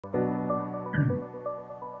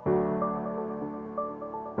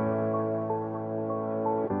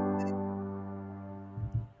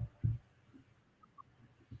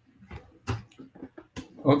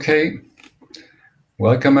Okay,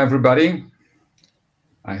 welcome everybody.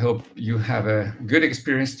 I hope you have a good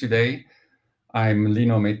experience today. I'm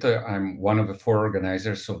Lino Meta. I'm one of the 4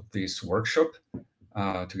 organizers of this workshop.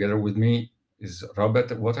 Together with me is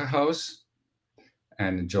Robert Waterhouse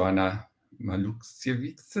and Joanna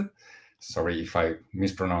Maluksiewicz. Sorry if I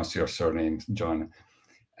mispronounce your surname, Joanna.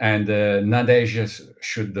 And Nadezhda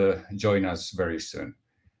should join us very soon.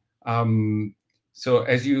 So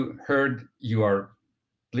as you heard, you are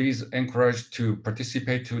please encouraged to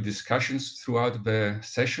participate to discussions throughout the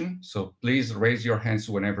session. So please raise your hands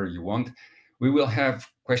whenever you want. We will have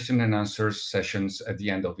question and answers sessions at the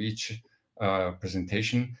end of each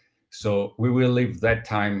presentation. So we will leave that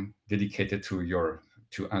time dedicated to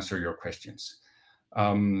answer your questions.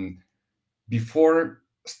 Before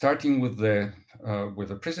starting with the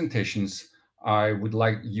presentations, I would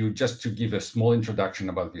like you just to give a small introduction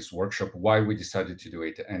about this workshop, why we decided to do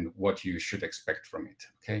it, and what you should expect from it.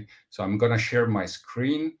 Okay, so I'm gonna share my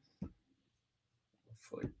screen.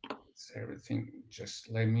 Hopefully, it's everything.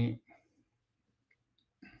 Just let me.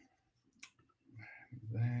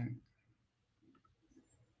 Then.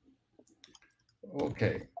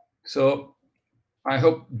 Okay, so I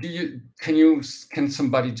hope. Can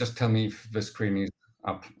somebody just tell me if the screen is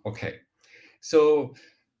up? Okay, so.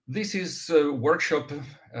 This is a workshop.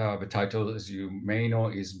 The title, as you may know,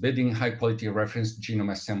 is Building High-Quality Reference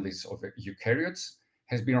Genome Assemblies of Eukaryotes.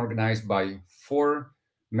 Has been organized by 4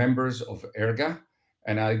 members of ERGA.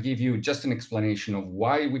 And I'll give you just an explanation of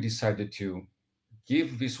why we decided to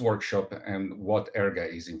give this workshop and what ERGA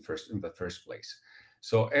is in the first place.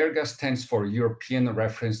 So ERGA stands for European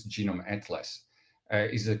Reference Genome Atlas.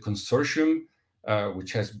 Is a consortium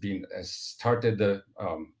which has been started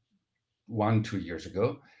 1-2 years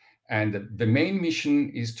ago. And the main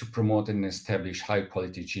mission is to promote and establish high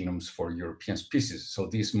quality genomes for European species. So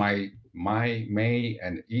this may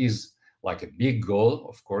and is like a big goal.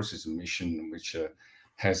 Of course, it's a mission which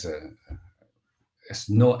has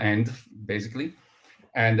no end, basically.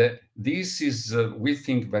 And this is, we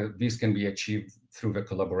think that this can be achieved through the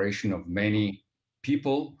collaboration of many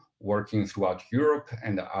people working throughout Europe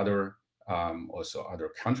and also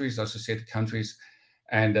other countries, associated countries.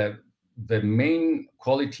 And the main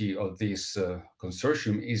quality of this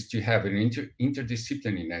consortium is to have an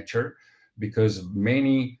interdisciplinary nature, because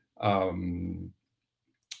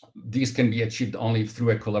these can be achieved only through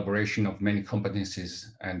a collaboration of many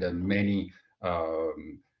competencies and many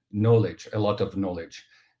knowledge, a lot of knowledge,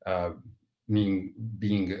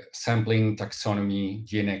 being sampling, taxonomy,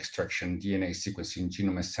 DNA extraction, DNA sequencing,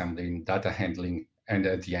 genome assembling, data handling, and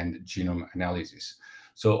at the end, genome analysis.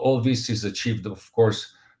 So all this is achieved, of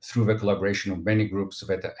course, through the collaboration of many groups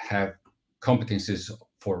that have competencies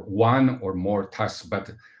for one or more tasks, but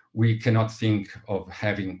we cannot think of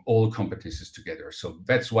having all competencies together. So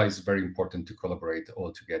that's why it's very important to collaborate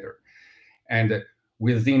all together. And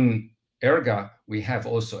within ERGA, we have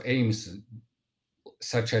also aims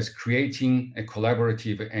such as creating a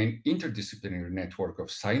collaborative and interdisciplinary network of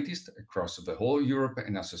scientists across the whole Europe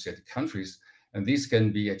and associated countries. And this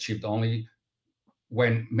can be achieved only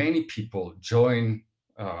when many people join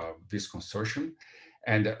this consortium,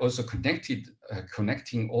 and also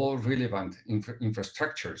connecting all relevant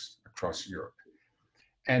infrastructures across Europe.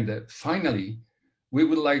 And finally, we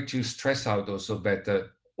would like to stress out also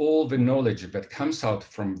that all the knowledge that comes out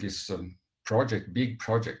from this big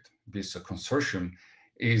project, this consortium,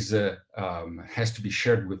 has to be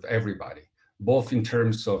shared with everybody, both in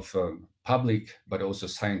terms of public, but also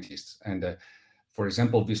scientists. And for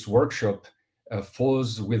example, this workshop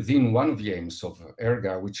falls within one of the aims of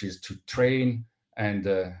ERGA, which is to train and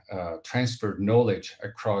transfer knowledge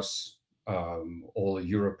across all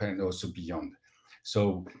Europe and also beyond.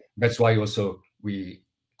 So that's why also we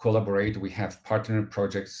collaborate. We have partner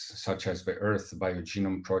projects such as the Earth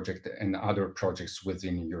Biogenome Project and other projects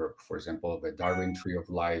within Europe, for example, the Darwin Tree of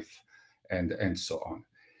Life and so on.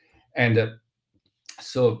 And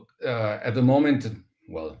so at the moment,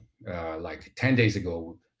 well, like 10 days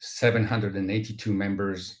ago, 782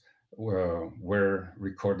 members were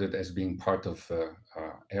recorded as being part of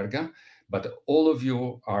ERGA, but all of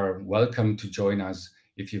you are welcome to join us.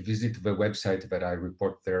 If you visit the website that I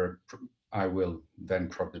report there, I will then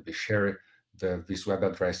probably share this web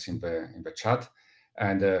address in the chat.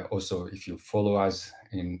 And also, if you follow us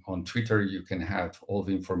on Twitter, you can have all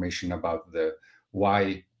the information about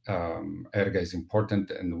why ERGA is important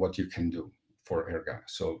and what you can do for ERGA.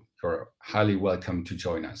 So you're highly welcome to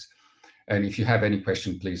join us. And if you have any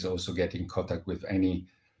question, please also get in contact with any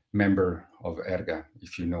member of ERGA,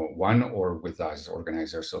 if you know one, or with us,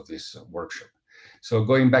 organizers of this workshop. So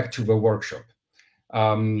going back to the workshop,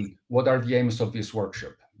 what are the aims of this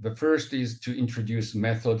workshop? The first is to introduce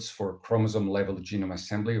methods for chromosome-level genome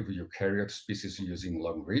assembly of eukaryote species using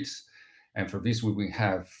long reads. And for this, we will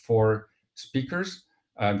have 4 speakers.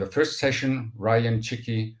 The first session, Ryan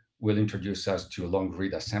Chicky will introduce us to long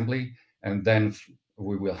read assembly. And then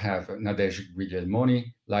we will have Nadej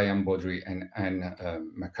Guglielmoni, Liam Baudry, and Anne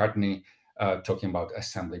McCartney talking about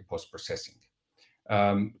assembly post-processing.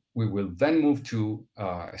 We will then move to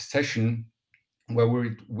a session where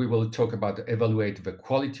we will talk about evaluate the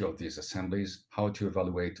quality of these assemblies, how to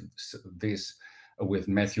evaluate this with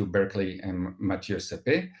Matthew Berkeley and Mathieu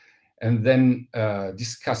Sepe, and then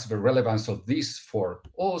discuss the relevance of this for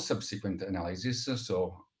all subsequent analyses.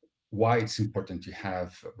 So why it's important to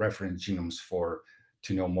have reference genomes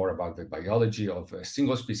to know more about the biology of a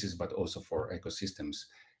single species, but also for ecosystems.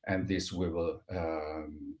 And this we will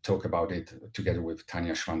talk about it together with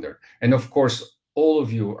Tanya Schwander. And of course, all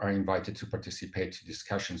of you are invited to participate to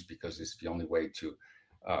discussions because it's the only way to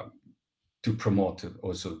promote,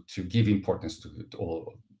 also to give importance to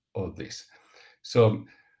all of this. So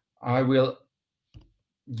I will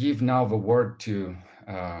give now the word to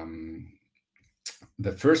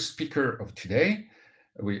the first speaker of today,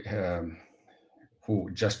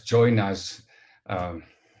 who just joined us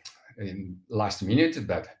in last minute,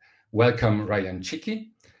 but welcome Ryan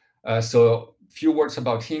Chicky. So few words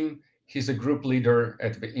about him. He's a group leader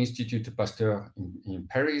at the Institut Pasteur in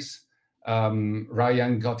Paris.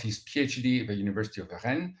 Ryan got his PhD at the University of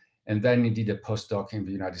Rennes, and then he did a postdoc in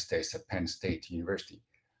the United States at Penn State University.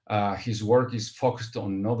 His work is focused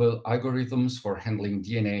on novel algorithms for handling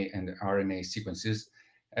DNA and RNA sequences.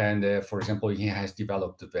 And for example, he has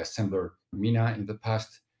developed the assembler Mina in the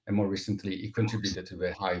past, and more recently, he contributed to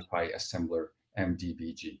the hi-fi assembler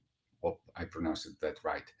MDBG. Hope I pronounced that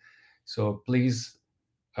right. So please,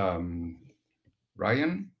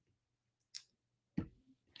 Ryan.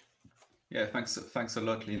 Yeah, thanks a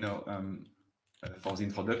lot, Lino, for the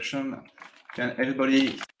introduction. Can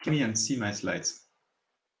everybody hear me and see my slides?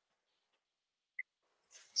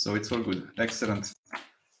 So it's all good. Excellent.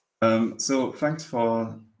 So thanks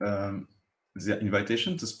for the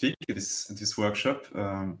invitation to speak at this workshop.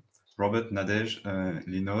 Robert, Nadej,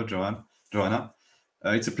 Lino, Joanna.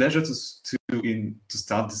 It's a pleasure to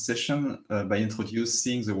start the session by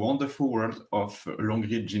introducing the wonderful world of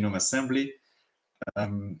long-read genome assembly.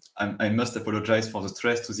 I must apologize for the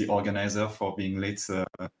stress to the organizer for being late,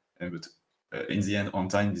 but in the end on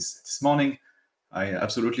time this morning. I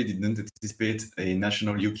absolutely didn't anticipate a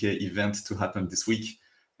national UK event to happen this week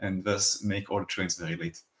and thus make all trains very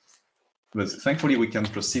late. But thankfully we can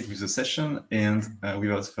proceed with the session, and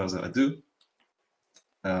without further ado,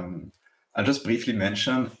 I'll just briefly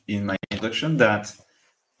mention in my introduction that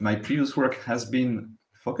my previous work has been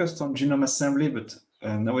focused on genome assembly, but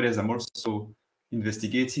nowadays I'm also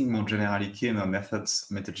investigating more generally KML methods,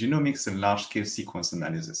 metagenomics, and large-scale sequence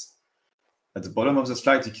analysis. At the bottom of the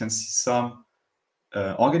slide, you can see some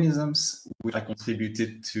organisms which I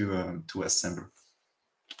contributed to assemble.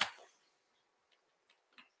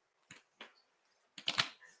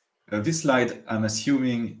 This slide, I'm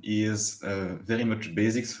assuming, is very much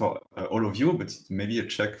basics for all of you, but maybe a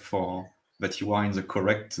check for that you are in the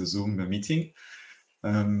correct Zoom meeting.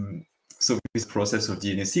 So this process of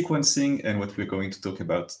DNA sequencing, and what we're going to talk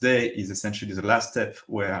about today is essentially the last step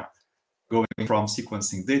where going from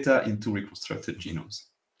sequencing data into reconstructed genomes.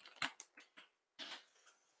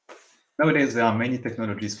 Nowadays, there are many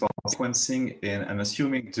technologies for sequencing, and I'm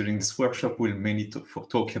assuming during this workshop, we'll mainly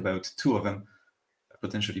talk about 2 of them,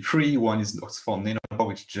 potentially 3. One is for nanopore,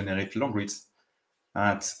 which generate long reads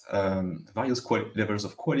at various levels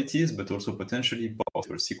of qualities, but also potentially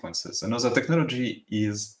multiple sequences. Another technology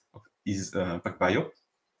is PacBio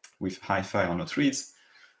with hi-fi or not reads.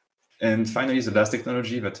 And finally, the last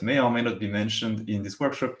technology that may or may not be mentioned in this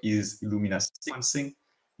workshop is Illumina sequencing,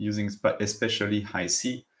 using especially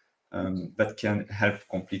Hi-C that can help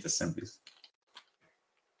complete assemblies.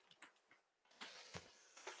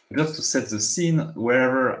 Just to set the scene,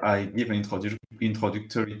 wherever I give an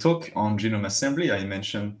introductory talk on genome assembly, I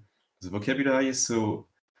mention the vocabulary. So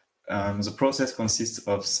the process consists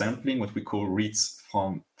of sampling what we call reads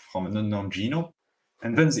from an unknown genome.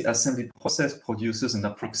 And then the assembly process produces an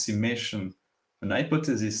approximation, an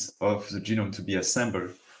hypothesis of the genome to be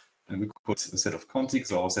assembled. And we call it a set of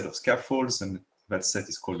contigs or a set of scaffolds, and that set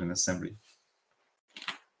is called an assembly.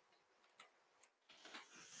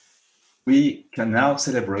 We can now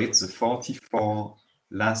celebrate the 44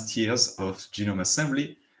 last years of genome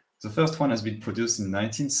assembly. The first one has been produced in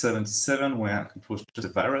 1977, where it was just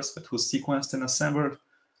a virus that was sequenced and assembled.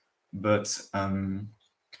 But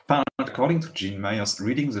according to Jean Myers,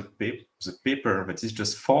 reading the paper that is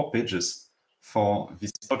just 4 pages for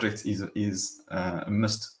this project is a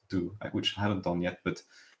must-do, which I haven't done yet, but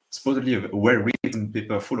supposedly a well-written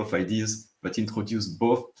paper full of ideas that introduce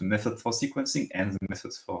both the method for sequencing and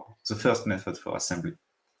the first method for assembly.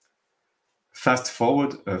 Fast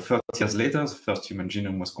forward 30 years later, the first human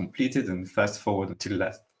genome was completed, and fast forward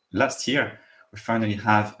until last year, we finally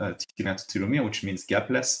have a telomere to telomere, which means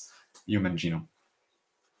gapless human genome.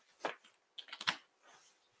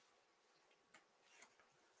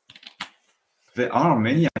 There are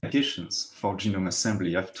many applications for genome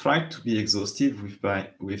assembly. I've tried to be exhaustive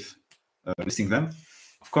with listing them.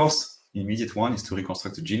 Of course, the immediate one is to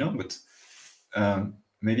reconstruct the genome, but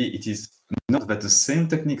maybe it is not that the same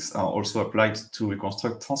techniques are also applied to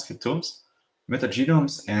reconstruct transcriptomes,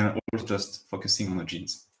 metagenomes, and also just focusing on the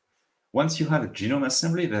genes. Once you have a genome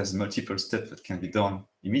assembly, there's multiple steps that can be done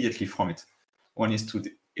immediately from it. One is to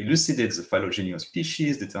elucidate the phylogeny of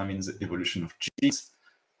species, determine the evolution of genes,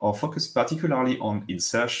 or focus particularly on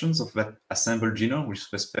insertions of that assembled genome with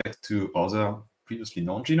respect to other previously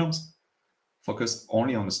known genomes, focus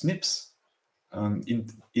only on the SNPs. In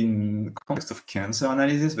the context of cancer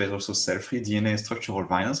analysis, there's also cell-free DNA structural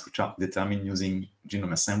variants, which are determined using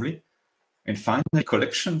genome assembly. And finally,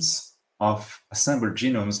 collections of assembled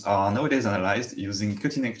genomes are nowadays analyzed using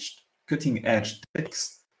cutting-edge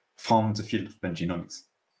techniques from the field of pangenomics.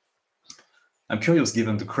 I'm curious,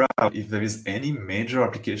 given the crowd, if there is any major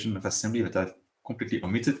application of assembly that I've completely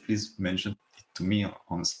omitted, please mention it to me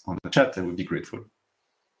on the chat. I would be grateful.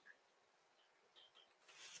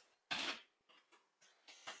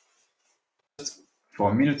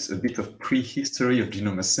 For a minute, a bit of prehistory of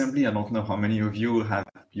genome assembly. I don't know how many of you have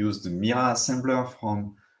used the Mira assembler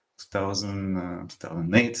from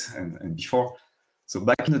 2008 and before. So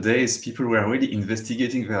back in the days, people were really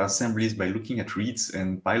investigating their assemblies by looking at reads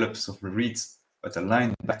and pileups of the reads that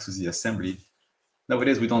align back to the assembly.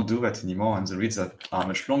 Nowadays, we don't do that anymore, and the reads are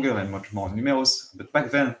much longer and much more numerous. But back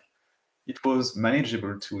then, it was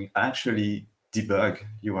manageable to actually debug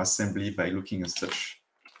your assembly by looking at such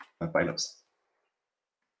pileups.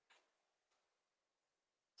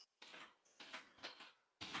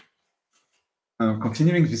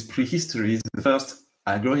 Continuing this prehistory, the first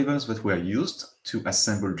algorithms that were used to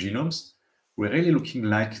assemble genomes were really looking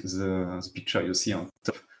like the picture you see on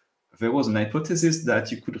top. There was an hypothesis that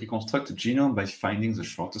you could reconstruct a genome by finding the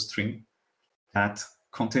shortest string that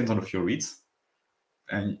contains all of your reads.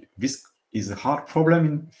 And this is a hard problem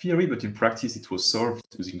in theory, but in practice it was solved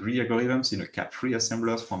using Gree algorithms in a cap-free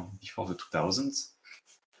assemblers from before the 2000s.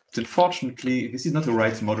 But unfortunately, this is not the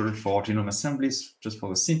right model for genome assemblies, just for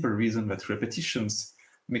the simple reason that repetitions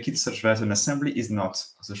make it such that an assembly is not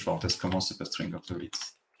the shortest common superstring of the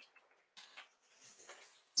reads.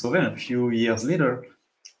 So then a few years later,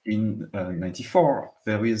 in 94,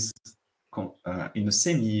 there is, in the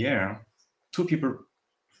same year, two people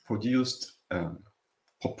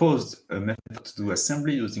proposed a method to do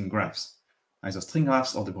assembly using graphs, either string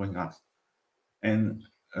graphs or the Bruin graph. And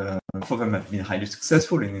both of them have been highly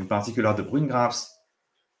successful, and in particular, the Bruin graphs.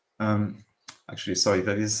 Actually, sorry,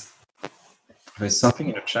 there's something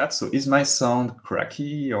in the chat. So is my sound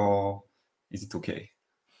cracky or is it okay?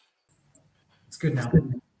 It's good now.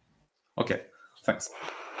 Okay, thanks.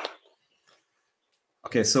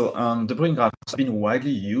 Okay, so the Bruin graph has been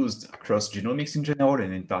widely used across genomics in general,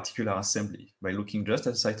 and in particular assembly. By looking just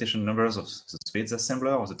at citation numbers of the Spades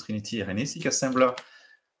assembler or the Trinity RNA-seq assembler,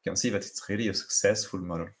 you can see that it's really a successful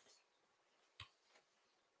model.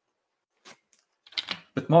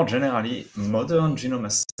 But more generally, modern genome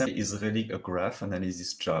assembly is really a graph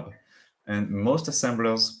analysis job. And most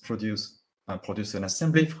assemblers produce an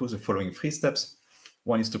assembly through the following three steps.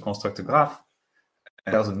 One is to construct a graph.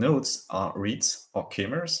 And the nodes are reads or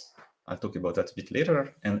k-mers. I'll talk about that a bit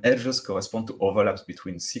later. And edges correspond to overlaps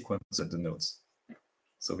between sequences of the nodes.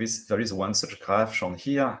 So there is one such graph shown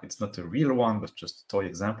here. It's not a real one, but just a toy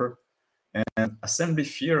example. And assembly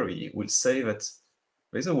theory will say that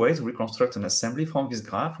there is a way to reconstruct an assembly from this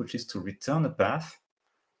graph, which is to return a path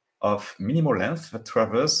of minimal length that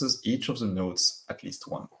traverses each of the nodes at least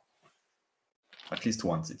once.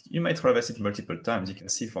 You might traverse it multiple times. You can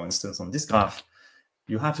see, for instance, on this graph,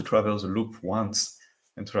 you have to traverse the loop once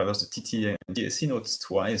and traverse the TTA and DSC nodes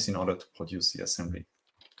twice in order to produce the assembly.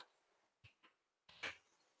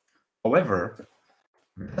 However,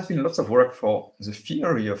 there has been lots of work for the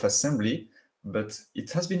theory of assembly, but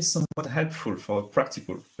it has been somewhat helpful for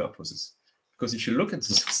practical purposes. Because if you look at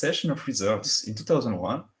the succession of results in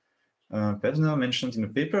 2001, Pevsner mentioned in a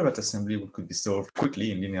paper that assembly could be solved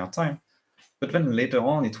quickly in linear time. But then later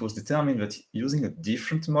on, it was determined that using a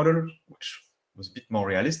different model, which was a bit more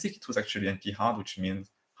realistic, it was actually NP-hard, which means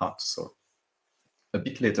hard to solve. A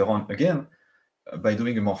bit later on, again, by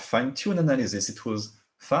doing a more fine-tuned analysis, it was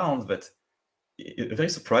found that very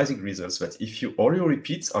surprising results that if all your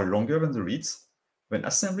repeats are longer than the reads, then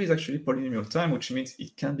assembly is actually polynomial time, which means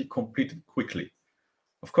it can be completed quickly.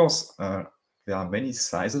 Of course, there are many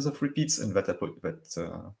sizes of repeats, and that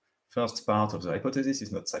first part of the hypothesis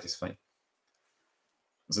is not satisfying.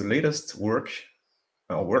 The latest works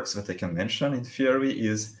that I can mention in theory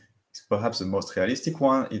is perhaps the most realistic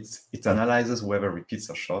one. It analyzes whether repeats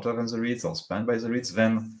are shorter than the reads or spanned by the reads.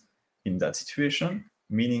 Then, in that situation,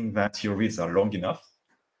 meaning that your reads are long enough,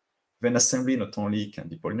 then assembly not only can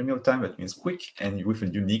be polynomial time, that means quick, and with a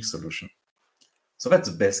unique solution. So that's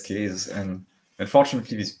the best case, and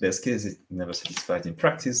unfortunately, this best case is never satisfied in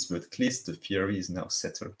practice, but at least the theory is now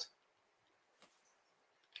settled.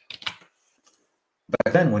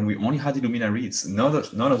 Back then, when we only had Illumina reads, none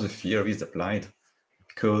of the theories applied,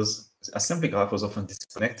 because the assembly graph was often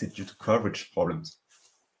disconnected due to coverage problems.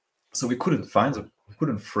 So we couldn't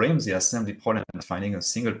frame the assembly problem by finding a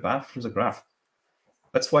single path through the graph.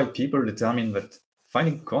 That's why people determined that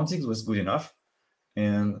finding contigs was good enough,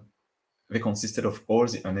 and they consisted of all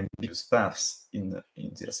the unambiguous paths in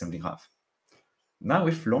the assembly graph. Now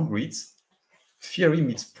with long reads, theory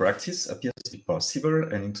meets practice appears to be possible,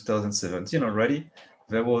 and in 2017 already,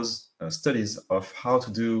 there was studies of how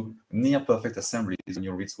to do near-perfect assemblies when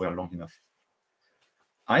your reads were long enough.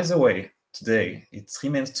 Either way, today, it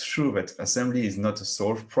remains true that assembly is not a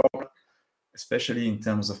solved problem, especially in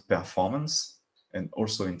terms of performance, and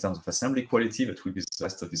also in terms of assembly quality. That will be the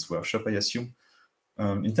rest of this workshop, I assume.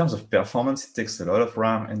 In terms of performance, it takes a lot of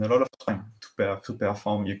RAM and a lot of time to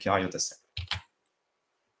perform eukaryote assembly.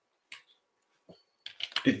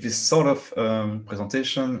 If this sort of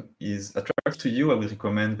presentation is attractive to you, I would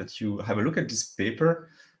recommend that you have a look at this paper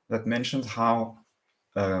that mentions how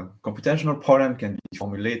a computational problem can be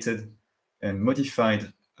formulated and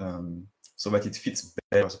modified so that it fits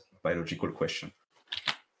better the biological question.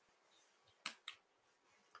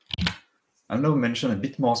 I'll now mention a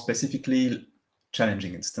bit more specifically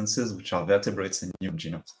challenging instances, which are vertebrates and human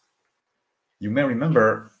genomes. You may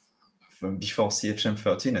remember from before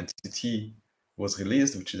CHM13 and TT was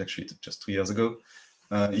released, which is actually just 2 years ago,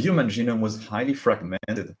 human genome was highly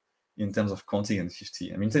fragmented in terms of contig and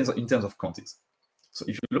 50. I mean, in terms of contigs. So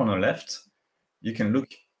if you look on the left, you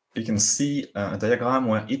can see a diagram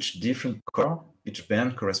where each different core, each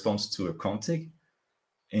band corresponds to a contig,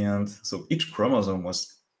 and so each chromosome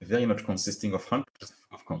was very much consisting of hundreds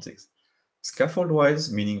of contigs.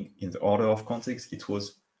 Scaffold-wise, meaning in the order of contigs, it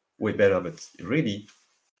was way better, but really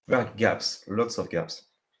there are gaps, lots of gaps.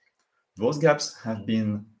 Those gaps have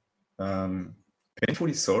been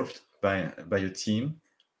painfully solved by a team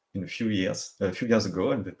in a few years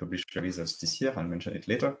ago, and they published the results this year. I'll mention it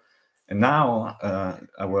later. And now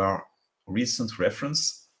our recent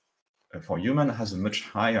reference for human has a much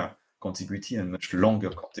higher contiguity and much longer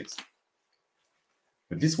contigs.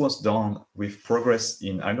 But this was done with progress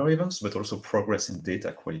in algorithms, but also progress in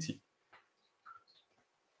data quality.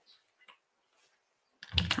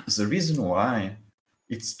 The reason why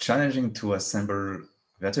it's challenging to assemble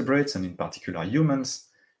vertebrates, and in particular humans,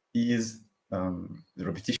 is the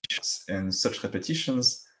repetitions. And such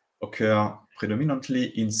repetitions occur predominantly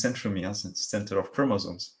in centromeres, at the center of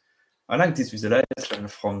chromosomes. I like this visualization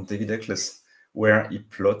from David Eccles, where he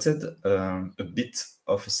plotted a bit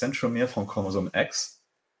of a centromere from chromosome X.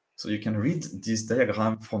 So you can read this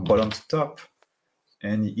diagram from bottom to top,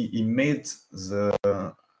 and he made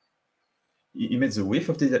the width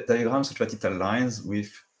of the diagram such that it aligns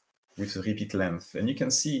with the repeat length. And you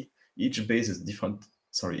can see each base is different.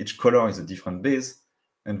 Sorry, each color is a different base,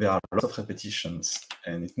 and there are lots of repetitions.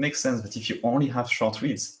 And it makes sense that if you only have short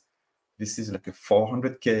reads, this is like a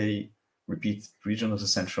 400K repeat region of the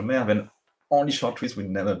centromere, then only short reads will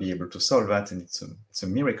never be able to solve that. And it's a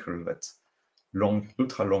miracle that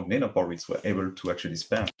ultra long nanopore reads were able to actually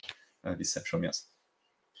span these centromeres.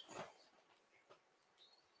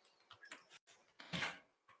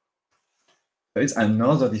 There is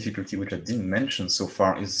another difficulty which I didn't mention so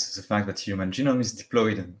far, is the fact that human genome is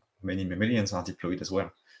deployed, and many mammalians are deployed as well.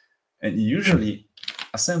 And usually,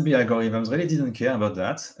 assembly algorithms really didn't care about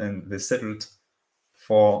that, and they settled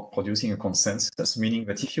for producing a consensus, meaning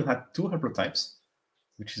that if you had two haplotypes,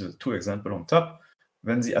 which is a 2 example on top,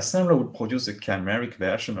 then the assembler would produce a chimeric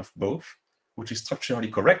version of both, which is structurally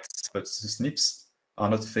correct, but the SNPs are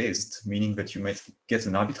not phased, meaning that you might get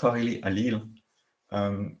an arbitrary allele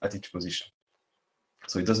at each position.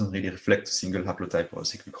 So it doesn't really reflect a single haplotype or a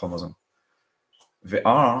single chromosome. There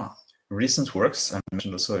are recent works, I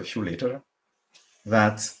mentioned also a few later,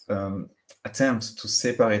 that attempt to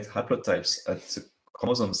separate haplotypes at the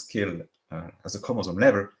chromosome scale, at the chromosome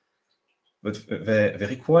level, but they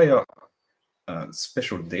require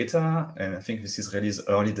special data, and I think this is really the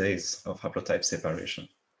early days of haplotype separation.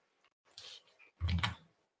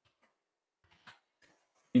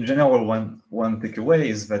 In general, one takeaway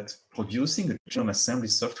is that producing a genome assembly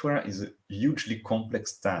software is a hugely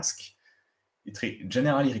complex task. It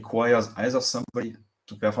generally requires either somebody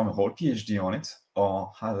to perform a whole PhD on it,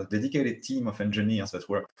 or have a dedicated team of engineers that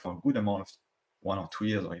work for a good amount of 1 or 2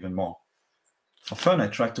 years or even more. For fun, I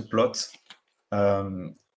tried to plot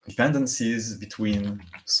dependencies between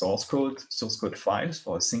source code files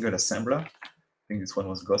for a single assembler. I think this one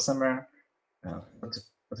was Gossamer. Not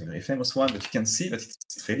a very famous one, but you can see that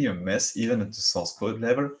it's really a mess, even at the source code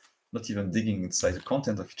level, not even digging inside the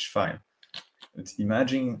content of each file. But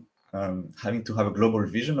imagine having to have a global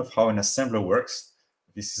vision of how an assembler works.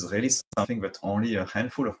 This is really something that only a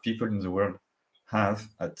handful of people in the world have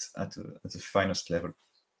at the finest level.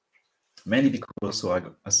 Mainly because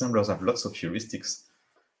also assemblers have lots of heuristics.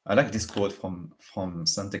 I like this quote from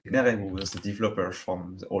Santegnere, who was the developer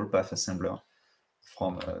from the all-path assembler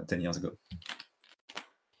from 10 years ago.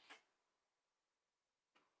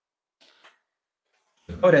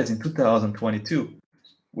 Nowadays, in 2022,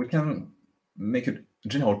 we can make a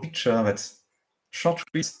general picture that short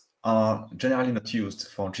reads are generally not used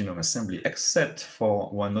for genome assembly, except for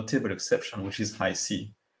one notable exception, which is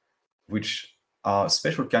Hi-C, which are a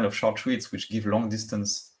special kind of short reads which give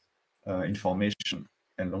long-distance information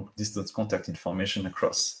and long-distance contact information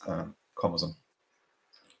across chromosome.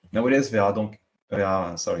 Nowadays, there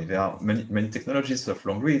are many technologies of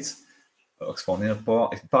long reads. Oxford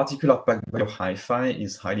Nanopore, in particular, PacBio Hi-Fi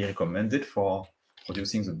is highly recommended for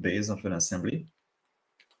producing the base of an assembly.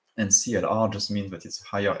 And CLR just means that it's a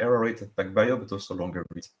higher error rate at PacBio, but also longer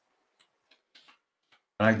read.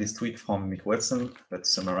 I like this tweet from Mick Watson that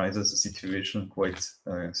summarizes the situation quite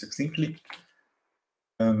succinctly.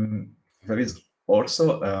 There is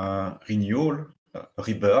also a renewal, a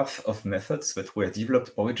rebirth of methods that were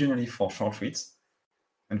developed originally for short reads,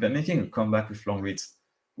 and they're making a comeback with long reads.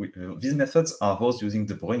 These methods are those using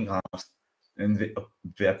the Bruin graph, and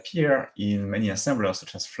they appear in many assemblers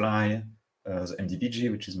such as Fly, the NTB-G,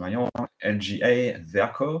 which is my own, LGA, and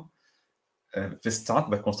Verco. They start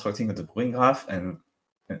by constructing the Bruin graph, and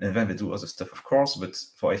then they do other stuff, of course, but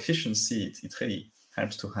for efficiency, it really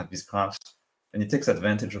helps to have this graph, and it takes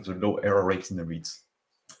advantage of the low error rate in the reads.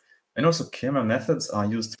 And also, Kramer methods are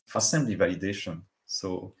used for assembly validation,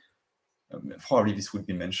 so probably this will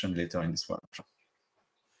be mentioned later in this workshop.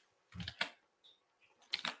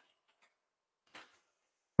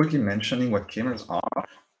 Quickly mentioning what K-mers are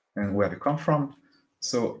and where they come from.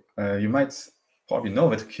 So you might probably know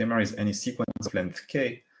that K-mer is any sequence of length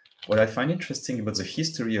k. What I find interesting about the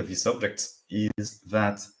history of these objects is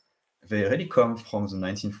that they really come from the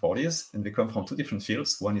 1940s, and they come from two different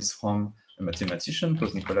fields. One is from a mathematician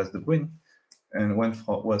called Nicolas de Bruyn, and one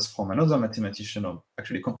was from another mathematician, or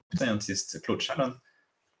actually computer scientist, Claude Shannon.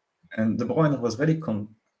 And de Bruyn was really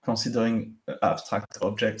considering an abstract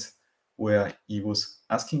object where he was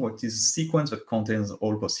asking what is a sequence that contains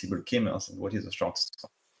all possible K-mers and what is the shortest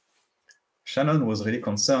one. Shannon was really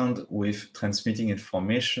concerned with transmitting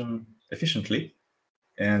information efficiently,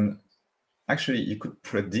 and actually you could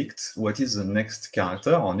predict what is the next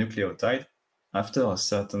character or nucleotide after a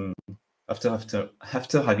certain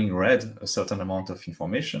after having read a certain amount of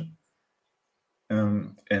information.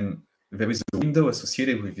 And there is a window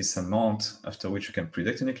associated with this amount after which you can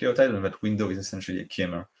predict a nucleotide, and that window is essentially a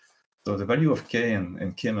K-mer. So the value of K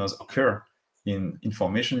and K-mers occur in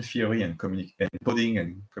information theory and coding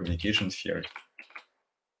and communication theory.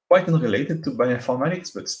 Quite unrelated to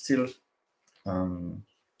bioinformatics, but still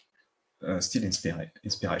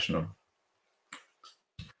inspirational.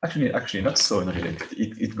 Actually not so unrelated.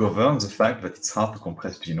 It governs the fact that it's hard to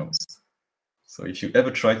compress genomes. So if you ever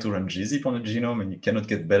try to run gzip on a genome and you cannot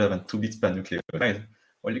get better than 2 bits per nucleotide,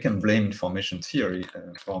 well, you can blame information theory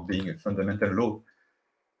for being a fundamental law.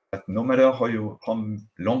 But no matter how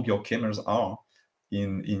long your K-mers are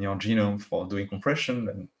in your genome for doing compression,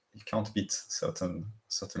 then you can't beat certain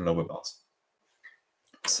lower bars.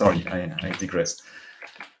 Sorry, I digress.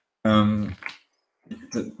 The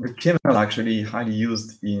K-mers are actually highly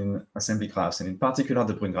used in assembly graphs, and in particular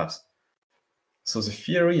the Bruin graphs. So the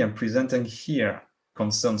theory I'm presenting here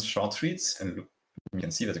concerns short reads, and you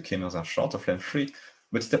can see that the K-mers are short of length 3,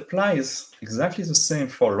 but it applies exactly the same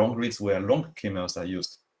for long reads where long K-mers are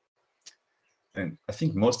used. And I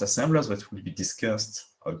think most assemblers that will be discussed,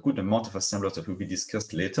 a good amount of assemblers that will be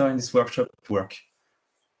discussed later in this workshop, work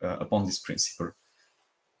upon this principle.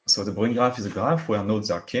 So the Bruin graph is a graph where nodes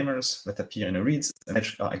are K-mers that appear in the reads, and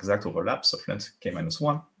edges are exact overlaps of length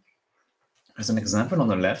k-1. As an example on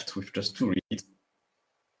the left with just 2 reads,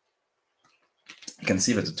 you can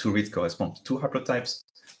see that the 2 reads correspond to 2 haplotypes,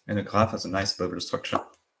 and the graph has a nice bubble structure.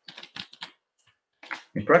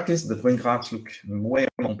 In practice, the brain graphs look way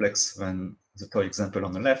more complex than the toy example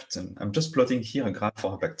on the left, and I'm just plotting here a graph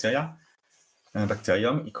for a bacterium,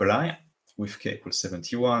 E. coli, with K equals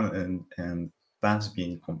 71 and paths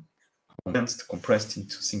being compressed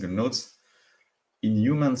into single nodes. In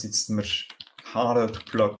humans, it's much harder to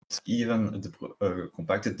plot even the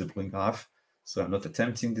compacted De Bruijn graph, so I'm not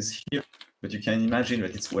attempting this here, but you can imagine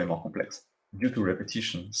that it's way more complex due to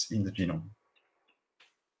repetitions in the genome.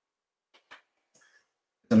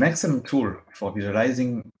 An excellent tool for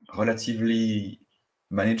visualizing relatively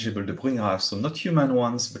manageable De Bruijn graphs, so not human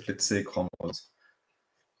ones, but let's say chromosomes.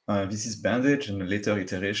 This is Bandage, and the later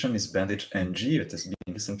iteration is Bandage NG that has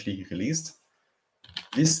been recently released.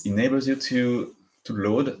 This enables you to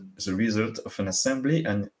load the result of an assembly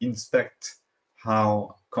and inspect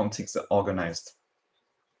how contigs are organized.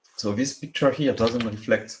 So this picture here doesn't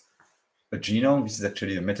reflect a genome. This is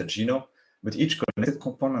actually a metagenome, but each connected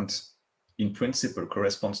component in principle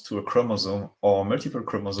corresponds to a chromosome or multiple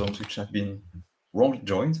chromosomes which have been wrongly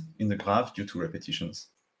joined in the graph due to repetitions.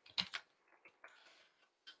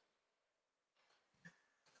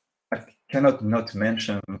 I cannot not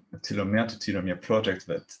mention a telomere-to-telomere project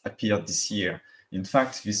that appeared this year. In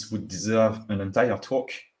fact, this would deserve an entire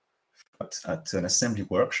talk at an assembly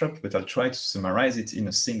workshop, but I'll try to summarize it in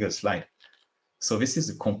a single slide. So this is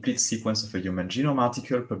a complete sequence of a human genome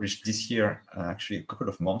article published this year, actually a couple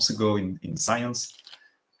of months ago in Science.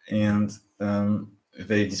 And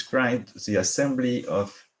they described the assembly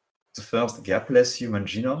of the first gapless human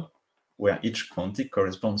genome, where each contig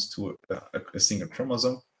corresponds to a single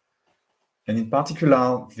chromosome. And in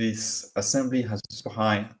particular, this assembly has a super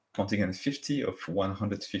high contigent 50 of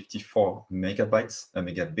 154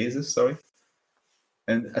 megabases, sorry.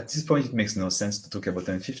 And at this point, it makes no sense to talk about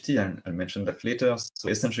M50, and I'll mention that later. So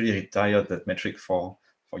essentially retired that metric for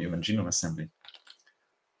human genome assembly.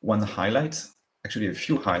 One highlight, actually a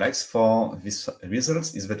few highlights for these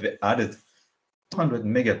results is that they added 200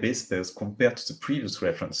 megabase pairs compared to the previous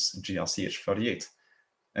reference, GRCH38.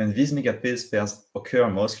 And these megabase pairs occur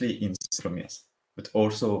mostly in centromeres, but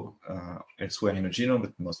also elsewhere in the genome,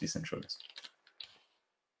 but mostly centromeres.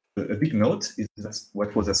 A big note is that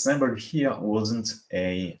what was assembled here wasn't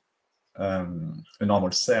a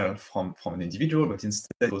normal cell from an individual, but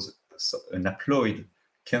instead was an haploid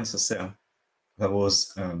cancer cell that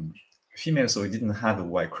was female, so it didn't have a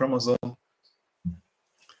Y chromosome.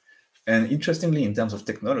 And interestingly, in terms of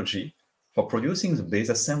technology, for producing the base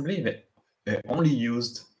assembly, they only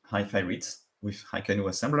used hi-fi reads with HiCanu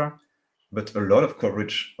assembler, but a lot of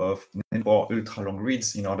coverage of ultra-long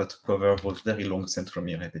reads in order to cover those very long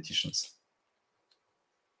centromere repetitions.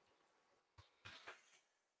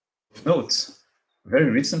 Note, very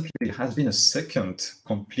recently there has been a second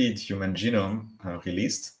complete human genome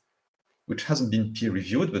released, which hasn't been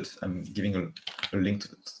peer-reviewed, but I'm giving a link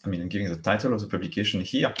to it. I'm giving the title of the publication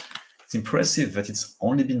here. It's impressive that it's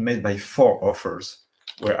only been made by 4 authors,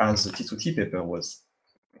 whereas the T2T paper was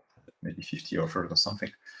maybe 50 authors or something.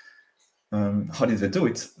 How did they do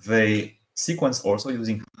it? They sequence also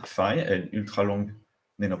using hi-fi and ultra-long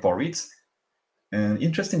nanopore reads. And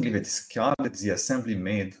interestingly, they discarded the assembly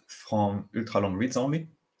made from ultra-long reads only.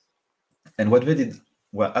 And what they did,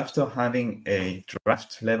 well, after having a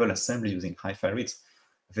draft level assembly using hi-fi reads,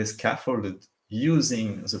 they scaffolded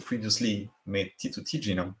using the previously made T2T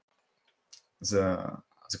genome,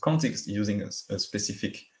 the context using a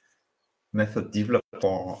specific method developed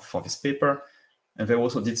for this paper. And they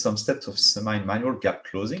also did some steps of semi-manual gap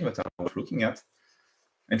closing that I was looking at.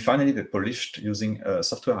 And finally, they polished using a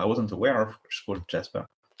software I wasn't aware of, which is called Jasper.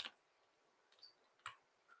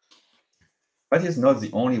 That is not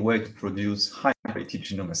the only way to produce high-quality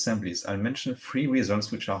genome assemblies. I'll mention 3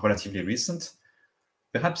 results which are relatively recent.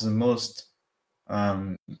 Perhaps the most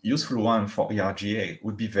useful one for ERGA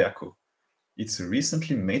would be Verco. It's a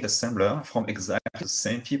recently made assembler from exactly the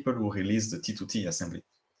same people who released the T2T assembly.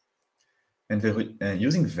 And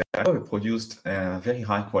using Verco, they produced a very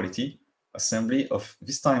high-quality assembly of,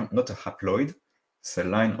 this time, not a haploid cell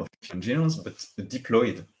line of genomes, but a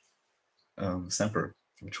diploid sample,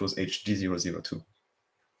 which was HG002.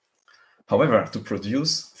 However, to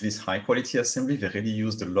produce this high-quality assembly, they really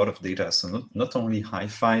used a lot of data. So not only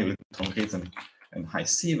hi-fi with grids and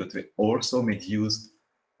hi-C, but they also made use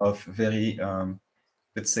of very,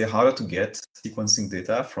 let's say, harder to get sequencing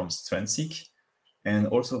data from StrandSeq. And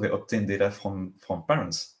also they obtained data from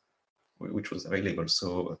parents, which was available.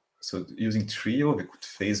 So using Trio, they could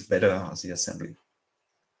phase better the assembly.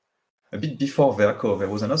 A bit before Verco, there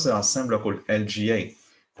was another assembler called LGA,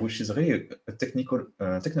 which is really a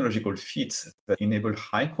technological feat that enabled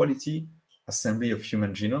high-quality assembly of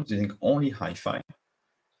human genomes using only Hi-Fi.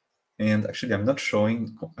 And actually, I'm not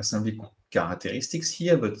showing assembly characteristics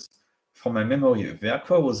here, but from my memory,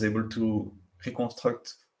 Verco was able to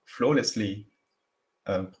reconstruct flawlessly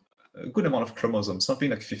a good amount of chromosomes, something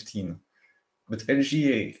like 15. But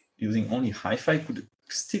LGA, using only Hi-Fi, could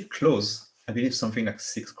still close, I believe, something like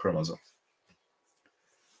 6 chromosomes.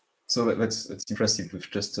 So that's impressive with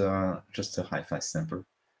just a Hi-Fi sample.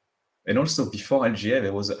 And also before LGA,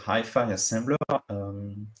 there was a Hi-Fi assembler,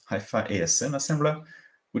 Hi-Fi ASM assembler,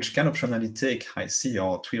 which can optionally take Hi-C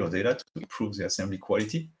or Twilio data to improve the assembly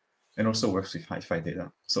quality, and also works with Hi-Fi data.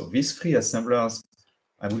 So these 3 assemblers,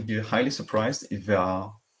 I would be highly surprised if there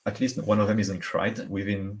are at least one of them isn't tried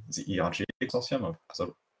within the ERGA consortium,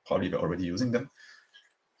 so probably they're already using them.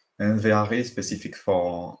 And they are really specific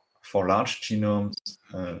for large genomes,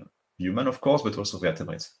 human, of course, but also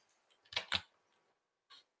vertebrates.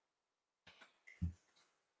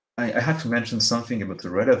 I have to mention something about the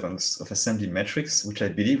relevance of assembly metrics, which I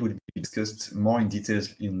believe will be discussed more in detail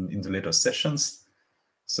in the later sessions.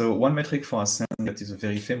 So one metric for assembly that is a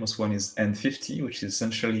very famous one is N50, which is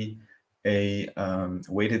essentially a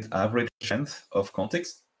weighted average length of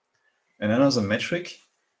context. And another metric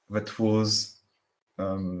that was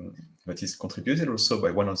that is contributed also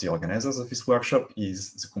by one of the organizers of this workshop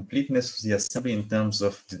is the completeness of the assembly in terms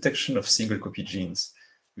of detection of single copy genes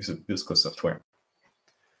with the BUSCO software.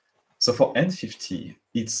 So for N50,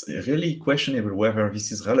 it's really questionable whether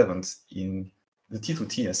this is relevant in the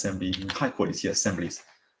T2T assembly, in high-quality assemblies.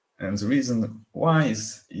 And the reason why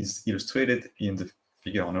is illustrated in the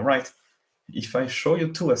figure on the right. If I show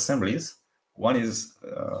you 2 assemblies, one is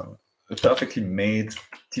a perfectly made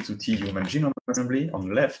T2T human genome assembly on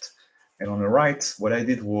the left, and on the right, what I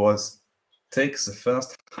did was take the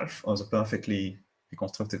first half of the perfectly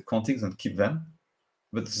reconstructed contigs and keep them,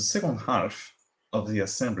 but the second half of the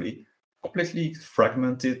assembly completely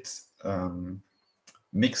fragmented,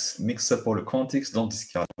 mix up all the contigs, don't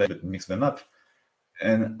discard them, but mix them up.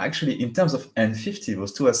 And actually, in terms of N50,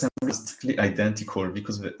 those 2 assemblies are strictly identical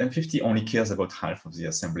because the N50 only cares about half of the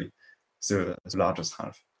assembly, so the largest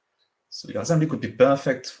half. So the assembly could be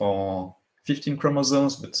perfect for 15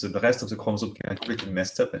 chromosomes, but the rest of the chromosomes can completely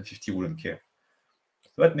messed up and 50 wouldn't care.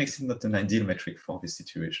 So that makes it not an ideal metric for this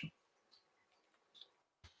situation.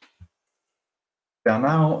 There are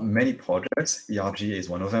now many projects, ERGA is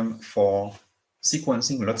one of them, for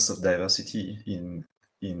sequencing lots of diversity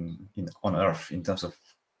on Earth in terms of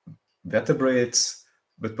vertebrates,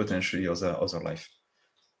 but potentially other life.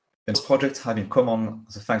 And those projects have in common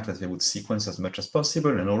the fact that they would sequence as much as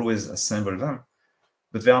possible and always assemble them.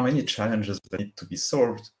 But there are many challenges that need to be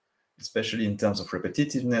solved, especially in terms of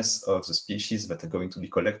repetitiveness of the species that are going to be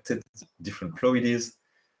collected, different ploidies.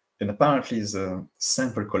 And apparently the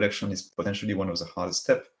sample collection is potentially one of the hardest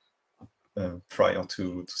steps prior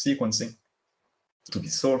to sequencing to be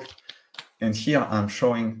solved. And here I'm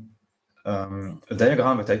showing a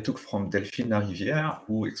diagram that I took from Delphine Larivière,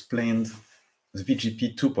 who explained the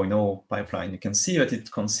VGP 2.0 pipeline. You can see that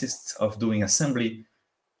it consists of doing assembly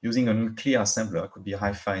using a nuclear assembler. It could be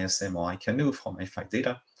Hi-Fi SM or iCanoe from Hi-Fi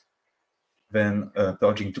data. Then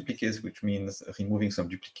purging duplicates, which means removing some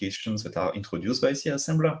duplications that are introduced by the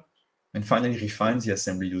assembler. And finally, refine the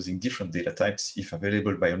assembly using different data types, if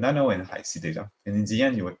available, bio-nano and Hi-C data. And in the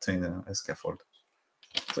end, you obtain a scaffold.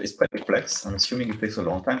 So it's quite complex. I'm assuming it takes a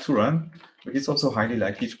long time to run, but it's also highly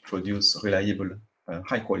likely to produce reliable,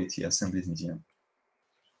 high-quality assemblies in the end.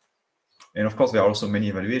 And of course, there are also many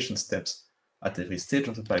evaluation steps at every stage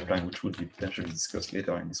of the pipeline, which will be potentially discussed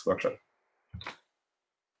later in this workshop.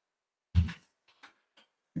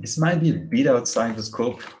 This might be a bit outside the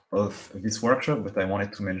scope of this workshop, but I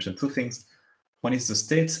wanted to mention 2 things. One is the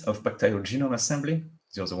state of bacterial genome assembly.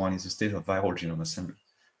 The other one is the state of viral genome assembly.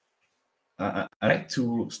 I like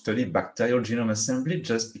to study bacterial genome assembly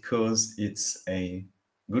just because it's a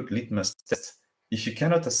good litmus test. If you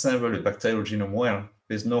cannot assemble a bacterial genome well,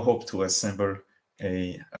 there's no hope to assemble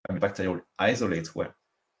a bacterial isolate well.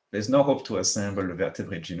 There's no hope to assemble a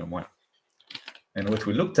vertebrate genome well. And what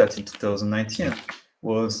we looked at in 2019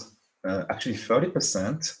 was actually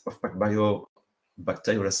 30% of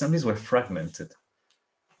bacterial assemblies were fragmented.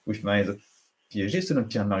 With my PhD student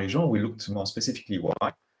Pierre-Marie Jean, we looked more specifically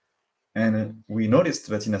why. And we noticed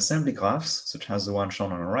that in assembly graphs, such as the one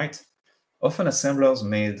shown on the right, often assemblers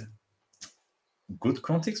made good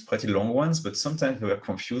contigs, pretty long ones, but sometimes they were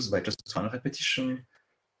confused by just one repetition,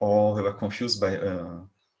 or they were confused by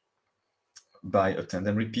a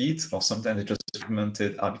tandem repeat, or sometimes they just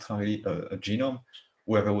fragmented arbitrarily a genome,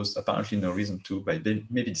 where there was apparently no reason to, by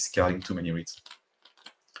maybe discarding too many reads.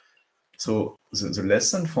 So the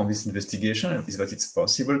lesson from this investigation is that it's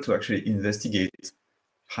possible to actually investigate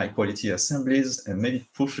high-quality assemblies and maybe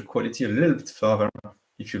push the quality a little bit further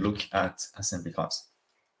if you look at assembly graphs,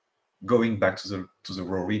 going back to the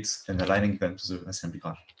raw reads and aligning them to the assembly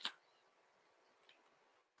graph.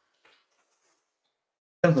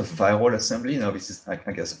 In terms of viral assembly, now this is, I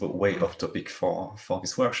guess, way off topic for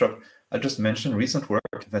this workshop. I just mentioned recent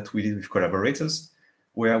work that we did with collaborators,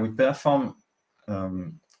 where we perform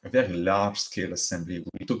a very large-scale assembly.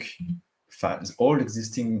 We took all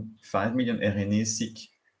existing 5 million RNA-seq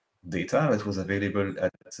data that was available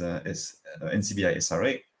at NCBI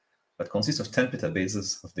SRA that consists of 10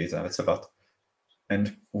 petabases of data. That's a lot.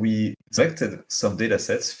 And we selected some data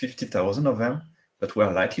sets, 50,000 of them, that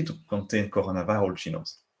were likely to contain coronavirus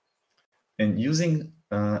genomes. And using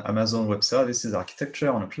Amazon Web Services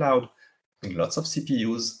architecture on a cloud, with lots of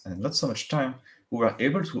CPUs and not so much time, we were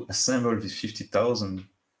able to assemble these 50,000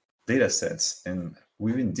 data sets. And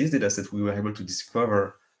within these data sets, we were able to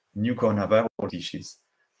discover new coronavirus species.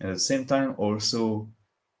 And at the same time, also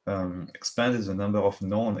expanded the number of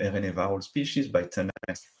known RNA viral species by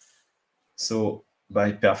 10x. So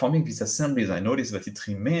by performing these assemblies, I noticed that it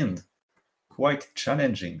remained quite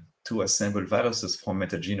challenging to assemble viruses from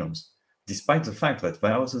metagenomes, despite the fact that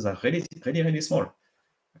viruses are really, really small.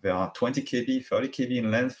 There are 20 kb, 30 kb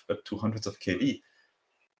in length, up to hundreds of kb.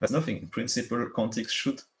 That's nothing. In principle, contigs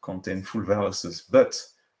should contain full viruses, but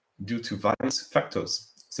due to various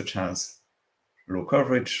factors, such as low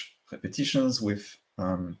coverage, repetitions with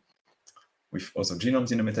other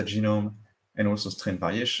genomes in the metagenome, and also strain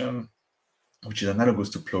variation, which is analogous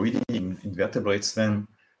to ploidy in invertebrates, then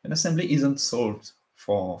an assembly isn't solved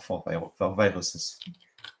for viruses.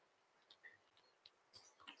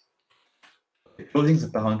 Closing the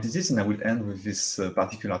parenthesis, and I will end with this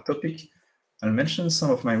particular topic. I'll mention some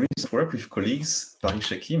of my recent work with colleagues, Paris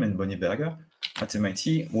Shakim and Bonnie Berger at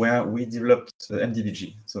MIT, where we developed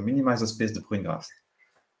MDBG, so minimizer space de Bruin graphs.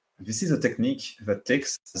 This is a technique that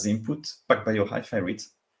takes as input PacBio hi-fi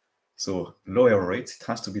reads, so low error rate, it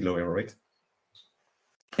has to be low error rate.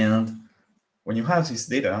 And when you have this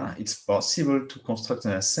data, it's possible to construct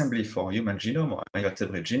an assembly for a human genome or a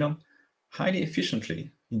vertebrate genome highly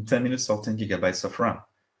efficiently in 10 minutes or 10 gigabytes of RAM.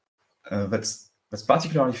 That's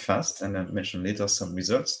particularly fast, and I'll mention later some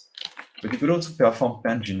results. But it will also perform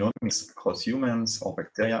pangenomics across humans or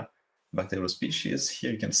bacterial species.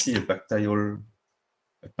 Here you can see a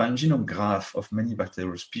pangenome graph of many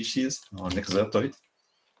bacterial species on Exertoid.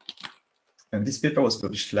 And this paper was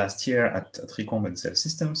published last year at Recomb and Cell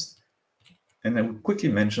Systems. And I will quickly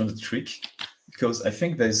mention the trick, because I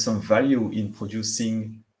think there is some value in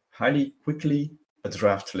producing highly quickly a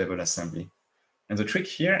draft level assembly. And the trick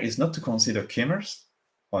here is not to consider k-mers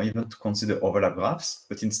or even to consider overlap graphs,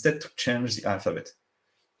 but instead to change the alphabet.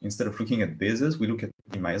 Instead of looking at bases, we look at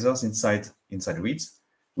minimizers inside reads,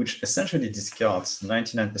 which essentially discards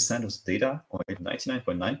 99% of the data, or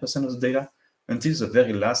 99.9% of the data, until the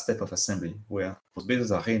very last step of assembly, where those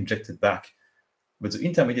bases are re-injected back. But the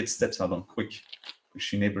intermediate steps are done quick,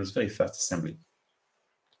 which enables very fast assembly.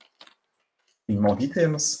 In more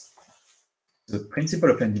details, the principle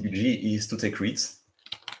of NTB-W05 is to take reads,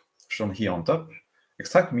 shown here on top,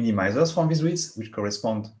 extract minimizers from these reads, which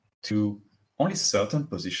correspond to only certain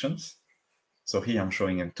positions. So here I'm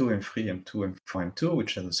showing M2, M3, M2, M4, M2,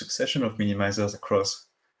 which has a succession of minimizers across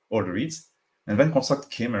all the reads, and then construct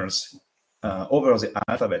k-mers over the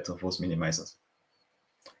alphabet of those minimizers.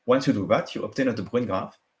 Once you do that, you obtain a De Bruin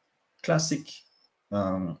graph, classic,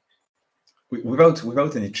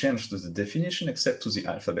 without any change to the definition except to the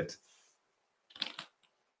alphabet.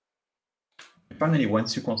 Finally,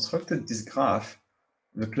 once you constructed this graph,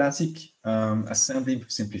 the classic assembly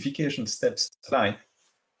simplification steps apply.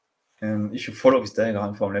 And if you follow this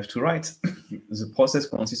diagram from left to right, the process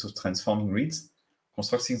consists of transforming reads,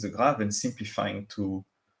 constructing the graph, and simplifying to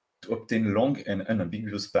obtain long and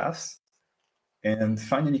unambiguous paths, and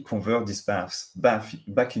finally convert these paths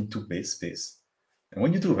back into base space. And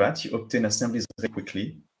when you do that, you obtain assemblies very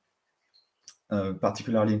quickly,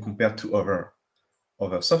 particularly compared to other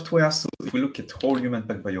software. So if we look at whole human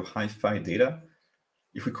PacBio hi-fi data,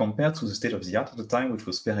 if we compare to the state of the art at the time, which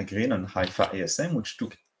was Peregrine and hi-fi ASM, which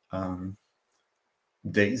took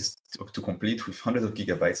days to complete with hundreds of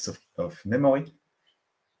gigabytes of memory,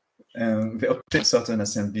 they obtained certain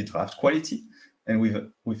assembly draft quality. And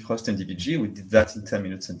with Rust and NTB-W05, we did that in 10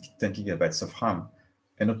 minutes and 10 gigabytes of RAM,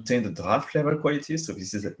 and obtained the draft level quality. So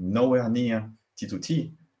this is nowhere near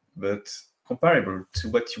T2T, but comparable to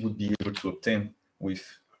what you would be able to obtain with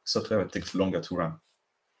software that takes longer to run.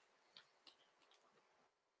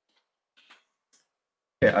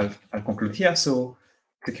 I'll conclude here. So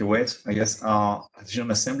takeaways, I guess, are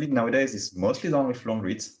genome assembly nowadays is mostly done with long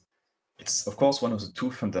reads. It's, of course, one of the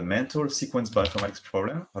two fundamental sequence bioinformatics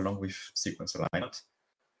problems, along with sequence alignment.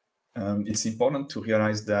 It's important to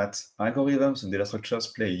realize that algorithms and data structures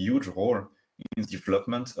play a huge role in the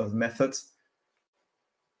development of methods.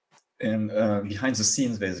 And behind the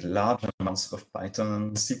scenes, there's large amounts of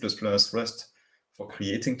Python, C++, Rust for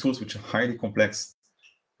creating tools which are highly complex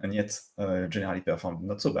and yet generally perform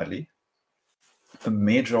not so badly. A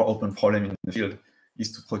major open problem in the field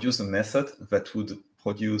is to produce a method that would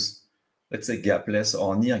produce, let's say, gapless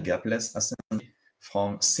or near gapless assembly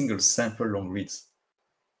from single sample long reads.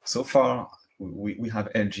 So far, we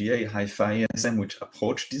have LGA, HiFi, SM, which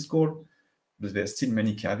approach this goal, but there's still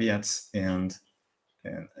many caveats, and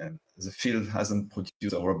the field hasn't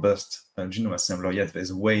produced a robust genome assembler yet.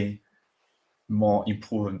 There's way more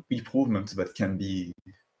improvement that can be,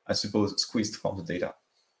 I suppose, squeezed from the data.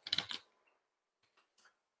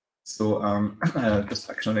 So I just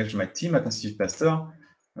acknowledge my team at Institut Pasteur.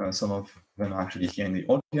 Some of them are actually here in the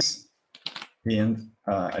audience. And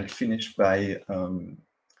I'll finish by,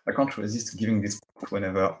 I can't resist giving this quote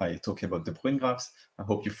whenever I talk about the Bruin graphs. I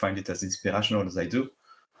hope you find it as inspirational as I do.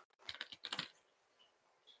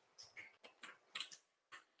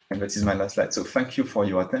 And that is my last slide. So thank you for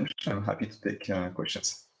your attention. I'm happy to take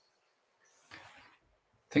questions.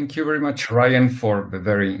 Thank you very much, Ryan, for the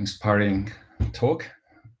very inspiring talk.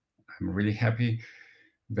 I'm really happy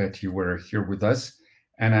that you were here with us.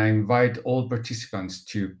 And I invite all participants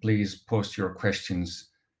to please post your questions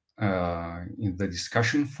in the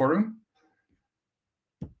discussion forum.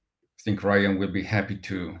 I think Ryan will be happy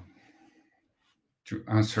to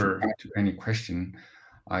answer to any question.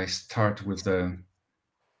 I start with the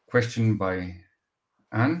question by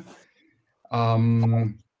Anne.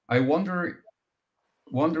 I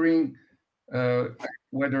wondering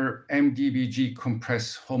whether MDBG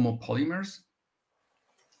compress homopolymers.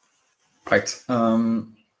 Right.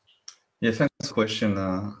 Yeah, thanks for the question.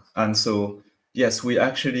 And so, yes, we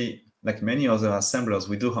actually, like many other assemblers,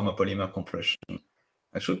 we do homopolymer compression.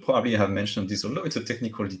 I should probably have mentioned this, although it's a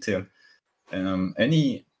technical detail.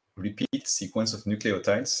 Any repeat sequence of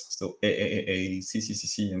nucleotides, so AAAA,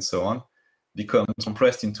 CCCC, and so on, becomes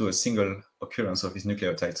compressed into a single occurrence of these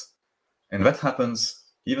nucleotides. And that happens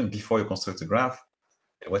even before you construct a graph.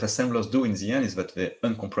 What assemblers do in the end is that they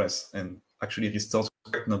uncompress and actually restore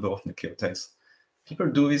the correct number of nucleotides.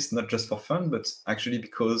 People do this not just for fun, but actually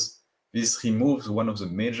because this removes one of the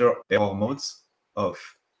major error modes of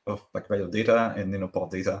PacBio data and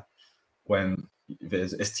nanopore data, when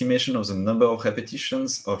the estimation of the number of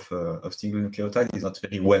repetitions of single nucleotide is not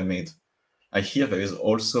very well made. I hear there is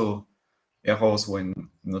also errors when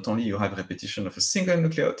not only you have repetition of a single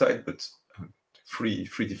nucleotide, but three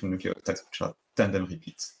different nucleotides which are tandem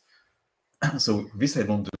repeats. So this I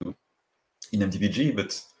don't do in MDBG,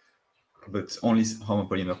 but only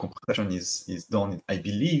homopolymer compression is done, I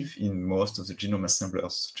believe, in most of the genome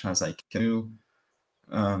assemblers, such as ICANU,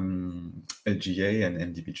 LGA,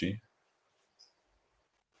 and MDBG,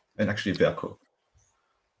 and actually Verco.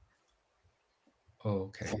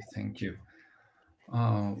 Okay, thank you.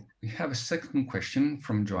 We have a second question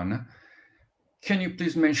from Joanna. Can you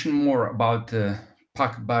please mention more about the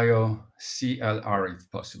PacBio CLR, if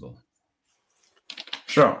possible?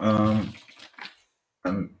 Sure.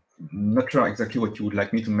 I'm not sure exactly what you would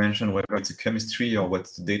like me to mention, whether it's a chemistry or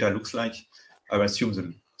what the data looks like. I will assume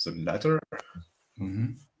the latter.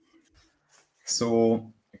 Mm-hmm.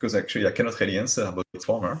 So, because actually I cannot really answer about the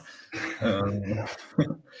former.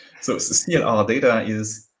 So CLR data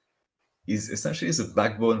is essentially the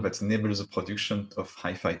backbone that enables the production of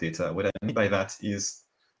HiFi data. What I mean by that is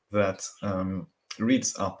that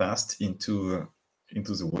reads are passed into the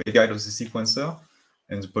waveguide of the sequencer,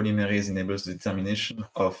 and the polymerase enables the determination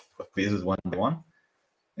of bases one by one.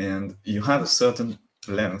 And you have a certain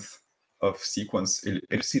length of sequence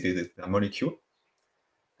elucidated per molecule.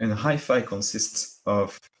 And HiFi consists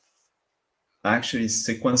of actually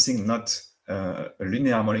sequencing not a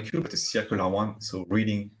linear molecule, but a circular one, so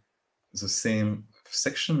reading the same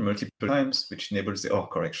section multiple times, which enables the error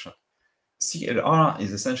correction. CLR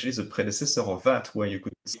is essentially the predecessor of that, where you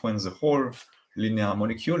could sequence the whole linear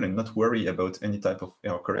molecule and not worry about any type of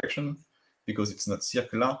error correction because it's not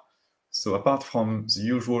circular. So apart from the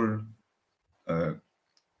usual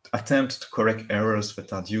attempt to correct errors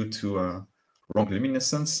that are due to wrong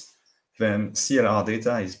luminescence, then CLR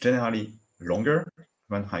data is generally longer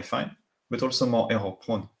than HiFi, but also more error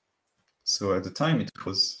prone. So at the time it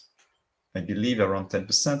was, I believe, around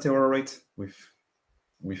 10% error rate with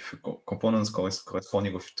components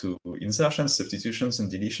corresponding to insertions, substitutions, and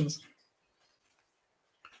deletions.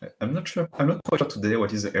 I'm not sure. I'm not quite sure today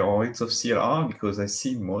what is the error rate of CLR, because I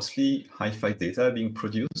see mostly hi-fi data being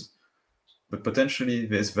produced, but potentially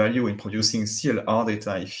there's value in producing CLR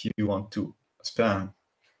data if you want to span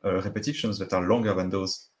repetitions that are longer than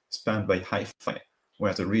those spanned by hi-fi,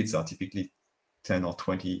 where the reads are typically 10 or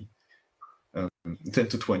 20, 10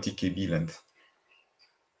 to 20 KB length.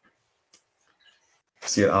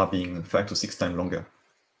 CLR being 5 to 6 times longer.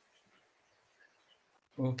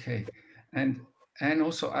 Okay, and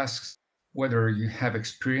also asks whether you have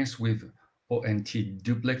experience with ONT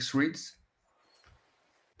duplex reads.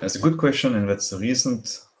 That's a good question, and that's a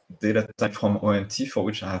recent data type from ONT for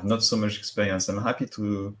which I have not so much experience. I'm happy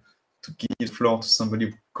to give the floor to somebody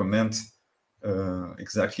who comment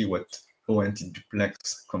exactly what ONT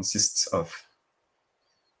duplex consists of.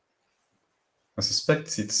 I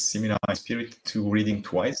suspect it's similar in spirit to reading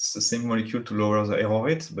twice the same molecule to lower the error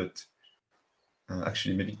rate, but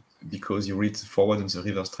actually maybe because you read forward and the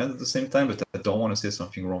reverse trend at the same time, but I don't want to say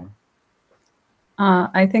something wrong.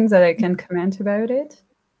 I think that I can comment about it.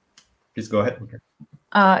 Please go ahead.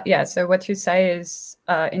 Yeah, so what you say is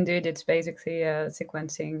indeed it's basically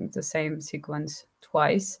sequencing the same sequence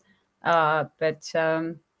twice. So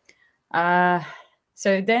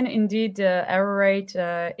then indeed the error rate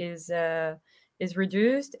is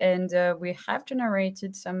reduced, and we have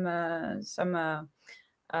generated some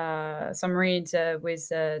reads with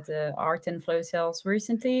the art and flow cells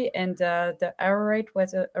recently, and the error rate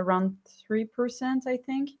was around 3%, I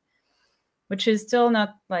think, which is still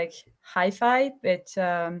not like hi-fi, but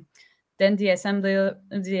then the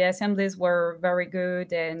assemblies were very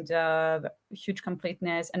good and huge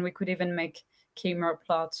completeness, and we could even make k-mer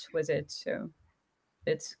plots with it. So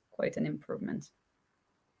it's quite an improvement.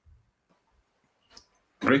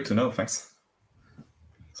 Great to know, thanks.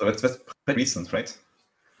 So that's pretty recent, right?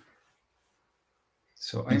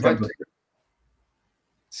 So I invite.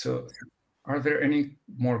 So are there any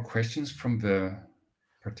more questions from the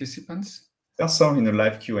participants? There are some in the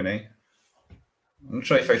live Q&A. I'm not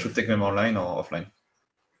sure if I should take them online or offline.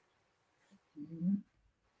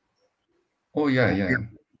 Oh, yeah.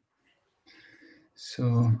 So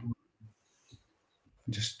I'm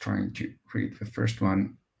just trying to read the first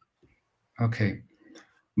one. Okay.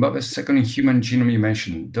 About the second human genome you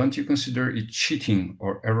mentioned, don't you consider it cheating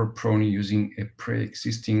or error-prone using a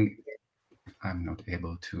pre-existing... I'm not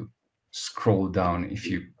able to scroll down. If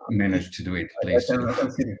you manage to do it, please. I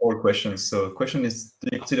can see the whole question. So the question is, do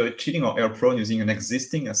you consider it cheating or error-prone using an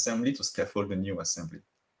existing assembly to scaffold a new assembly?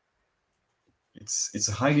 It's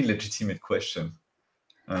a highly legitimate question.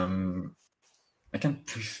 I can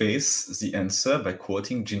preface the answer by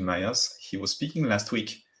quoting Gene Myers. He was speaking last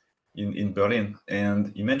week in Berlin,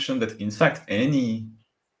 and he mentioned that, in fact, any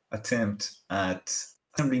attempt at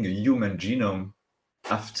assembling a human genome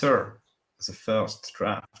after the first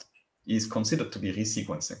draft is considered to be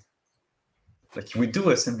resequencing. Like, we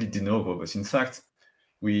do assembly de novo, but in fact,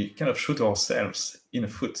 we kind of shoot ourselves in the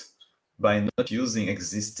foot by not using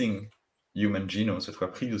existing human genomes that were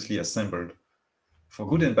previously assembled. For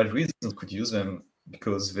good and bad reasons, we could use them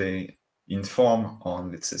because they inform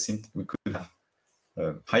on, let's say, we could have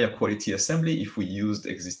higher quality assembly if we used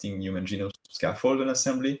existing human genomes to scaffold an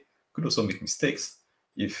assembly. We could also make mistakes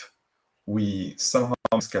if we somehow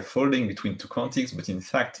scaffolding between two contigs, but in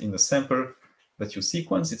fact, in the sample that you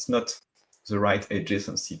sequence, it's not the right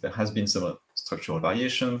adjacency. There has been some structural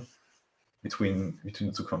variation between the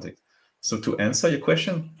two contigs. So to answer your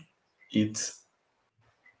question, I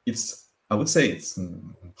would say it's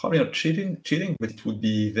probably not cheating, but it would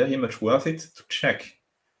be very much worth it to check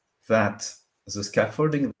that the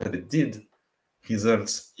scaffolding that it did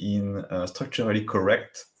results in a structurally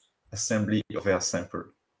correct assembly of their sample.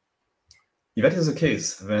 If that is the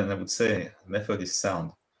case, then I would say the method is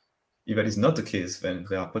sound. If that is not the case, then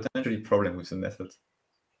there are potentially problems with the method.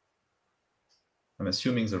 I'm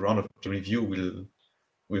assuming the round of review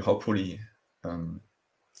will hopefully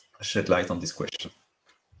shed light on this question.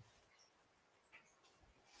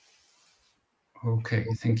 Okay,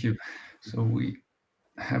 thank you. So we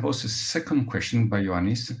have also a second question by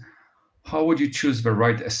Ioannis. How would you choose the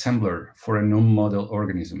right assembler for a non-model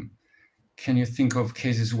organism? Can you think of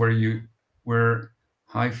cases where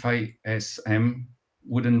hi-fi SM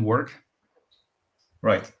wouldn't work?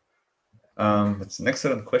 Right. That's an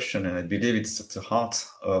excellent question, and I believe it's at the heart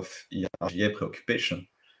of ERGA preoccupation.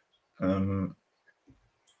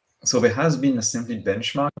 So there has been assembly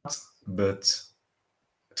benchmarks, but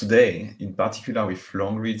today, in particular with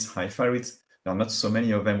long reads, hi-fi reads, there are not so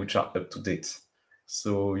many of them which are up to date.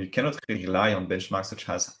 So you cannot really rely on benchmarks such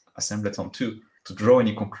as Assemblaton2 to draw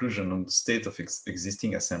any conclusion on the state of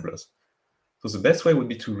existing assemblers. So the best way would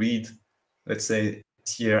be to read, let's say,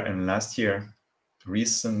 year and last year,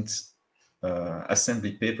 recent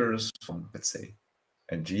assembly papers from, let's say,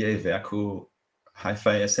 LGA, Verco,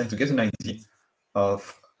 Hi-Fi ASM, to get an idea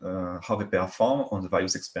of how they perform on the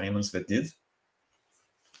various experiments they did.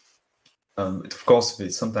 Of course,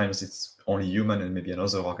 sometimes it's only human and maybe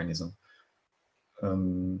another organism.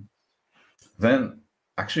 Then,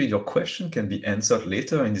 actually, your question can be answered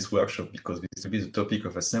later in this workshop, because this will be the topic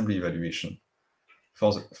of assembly evaluation.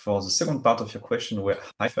 For the second part of your question, where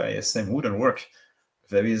Hi-Fi ASM wouldn't work,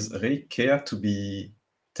 there is really care to be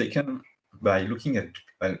taken by looking at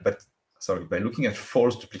by looking at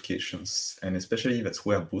false duplications, and especially that's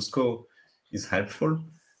where Busco is helpful,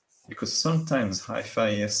 because sometimes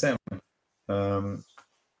Hi-Fi ASM,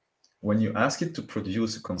 when you ask it to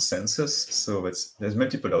produce a consensus, so there's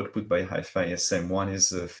multiple output by Hi-Fi ASM. One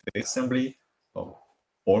is a phase assembly, or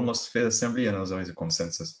almost phase assembly, another is a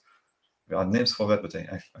consensus. There are names for that, but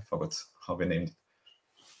I forgot how they named it.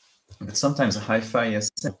 But sometimes Hi-Fi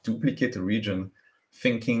ASM duplicate a region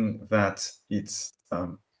thinking that it's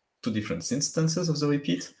two different instances of the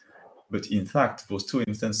repeat, but in fact, those two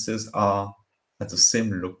instances are at the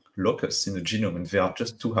same locus in the genome, and they are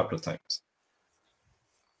just two haplotypes.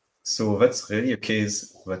 So that's really a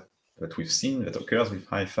case that we've seen that occurs with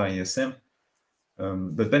Hi-Fi ASM.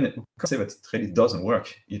 But then we can't say that it really doesn't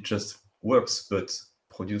work. It just works, but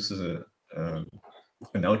produces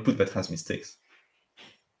an output that has mistakes.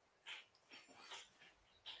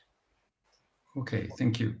 Okay,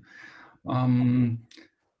 thank you.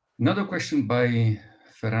 Another question by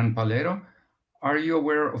Ferran Palero. Are you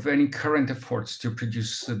aware of any current efforts to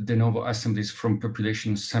produce de novo assemblies from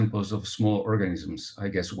population samples of small organisms? I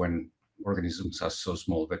guess when organisms are so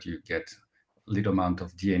small that you get a little amount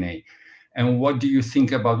of DNA. And what do you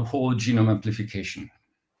think about whole genome amplification?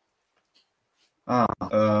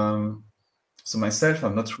 So myself,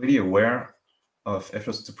 I'm not really aware of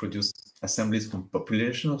efforts to produce assemblies from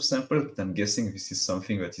population of samples, but I'm guessing this is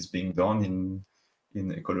something that is being done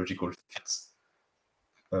in ecological fields.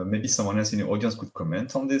 Maybe someone else in the audience could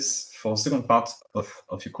comment on this. For the second part of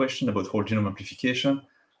your question about whole genome amplification,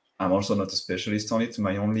 I'm also not a specialist on it.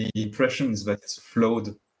 My only impression is that it's a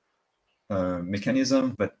flawed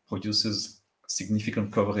mechanism that produces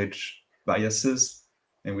significant coverage biases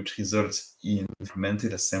and which results in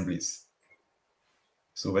fragmented assemblies.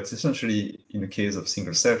 So that's essentially, in the case of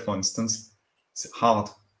single cell, for instance,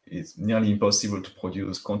 it's nearly impossible to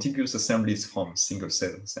produce contiguous assemblies from single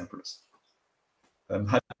cell samples. I'm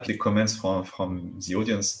happy to comments from the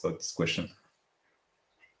audience about this question,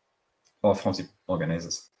 or from the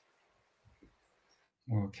organizers.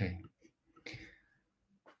 Okay.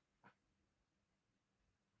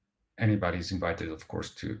 Anybody is invited, of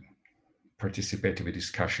course, to participate in the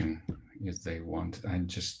discussion if they want. And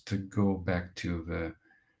just to go back to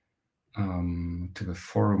the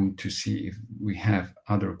forum to see if we have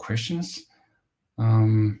other questions.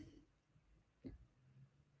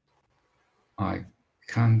 I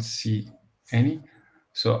can't see any.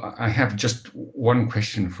 So I have just one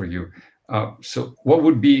question for you. So what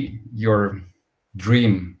would be your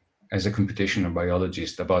dream as a computational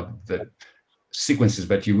biologist about the sequences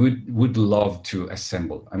that you would love to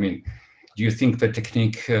assemble? I mean, do you think the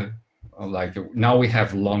technique, like now we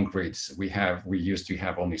have long reads, we used to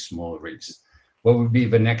have only small reads. What would be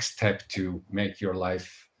the next step to make your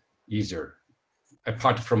life easier?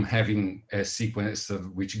 Apart from having a sequence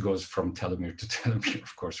which goes from telomere to telomere,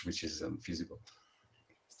 of course, which is feasible.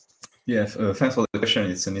 Yes, thanks for the question.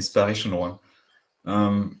 It's an inspirational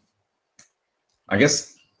one. I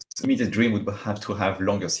guess the immediate dream would have to have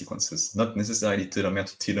longer sequences, not necessarily telomere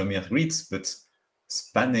to telomere reads, but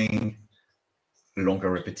spanning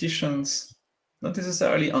longer repetitions, not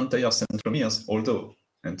necessarily entire centromeres, although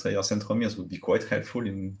entire centromeres would be quite helpful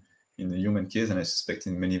in the human case, and I suspect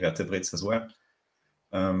in many vertebrates as well.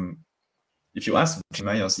 If you ask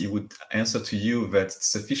Myers, he would answer to you that it's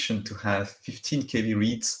sufficient to have 15 kV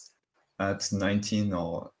reads at 99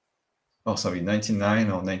 or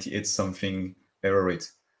 98 something error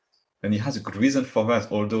rate. And he has a good reason for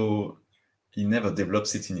that, although he never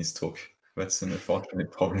develops it in his talk. That's an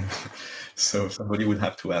unfortunate problem. So somebody would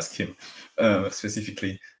have to ask him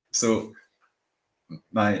specifically. So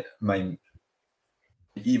my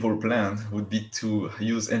evil plan would be to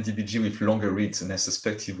use NTB-G with longer reads, and I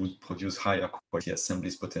suspect he would produce higher quality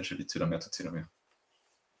assemblies, potentially telomere to telomere.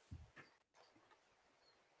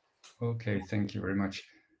 Okay, thank you very much.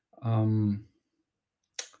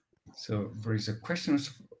 So there is a question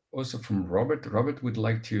also from Robert. Robert would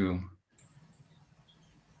like to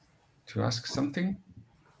ask something.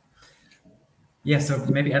 Yeah, so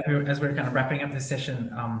maybe as we're kind of wrapping up this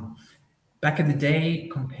session, back in the day,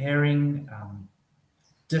 comparing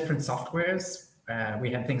different softwares. We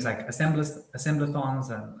have things like assemblathons,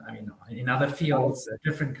 and I mean, in other fields,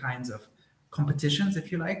 different kinds of competitions,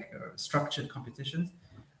 if you like, or structured competitions.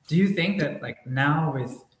 Do you think that, like, now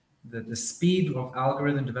with the speed of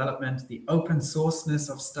algorithm development, the open sourceness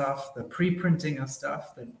of stuff, the pre-printing of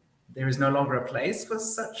stuff, that there is no longer a place for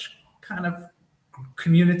such kind of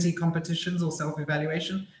community competitions or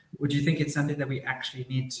self-evaluation? Or do you think it's something that we actually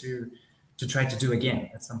need to try to do again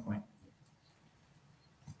at some point?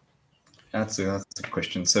 That's a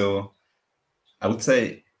question. So I would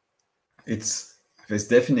say there's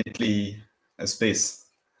definitely a space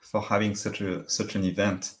for having such an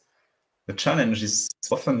event. The challenge is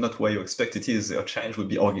often not where you expect it is. A challenge would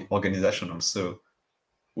be organizational. So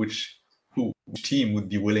which team would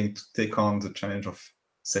be willing to take on the challenge of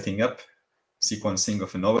setting up sequencing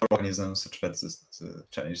of another organism, such that the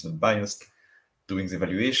challenge is unbiased, doing the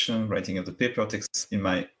evaluation, writing up the paper takes, in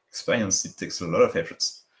my experience, it takes a lot of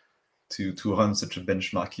efforts to run such a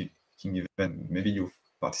benchmarking event. Maybe you've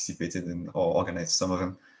participated in or organized some of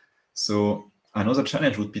them. So another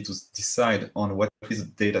challenge would be to decide on what is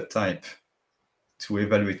the data type to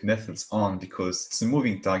evaluate methods on, because it's a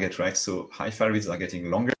moving target, right? So high-fi reads are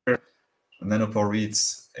getting longer, nanopore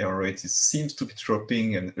reads, error rate seems to be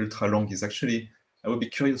dropping, and ultra-long is actually, I would be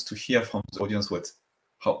curious to hear from the audience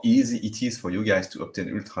how easy it is for you guys to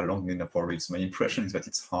obtain ultra-long nanopore reads. My impression is that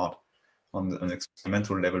it's hard on an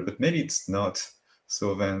experimental level, but maybe it's not.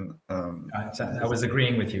 So then... I was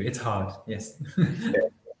agreeing with you. It's hard, yes. Yeah.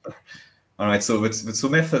 All right, so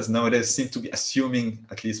methods nowadays seem to be assuming,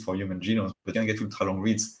 at least for human genomes, we can get ultra-long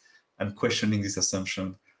reads, and questioning this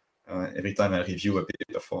assumption every time I review a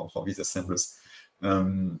paper for these assemblers.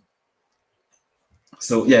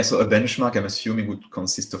 So yeah, so a benchmark, I'm assuming, would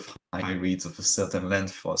consist of high reads of a certain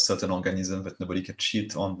length for a certain organism that nobody can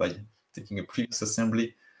cheat on by taking a previous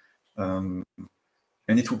assembly. And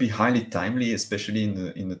it would be highly timely, especially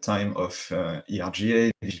in the time of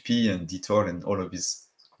ERGA, VGP, and DTOR, and all of these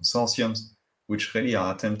consortiums, which really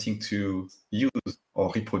are attempting to use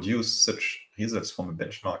or reproduce such results from a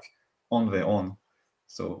benchmark on their own.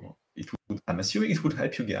 So I'm assuming it would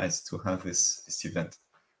help you guys to have this event,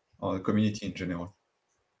 or the community in general,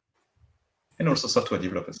 and also software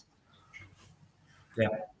developers. Yeah.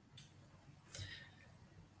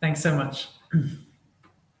 Thanks so much.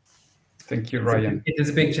 Thank you, Ryan. It is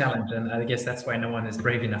a big challenge, and I guess that's why no one is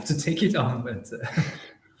brave enough to take it on. But to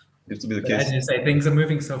be the but case. as you say, things are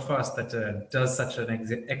moving so fast that does such an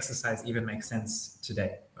exercise even make sense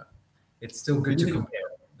today? But it's still good to compare.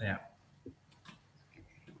 Yeah.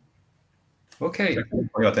 Okay. Thank you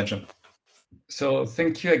for your attention. So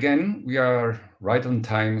thank you again. We are right on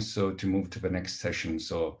time, so to move to the next session.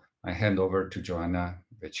 So I hand over to Joanna,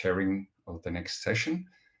 the chairing of the next session,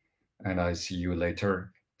 and I see you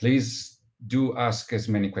later. Please do ask as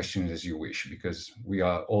many questions as you wish, because we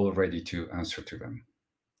are all ready to answer to them.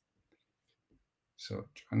 So,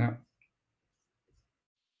 Joanna.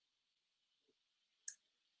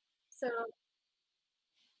 So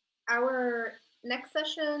our next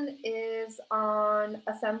session is on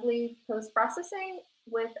assembly post-processing,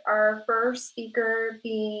 with our first speaker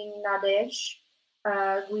being Nadej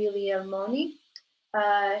Guglielmoni.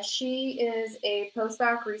 She is a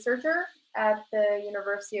postdoc researcher at the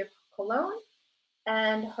University of Cologne,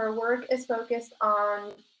 and her work is focused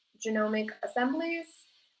on genomic assemblies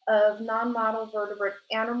of non-model vertebrate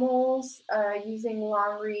animals using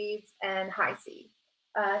long reads and Hi-C.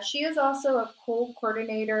 She is also a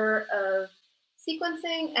co-coordinator of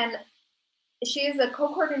sequencing, and she is a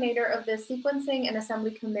co-coordinator of the Sequencing and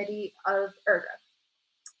Assembly Committee of ERGA.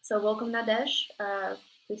 So welcome, Nadej.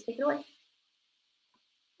 Please take it away.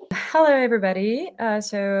 Hello, everybody.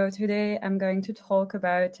 So today I'm going to talk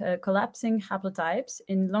about collapsing haplotypes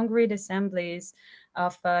in long-read assemblies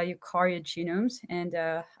of eukaryote genomes. And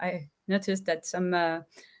I noticed that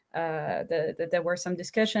there were some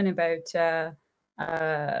discussion about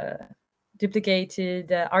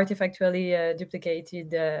artifactually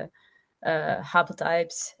duplicated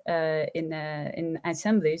haplotypes in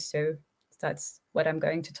assemblies. So that's what I'm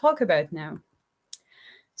going to talk about now.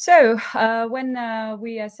 So when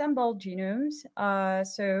we assemble genomes,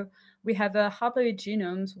 so we have haploid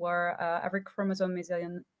genomes where every chromosome is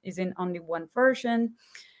in only one version.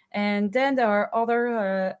 And then there are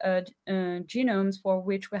other genomes for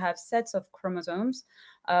which we have sets of chromosomes.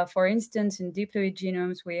 For instance, in diploid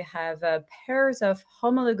genomes, we have pairs of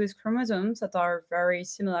homologous chromosomes that are very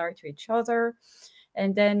similar to each other.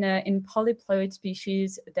 And then in polyploid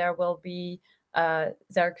species, there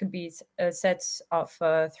could be sets of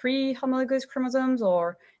 3 homologous chromosomes,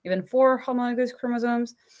 or even 4 homologous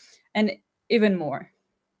chromosomes, and even more.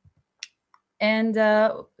 And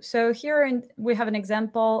so here we have an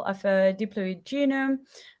example of a diploid genome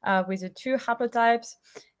with the 2 haplotypes.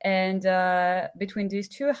 And between these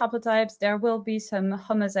 2 haplotypes, there will be some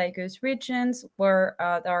homozygous regions where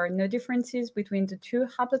there are no differences between the 2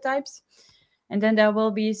 haplotypes. And then there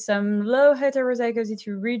will be some low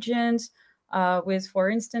heterozygosity regions with,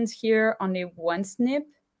 for instance, here only 1 SNP.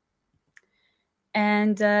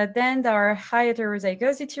 And then there are high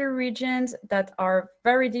heterozygosity regions that are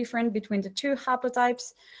very different between the 2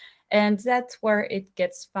 haplotypes, and that's where it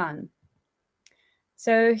gets fun.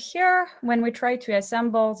 So here, when we try to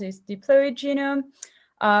assemble this diploid genome,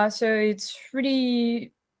 so it's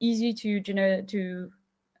really easy to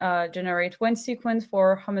generate 1 sequence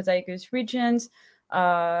for homozygous regions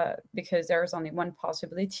because there's only 1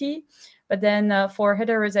 possibility. But then for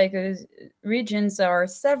heterozygous regions, there are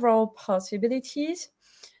several possibilities.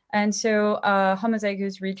 And so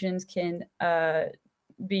homozygous regions can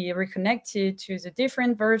be reconnected to the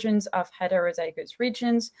different versions of heterozygous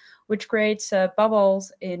regions, which creates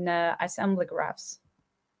bubbles in assembly graphs.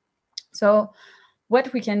 So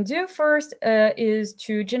what we can do first is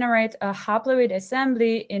to generate a haploid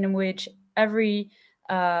assembly in which every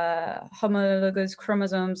homologous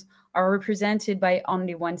chromosomes are represented by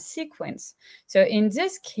only 1 sequence. So in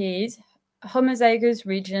this case, homozygous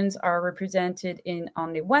regions are represented in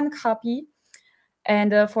only 1 copy.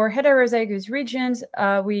 And for heterozygous regions,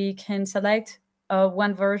 we can select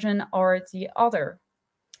 1 version or the other.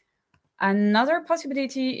 Another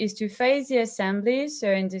possibility is to phase the assemblies.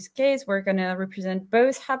 So in this case, we're going to represent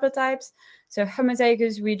both haplotypes. So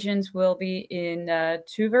homozygous regions will be in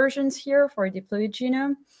 2 versions here for a diploid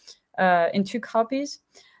genome, in 2 copies.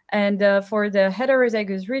 And for the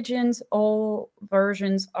heterozygous regions, all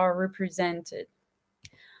versions are represented.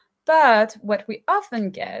 But what we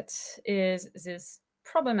often get is this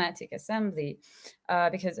problematic assembly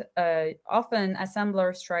because often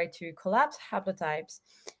assemblers try to collapse haplotypes,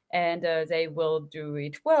 and they will do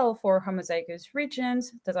it well for homozygous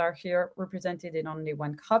regions that are here represented in only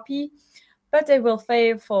 1 copy, but they will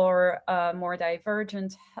fail for more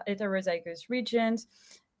divergent heterozygous regions.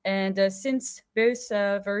 And since both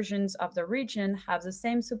versions of the region have the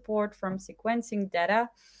same support from sequencing data,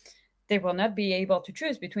 they will not be able to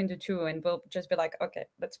choose between the 2 and will just be like, okay,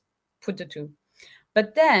 let's put the 2.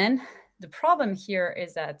 But then the problem here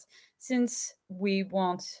is that since we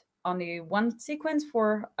want only 1 sequence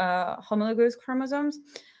for homologous chromosomes,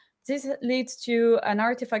 this leads to an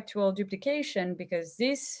artifactual duplication because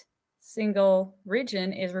this single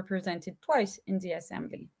region is represented twice in the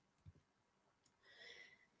assembly.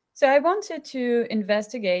 So I wanted to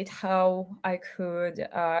investigate how I could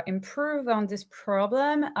improve on this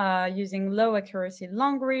problem using low accuracy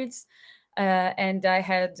long reads. And I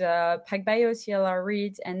had PacBio CLR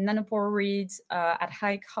reads and nanopore reads at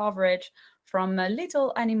high coverage from a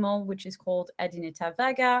little animal, which is called Adineta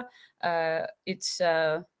vaga. It's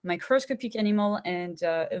a microscopic animal and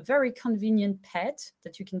a very convenient pet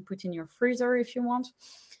that you can put in your freezer if you want.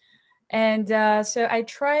 And so I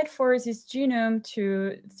tried for this genome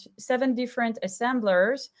to 7 different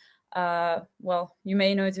assemblers. Well, you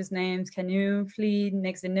may know these names: Canu, Fleet,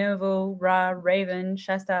 Next De Novo, Ra, Raven,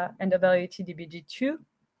 Shasta, and WTDBG2.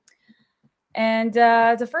 And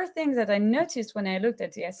the first thing that I noticed when I looked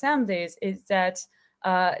at the assemblies is that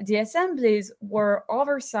the assemblies were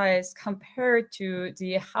oversized compared to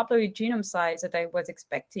the haploid genome size that I was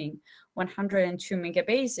expecting, 102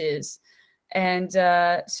 megabases. And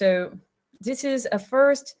so this is the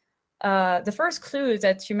first clue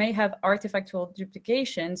that you may have artifactual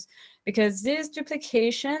duplications, because these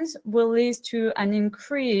duplications will lead to an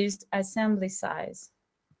increased assembly size.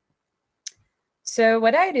 So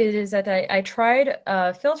what I did is that I tried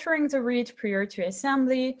filtering the read prior to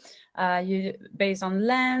assembly based on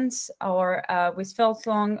length or with felt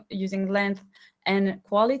long using length and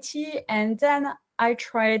quality. And then I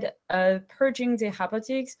tried purging the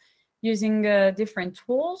haplotics using different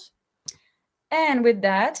tools. And with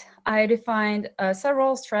that, I defined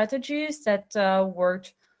several strategies that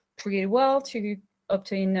worked pretty well to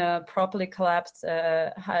obtain properly collapsed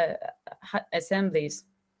assemblies.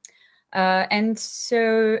 And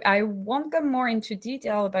so I won't go more into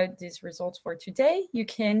detail about these results for today. You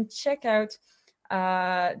can check out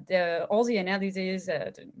all the analyses,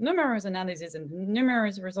 the numerous analyses and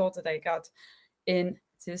numerous results that I got in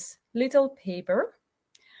this little paper.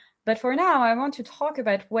 But for now, I want to talk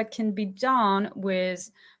about what can be done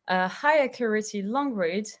with high accuracy long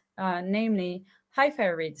reads, namely hi-fi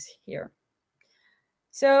reads here.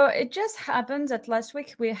 So it just happened that last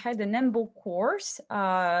week we had an EMBO course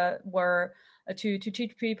where to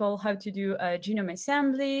teach people how to do a genome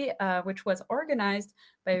assembly, which was organized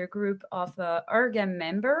by a group of ERGAM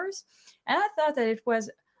members. And I thought that it was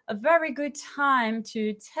a very good time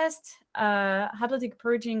to test haplotic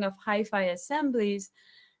purging of hi-fi assemblies,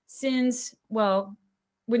 since, well,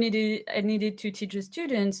 I needed to teach the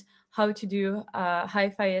students how to do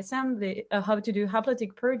hi-fi assembly, how to do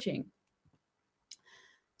haplotic purging.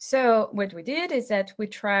 So what we did is that we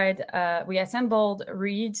tried, we assembled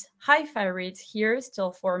reads, hi-fi reads here,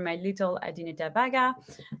 still for my little Adenita vaga,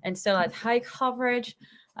 and still at high coverage.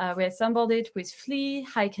 We assembled it with Flea,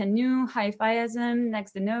 HiCanu, HiFiasm,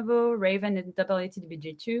 Next de Novo, Raven, and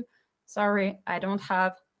WTDBG2. Sorry, I don't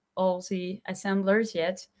have all the assemblers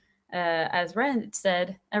yet. As Rand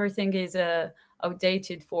said, everything is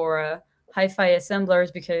outdated for hi-fi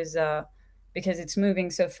assemblers because it's moving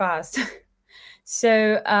so fast.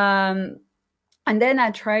 So, and then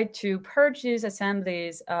I tried to purge these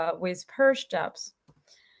assemblies with purge jobs.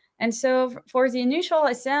 And so for the initial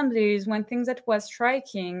assemblies, one thing that was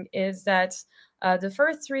striking is that the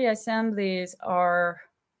first 3 assemblies are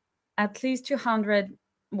at least 200,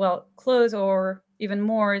 well, close or even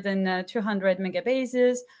more than 200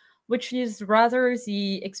 megabases, which is rather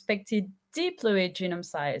the expected diploid genome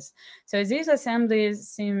size. So these assemblies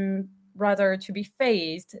seem rather to be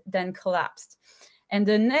phased than collapsed. And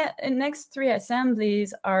the next 3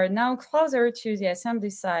 assemblies are now closer to the assembly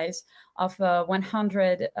size of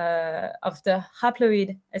 100 of the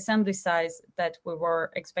haploid assembly size that we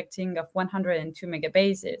were expecting of 102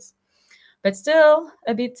 megabases, but still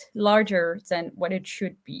a bit larger than what it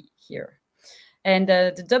should be here. And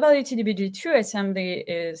the WTDBG2 assembly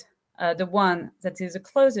is the one that is the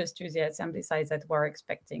closest to the assembly size that we're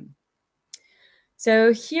expecting.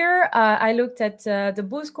 So here I looked at the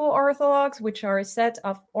Busco orthologs, which are a set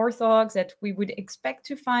of orthologs that we would expect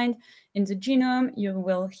to find in the genome. You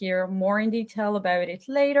will hear more in detail about it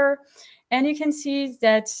later. And you can see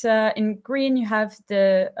that in green, you have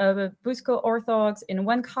the Busco orthologs in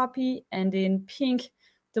 1 copy, and in pink,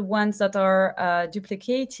 the ones that are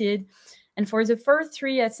duplicated. And for the first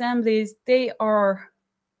 3 assemblies, they are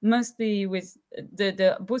mostly with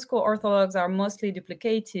the Busco orthologs are mostly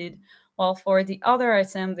duplicated, while for the other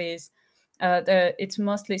assemblies, it's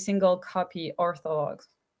mostly single copy orthologs.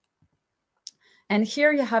 And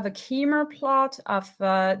here you have a chimer plot of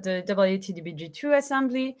the WTDBG2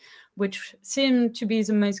 assembly, which seemed to be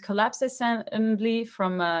the most collapsed assembly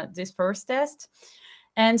from this first test.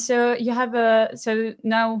 And so you have so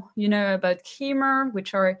now you know about chimer,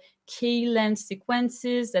 which are K-length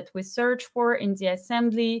sequences that we search for in the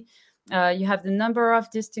assembly. You have the number of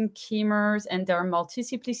distinct chimers and their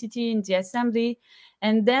multiplicity in the assembly.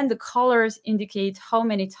 And then the colors indicate how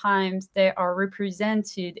many times they are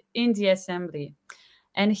represented in the assembly.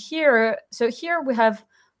 And here, so here we have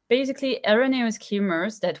basically erroneous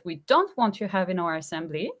chimers that we don't want to have in our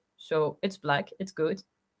assembly. So it's black, it's good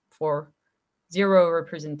for 0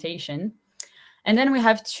 representation. And then we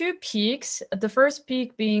have 2 peaks, the first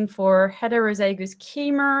peak being for heterozygous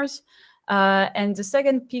chimers, and the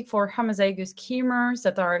second peak for homozygous chimers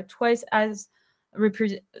that are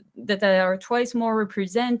twice more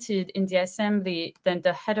represented in the assembly than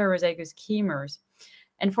the heterozygous chimers.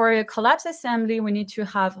 And for a collapse assembly, we need to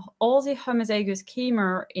have all the homozygous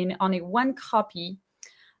chimer in only 1 copy,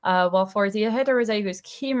 while for the heterozygous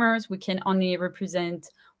chimers, we can only represent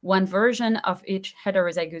 1 version of each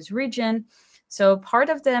heterozygous region. So part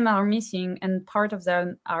of them are missing and part of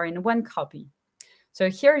them are in 1 copy. So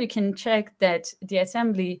here you can check that the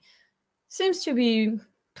assembly seems to be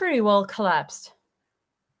pretty well collapsed.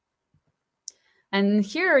 And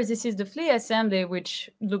here, this is the Flea assembly, which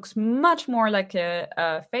looks much more like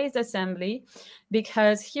a phased assembly,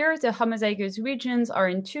 because here the homozygous regions are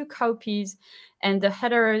in 2 copies and the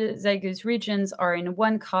heterozygous regions are in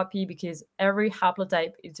 1 copy because every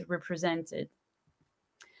haplotype is represented.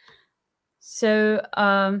 So,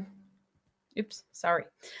 oops, sorry.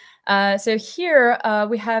 So here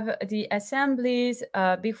we have the assemblies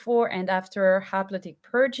before and after haplotic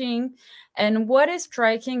purging. And what is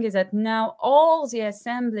striking is that now all the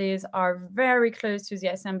assemblies are very close to the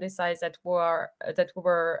assembly size that we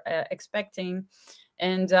were expecting.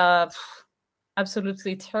 And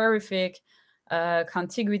absolutely terrific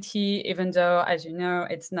contiguity, even though, as you know,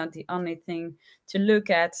 it's not the only thing to look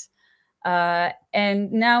at.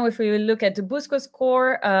 And now if we look at the Busco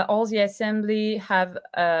score, all the assembly have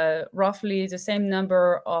roughly the same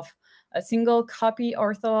number of single copy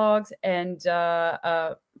orthologs and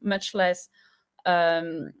much less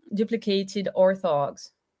duplicated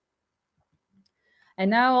orthologs.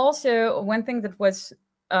 And now also one thing that was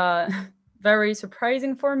very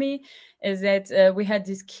surprising for me is that we had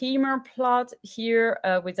this chimer plot here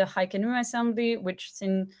with a high canoe assembly, which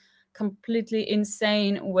seemed completely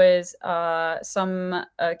insane, with some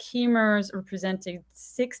chimers represented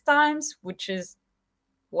 6 times, which is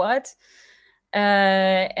what?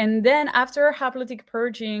 And then after haplotic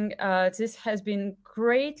purging, this has been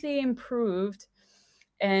greatly improved.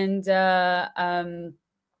 And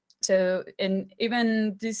so, and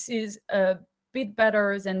even this is a bit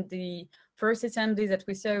better than the first assembly that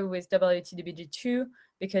we saw with WT-DBG2,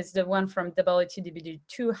 because the one from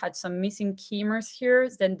WT-DBG2 had some missing chimers here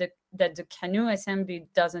that the canoe assembly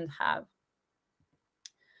doesn't have.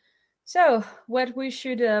 So what we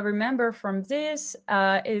should remember from this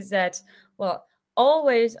is that, well,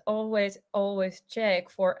 always check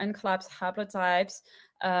for uncollapsed haplotypes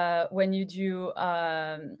when you do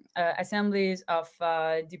assemblies of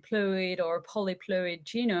diploid or polyploid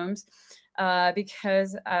genomes,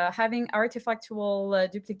 because having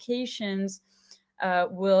artifactual duplications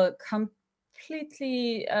will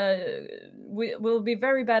completely will be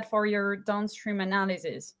very bad for your downstream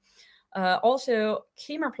analysis. Also,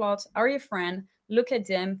 chimer plots are your friend. Look at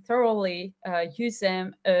them thoroughly, use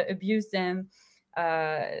them, abuse them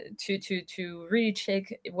to really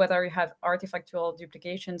check whether you have artifactual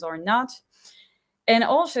duplications or not. And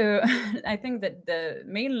also, I think that the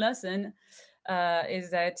main lesson is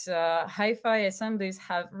that hi-fi assemblies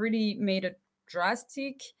have really made a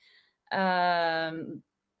drastic have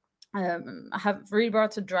really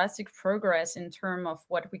brought a drastic progress in terms of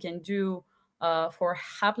what we can do for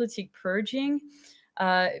haplotic purging,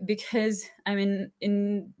 because I mean,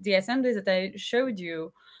 in the assemblies that I showed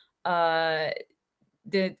you, in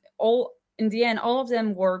the end, all of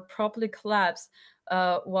them were properly collapsed.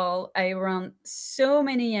 While I ran so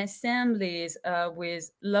many assemblies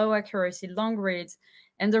with low accuracy, long reads,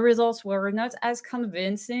 and the results were not as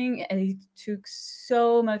convincing, and it took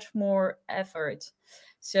so much more effort.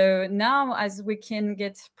 So now, as we can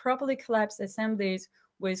get properly collapsed assemblies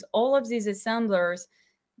with all of these assemblers,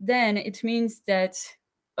 then it means that,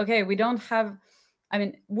 okay, we don't have, I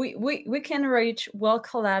mean, we can reach well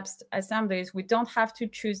collapsed assemblies. We don't have to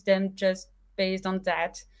choose them just based on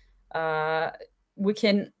that. We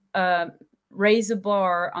can raise the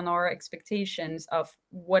bar on our expectations of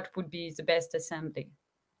what would be the best assembly.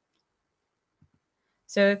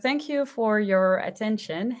 So thank you for your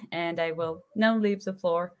attention, and I will now leave the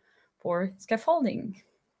floor for scaffolding.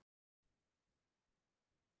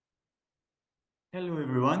 Hello,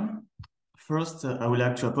 everyone. First, I would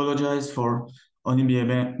like to apologize for only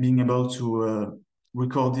being able to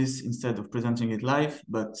record this instead of presenting it live,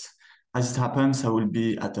 but as it happens, I will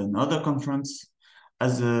be at another conference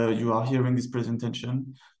as you are hearing this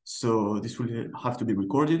presentation, so this will have to be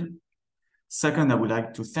recorded. Second, I would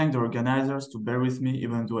like to thank the organizers to bear with me,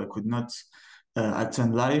 even though I could not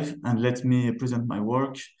attend live, and let me present my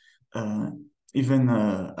work, even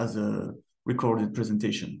as a recorded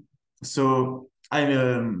presentation. So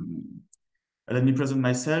let me present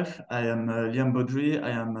myself. I am Liam Baudry. I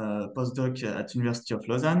am a postdoc at University of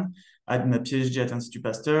Lausanne. I did my PhD at Institut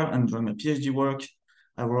Pasteur, and during my PhD work,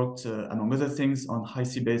 I worked, among other things, on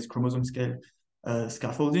high-C-based chromosome scale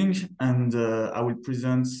scaffolding, and I will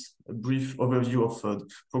present a brief overview of the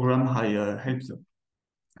program I helped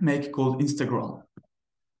make called Integral.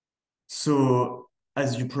 So,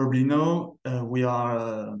 as you probably know, we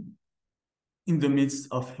are in the midst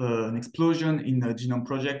of an explosion in genome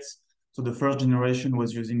projects. So the first generation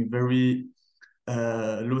was using very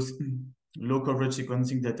low coverage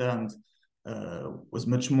sequencing data and was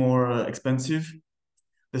much more expensive.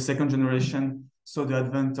 The second generation saw the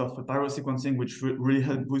advent of pyrosequencing, which really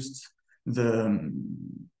helped boost the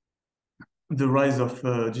rise of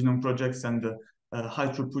genome projects and high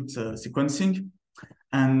throughput sequencing.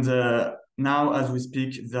 And now, as we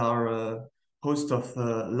speak, there are a host of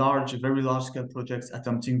very large scale projects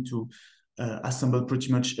attempting to assemble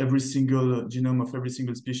pretty much every single genome of every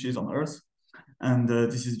single species on Earth. And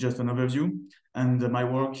this is just an overview. And my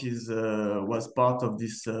work was part of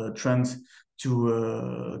this trend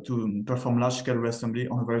to perform large scale reassembly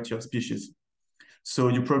on a variety of species. So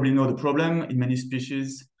you probably know the problem. In many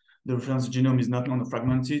species, the reference genome is not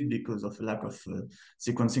non-fragmented because of a lack of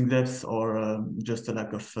sequencing depth or just a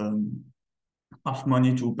lack of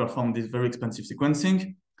money to perform this very expensive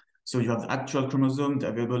sequencing. So you have the actual chromosome, the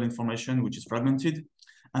available information, which is fragmented.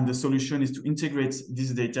 And the solution is to integrate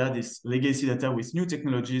this data, this legacy data, with new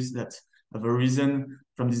technologies that have arisen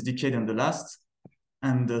from this decade and the last.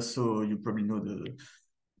 And so you probably know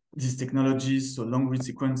these technologies, so long-read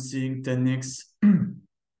sequencing, 10x,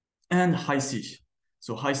 and high-C.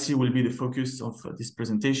 So high-C will be the focus of this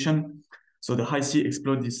presentation. So the Hi-C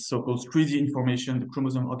exploits this so-called 3D information, the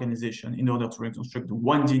chromosome organization, in order to reconstruct the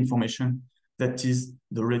 1D information, that is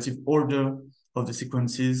the relative order of the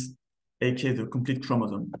sequences, aka the complete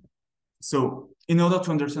chromosome. So in order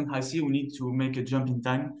to understand Hi-C, we need to make a jump in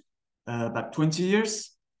time back 20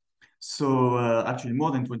 years. So actually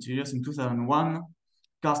more than 20 years. In 2001,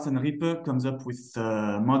 Carsten Rippe comes up with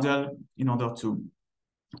a model in order to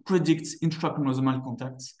predict intrachromosomal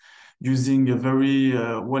contacts using a very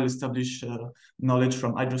well-established knowledge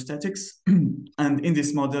from hydrostatics. And in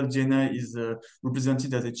this model, DNA is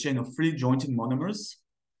represented as a chain of 3 jointed monomers.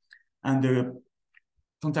 And the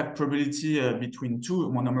contact probability between 2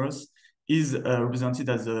 monomers is represented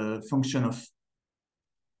as a function of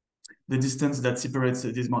the distance that separates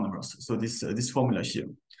these monomers. So this formula here.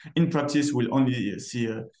 In practice, we'll only see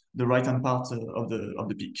the right-hand part of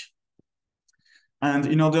the peak. And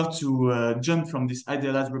in order to jump from this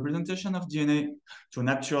idealized representation of DNA to an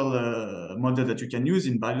actual model that you can use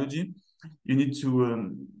in biology, you need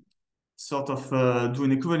to sort of do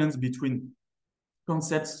an equivalence between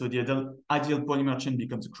concepts. So the ideal polymer chain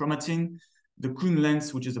becomes a chromatin. The Kuhn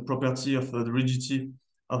length, which is a property of the rigidity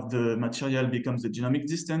of the material, becomes the genomic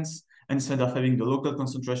distance. And instead of having the local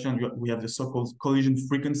concentration, we have the so-called collision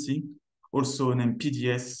frequency, also named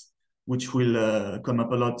PDS, which will come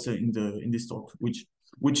up a lot in this talk, which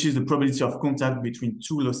is the probability of contact between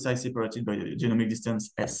 2 loci separated by the genomic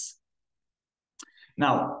distance S.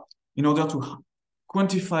 Now, in order to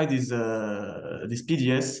quantify this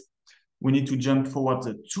PDS, we need to jump forward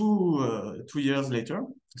 2 years later.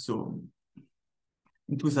 So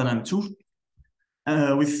in 2002,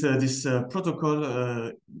 with this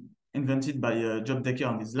protocol invented by Job Decker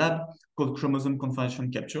and his lab called chromosome conformation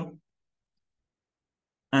capture.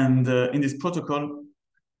 And in this protocol,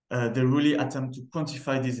 they really attempt to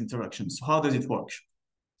quantify these interactions. So how does it work?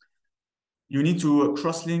 You need to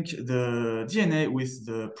cross-link the DNA with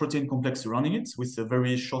the protein complex surrounding it with a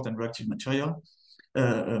very short and reactive material,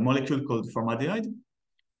 a molecule called formaldehyde.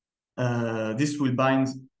 This will bind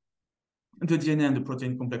the DNA and the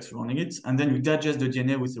protein complex surrounding it, and then you digest the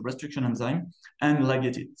DNA with a restriction enzyme and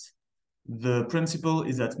ligate it. The principle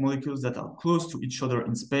is that molecules that are close to each other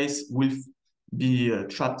in space will be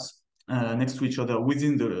trapped next to each other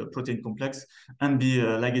within the protein complex and be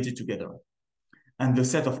ligated together. And the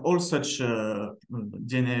set of all such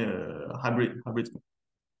DNA hybrids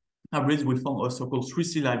will form a so-called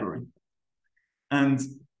 3C library. And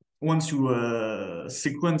once you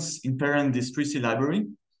sequence in parent this 3C library,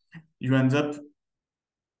 you end up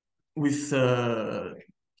with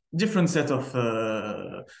different set of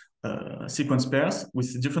sequence pairs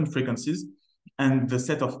with different frequencies, and the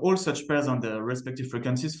set of all such pairs on the respective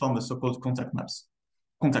frequencies form the so-called contact map.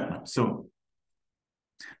 So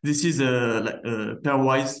this is a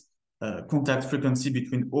pairwise contact frequency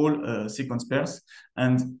between all sequence pairs,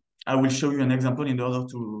 and I will show you an example in order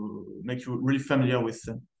to make you really familiar with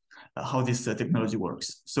how this technology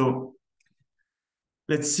works. So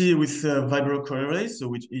let's see with Vibrio chlorales,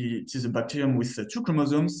 so it is a bacterium with 2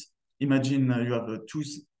 chromosomes. Imagine you have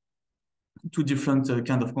two different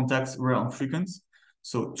kind of contacts, rare and frequent.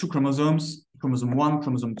 So 2 chromosomes, chromosome 1,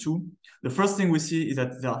 chromosome 2. The first thing we see is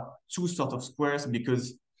that there are 2 sort of squares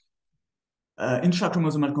because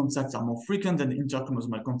intrachromosomal contacts are more frequent than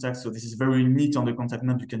interchromosomal contacts. So this is very neat on the contact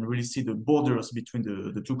map. You can really see the borders between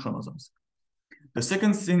the 2 chromosomes. The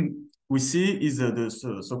second thing we see is the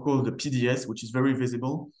so-called PDS, which is very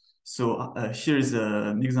visible. So here is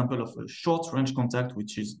an example of a short range contact,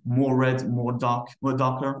 which is more red, more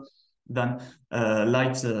darker than the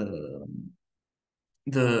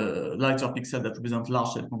lighter pixel that represent large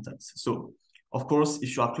cell contacts. So of course,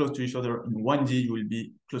 if you are close to each other in 1D, you will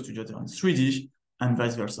be close to each other in 3D and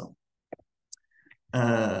vice versa.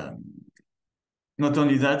 Not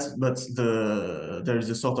only that, but there is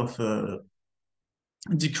a sort of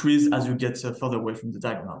decrease as you get further away from the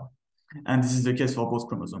diagonal. And this is the case for both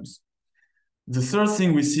chromosomes. The third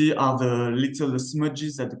thing we see are the little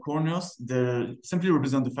smudges at the corners. They simply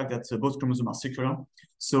represent the fact that both chromosomes are circular.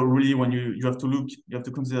 So really, when you have to look, you have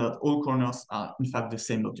to consider that all corners are in fact the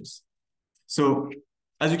same locus. So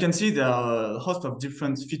as you can see, there are a host of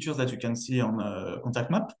different features that you can see on the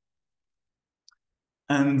contact map.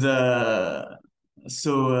 And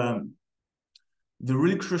the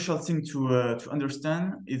really crucial thing to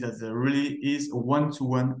understand is that there really is a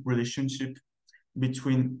one-to-one relationship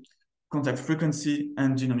between contact frequency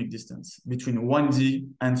and genomic distance, between 1D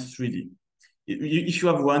and 3D. If you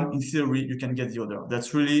have one, in theory, you can get the other.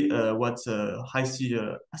 That's really what Hi-C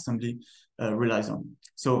assembly relies on.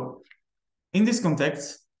 So in this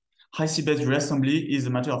context, Hi-C-based reassembly is a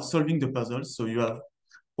matter of solving the puzzle. So you have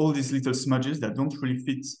all these little smudges that don't really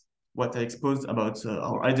fit what I exposed about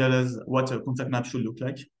our ideas, what a contact map should look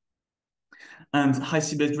like. And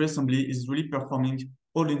Hi-C-based reassembly is really performing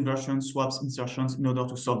all inversions, swaps, insertions in order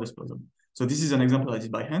to solve this puzzle. So this is an example I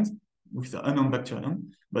did by hand with the unknown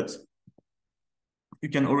bacterium, but you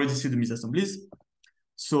can already see the misassemblies.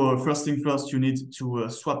 So first thing first, you need to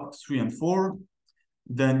swap 3 and 4.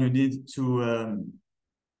 Then you need to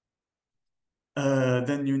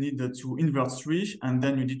invert 3, and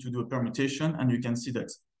then you need to do a permutation, and you can see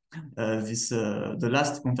that the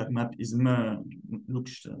last contact map is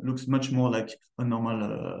looks much more like a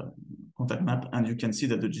normal contact map, and you can see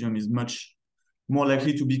that the genome is much more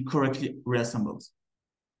likely to be correctly reassembled.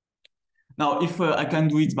 Now, if I can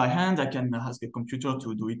do it by hand, I can ask a computer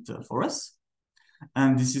to do it for us.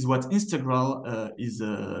 And this is what Instagram is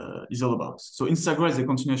all about. So Instagram is a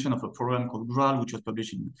continuation of a program called GRAL, which was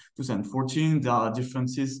published in 2014. There are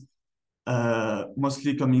differences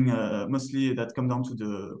mostly that come down to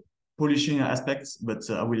the polishing aspects, but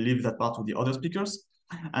I will leave that part to the other speakers.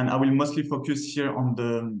 And I will mostly focus here on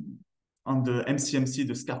the MCMC,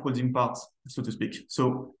 the scaffolding part, so to speak.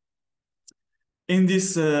 So in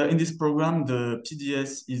this program, the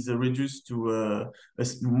PDS is reduced to a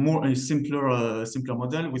simpler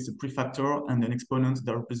model with a prefactor and an exponent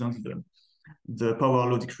that represents the power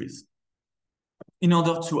law decrease. In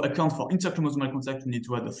order to account for interchromosomal contact, we need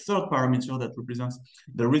to add a third parameter that represents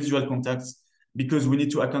the residual contacts, because we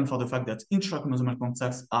need to account for the fact that intrachromosomal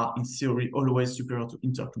contacts are, in theory, always superior to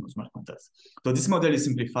interchromosomal contacts. So this model is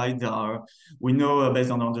simplified. We know,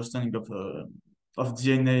 based on our understanding of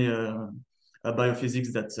DNA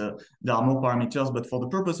biophysics, that there are more parameters, but for the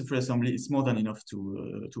purpose of reassembly, it's more than enough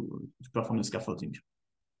to perform the scaffolding.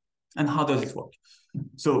 And how does it work?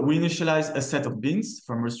 So we initialize a set of bins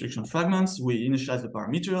from restriction fragments. We initialize the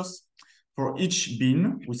parameters. For each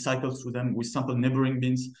bin, we cycle through them, we sample neighboring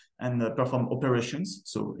bins and perform operations,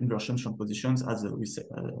 so inversions from positions, as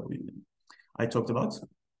I talked about.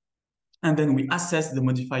 And then we assess the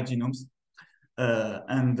modified genomes.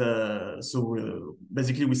 So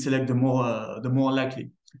basically, we select the more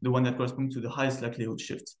likely, the one that corresponds to the highest likelihood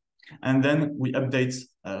shift. And then we update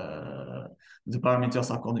the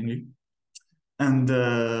parameters accordingly, and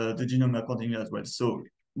the genome accordingly as well. So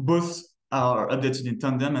both are updated in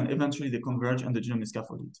tandem, and eventually they converge and the genome is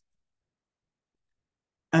scaffolded.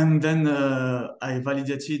 And then I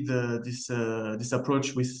validated this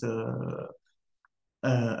approach with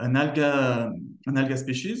an alga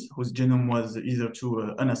species whose genome was either too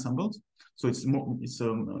unassembled. So it's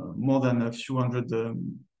more than a few hundred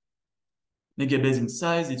megabase in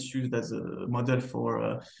size. It's used as a model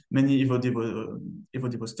for many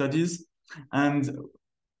evo studies. And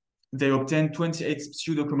they obtained 28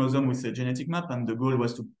 pseudochromosomes with a genetic map, and the goal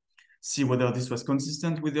was to see whether this was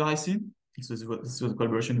consistent with the IC. This was a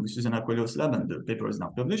collaboration with Susan Aquilio's lab, and the paper is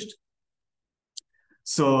now published.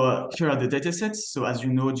 So here are the data sets. So as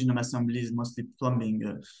you know, genome assembly is mostly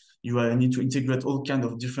plumbing. You need to integrate all kinds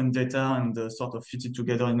of different data and sort of fit it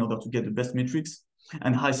together in order to get the best metrics.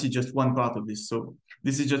 And Hi-C is just one part of this. So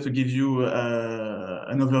this is just to give you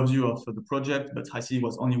an overview of the project, but Hi-C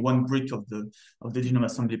was only one brick of the genome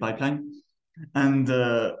assembly pipeline. And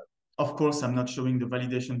of course, I'm not showing the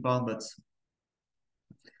validation part,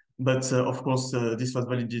 but of course, this was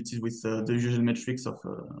validated with the usual metrics of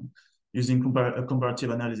using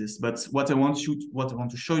comparative analysis. But what I want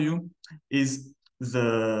to show you is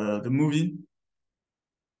the movie,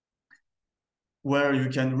 where you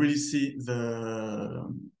can really see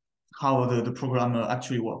how the program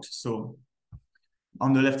actually works. So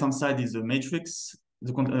on the left-hand side is the matrix,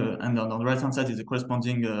 and on the right-hand side is the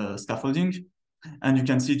corresponding scaffolding. And you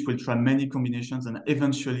can see it will try many combinations, and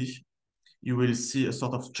eventually you will see a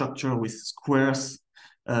sort of structure with squares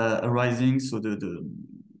arising. So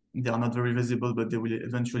they are not very visible, but they will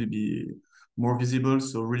eventually be more visible.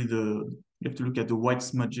 So really you have to look at the white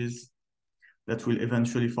smudges that will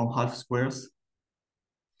eventually form half squares.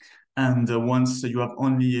 And once you have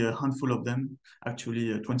only a handful of them,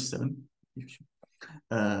 actually 27,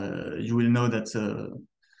 you will know that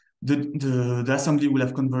the assembly will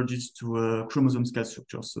have converged to a chromosome scale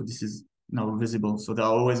structure. So this is now visible. So there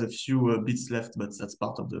are always a few bits left, but that's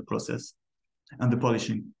part of the process and the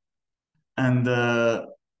polishing. And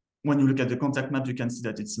when you look at the contact map, you can see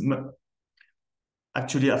that it's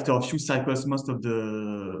actually, after a few cycles, most of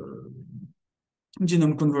the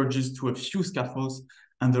genome converges to a few scaffolds,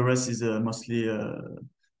 and the rest is mostly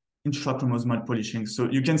intrachromosomal polishing. So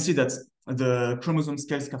you can see that the chromosome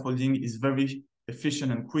scale scaffolding is very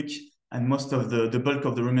efficient and quick, and most of the bulk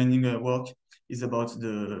of the remaining work is about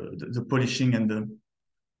the polishing and the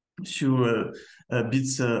few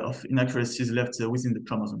bits of inaccuracies left within the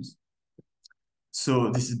chromosomes. So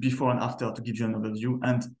this is before and after to give you an overview.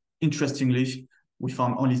 And interestingly, we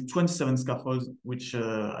found only 27 scaffolds, which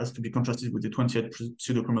has to be contrasted with the 28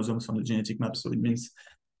 pseudochromosomes on the genetic map. So it means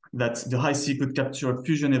that the Hi-C could capture a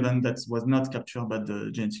fusion event that was not captured by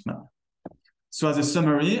the genetic map. So as a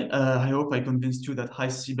summary, I hope I convinced you that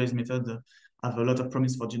Hi-C based methods have a lot of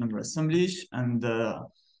promise for genome assembly. And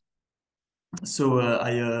so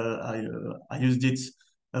I used it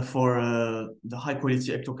for the high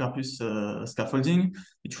quality ectocarpus scaffolding,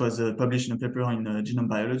 which was published in a paper in genome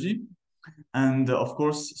biology. And of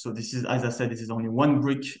course, so this is, as I said, this is only one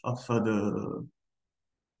brick of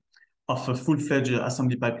a full-fledged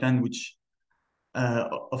assembly pipeline, which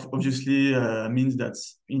obviously means that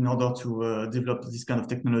in order to develop this kind of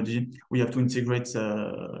technology, we have to integrate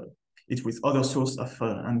it with other sources of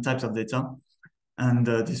and types of data. And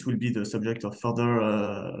this will be the subject of further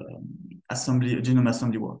genome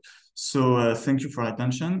assembly work. So thank you for your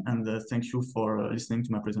attention, and thank you for listening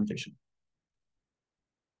to my presentation.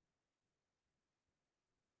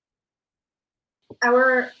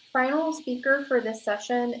 Our final speaker for this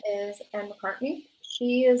session is Anne McCartney.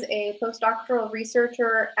 She is a postdoctoral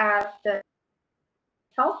researcher at the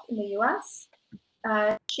Health in the US.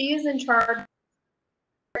 She is in charge of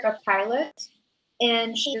a pilot,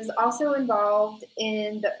 and she is also involved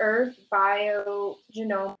in the Earth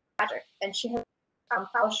Biogenome Project, and she has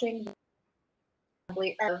publishing of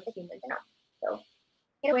the human genome. So,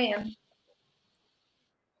 anyway, Anne.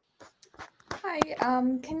 Hi,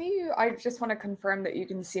 I just want to confirm that you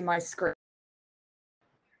can see my screen.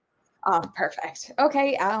 Perfect.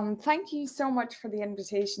 Okay, thank you so much for the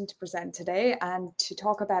invitation to present today and to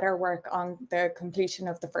talk about our work on the completion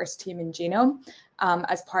of the first human genome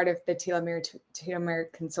as part of the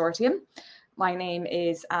Telomere Consortium. My name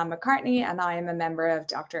is Anne McCartney, and I am a member of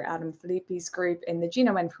Dr. Adam Filippi's group in the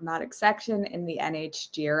Genome Informatics section in the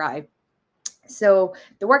NHGRI. So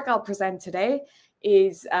the work I'll present today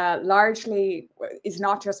is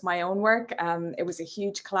not just my own work. It was a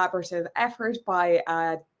huge collaborative effort by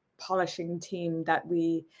a polishing team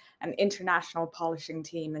an international polishing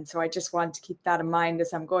team. And so I just want to keep that in mind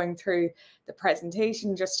as I'm going through the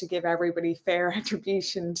presentation, just to give everybody fair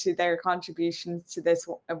attribution to their contributions to this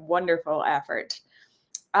wonderful effort.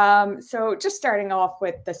 So just starting off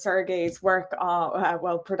with the Sergei's work,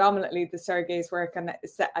 predominantly the Sergei's work and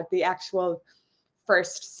the actual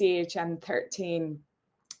first CHM13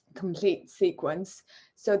 complete sequence.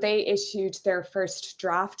 So they issued their first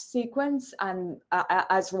draft sequence, and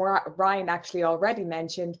as Ryan actually already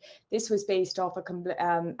mentioned, this was based off a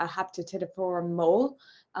haptitidiform mole.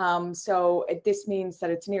 So this means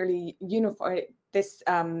that it's nearly uniform.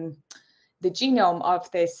 The genome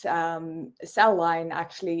of this cell line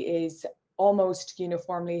actually is almost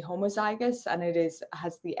uniformly homozygous, and it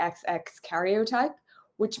has the XX karyotype,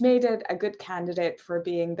 which made it a good candidate for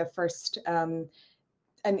being the first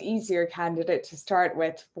an easier candidate to start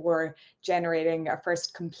with for generating a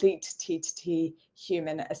first complete T-to-T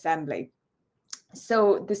human assembly.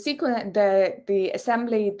 So the sequence, the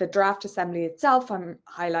assembly, the draft assembly itself, I'm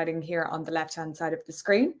highlighting here on the left-hand side of the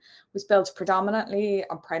screen, was built predominantly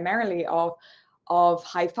or primarily of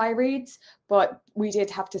hi-fi reads, but we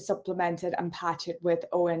did have to supplement it and patch it with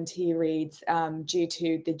ONT reads due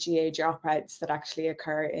to the GA dropouts that actually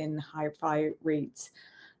occur in hi-fi reads.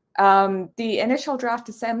 The initial draft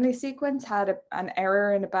assembly sequence had an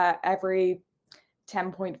error in about every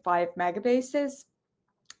 10.5 megabases,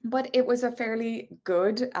 but it was a fairly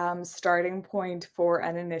good starting point for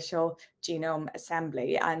an initial genome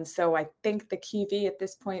assembly. And so I think the QV at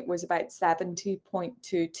this point was about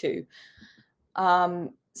 70.22.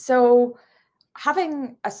 So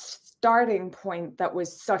having a starting point that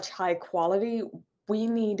was such high quality, we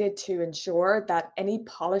needed to ensure that any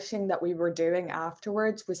polishing that we were doing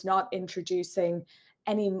afterwards was not introducing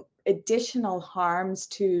any additional harms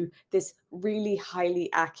to this really highly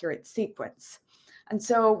accurate sequence. And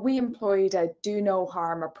so we employed a do no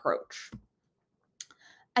harm approach.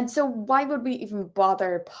 And so why would we even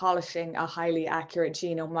bother polishing a highly accurate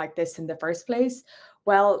genome like this in the first place?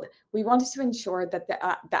 Well, we wanted to ensure that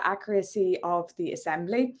the accuracy of the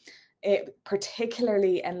assembly,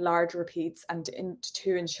 particularly in large repeats, and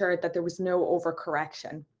to ensure that there was no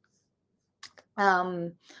overcorrection.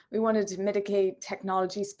 We wanted to mitigate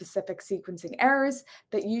technology-specific sequencing errors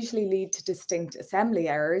that usually lead to distinct assembly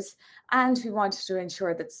errors, and we wanted to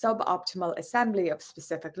ensure that suboptimal assembly of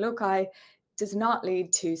specific loci does not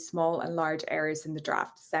lead to small and large errors in the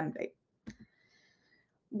draft assembly.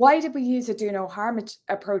 Why did we use a do no harm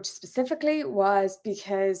approach specifically? Was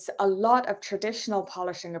because a lot of traditional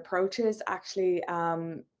polishing approaches actually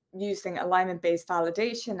using alignment-based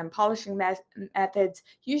validation and polishing methods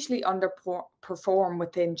usually underperform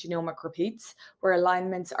within genomic repeats, where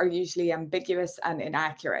alignments are usually ambiguous and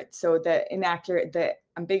inaccurate. So the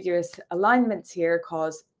ambiguous alignments here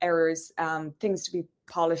cause errors, things to be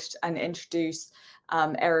polished and introduce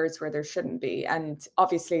errors where there shouldn't be. And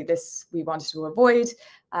obviously this we wanted to avoid,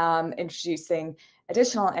 introducing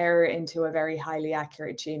additional error into a very highly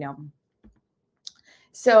accurate genome.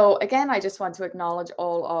 So again, I just want to acknowledge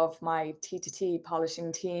all of my T2T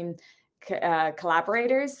polishing team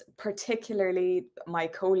collaborators, particularly my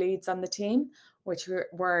co-leads on the team, which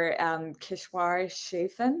were Kishwar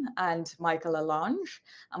Shafin and Michael Allange.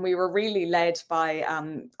 And we were really led by,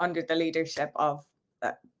 under the leadership of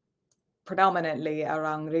predominantly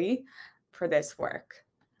Arangri for this work.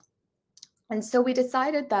 And so we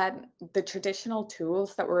decided that the traditional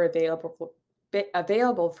tools that were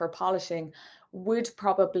available for polishing would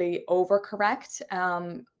probably overcorrect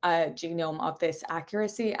a genome of this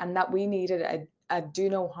accuracy, and that we needed a do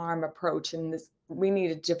no harm approach, and we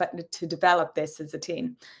needed to develop this as a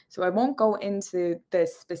team. So I won't go into the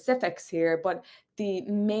specifics here, but the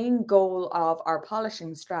main goal of our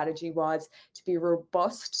polishing strategy was to be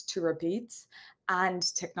robust to repeats and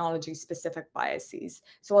technology-specific biases.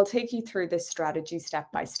 So I'll take you through this strategy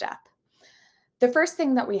step by step. The first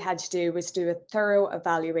thing that we had to do was do a thorough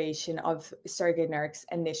evaluation of Sergei Nurk's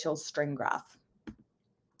initial string graph.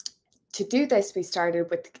 To do this, we started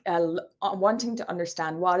with wanting to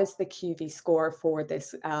understand what is the QV score for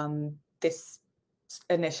this, this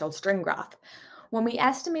initial string graph. When we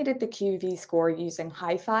estimated the QV score using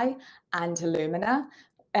HiFi and Illumina,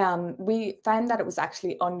 we found that it was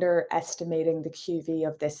actually underestimating the QV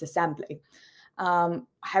of this assembly.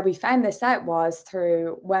 How we found this out was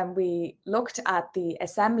through when we looked at the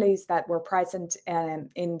assemblies that were present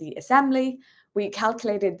in the assembly. We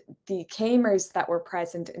calculated the k-mers that were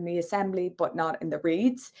present in the assembly but not in the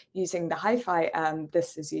reads using the HiFi.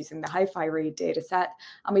 This is using the HiFi read data set,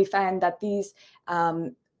 and we found that these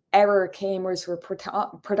error k-mers were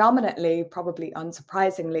predominantly, probably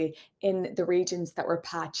unsurprisingly, in the regions that were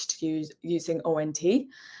patched using ONT.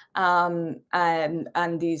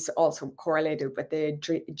 And these also correlated with the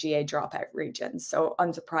GA dropout regions, so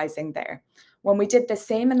unsurprising there. When we did the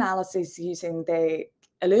same analysis using the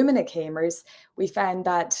Illumina k-mers, we found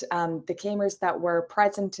that the k-mers that were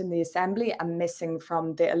present in the assembly and missing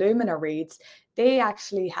from the Illumina reads, they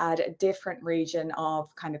actually had a different region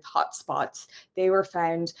of kind of hotspots. They were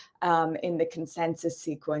found in the consensus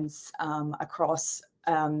sequence across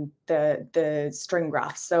the string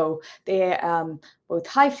graph. So they both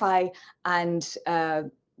HiFi and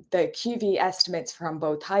the QV estimates from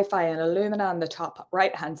both HiFi and Illumina on the top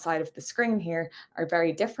right-hand side of the screen here are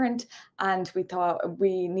very different, and we thought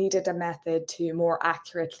we needed a method to more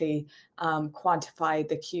accurately quantify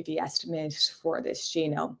the QV estimate for this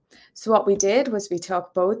genome. So what we did was we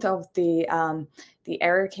took both of the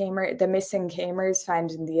error k-mer, the missing k-mers found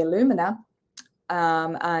in the Illumina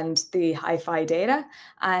and the HiFi data,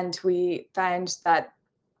 and we found that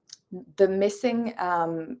the missing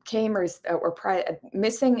k-mers that were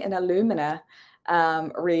missing in Illumina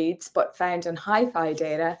reads but found in HiFi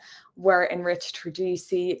data were enriched for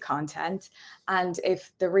GC content, and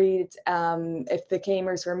if the reads, if the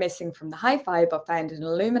k-mers were missing from the HiFi but found in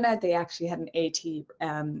Illumina, they actually had an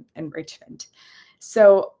AT enrichment.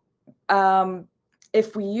 So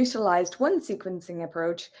if we utilized one sequencing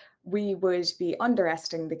approach, we would be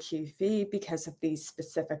underestimating the QV because of these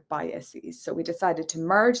specific biases. So we decided to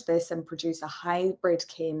merge this and produce a hybrid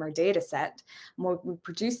k-mer data set. And when we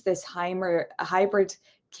produced this hybrid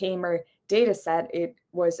k-mer data set, it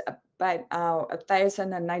was about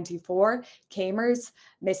 1,094 k-mers,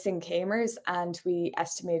 missing k-mers, and we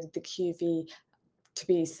estimated the QV to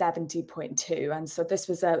be 70.2. And so this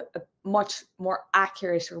was a much more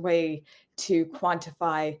accurate way to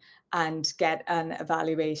quantify and get an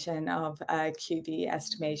evaluation of QV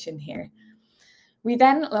estimation here. We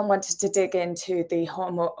then wanted to dig into the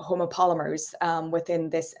homopolymers within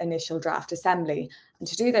this initial draft assembly. And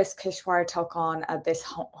to do this, Kishwar took on this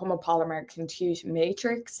homopolymer confusion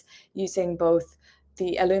matrix using both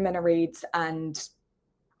the Illumina reads and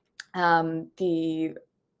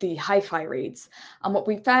the HiFi reads. And what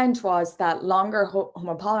we found was that longer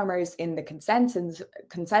homopolymers in the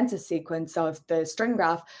consensus sequence of the string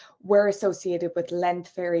graph were associated with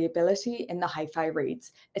length variability in the HiFi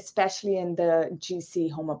reads, especially in the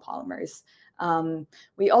GC homopolymers.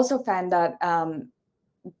 We also found that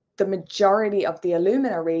the majority of the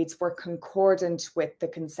Illumina reads were concordant with the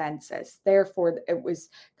consensus. Therefore, it was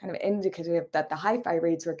kind of indicative that the HiFi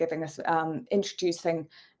reads were giving us, introducing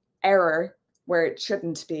error where it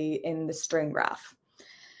shouldn't be in the string graph.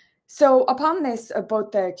 So upon this,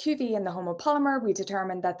 both the QV and the homopolymer, we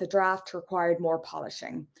determined that the draft required more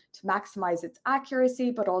polishing to maximize its accuracy,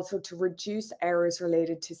 but also to reduce errors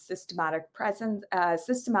related to systematic presence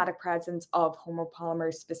of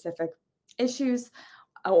homopolymer-specific issues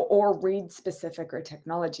or read-specific or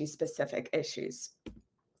technology-specific issues.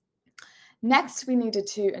 Next, we needed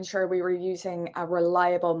to ensure we were using a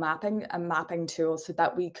reliable mapping tool so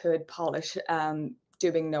that we could polish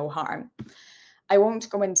doing no harm. I won't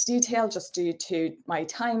go into detail just due to my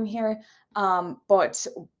time here, but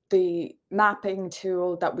the mapping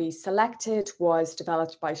tool that we selected was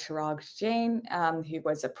developed by Chirag Jain, who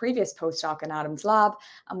was a previous postdoc in Adam's lab,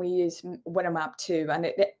 and we used WinnowMap 2, and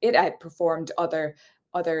it outperformed other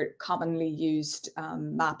commonly used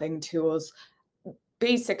mapping tools.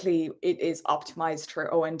 Basically, it is optimized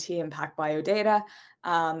for ONT and PacBio data,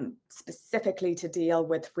 specifically to deal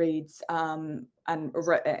with reads and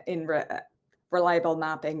reliable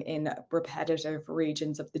mapping in repetitive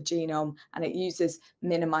regions of the genome, and it uses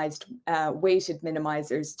weighted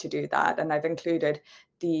minimizers to do that. And I've included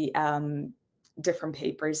the different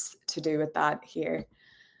papers to do with that here.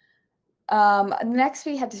 Next,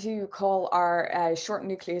 we had to call our short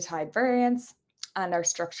nucleotide variants and our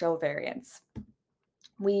structural variants.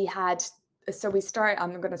 I'm going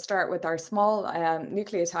to start with our small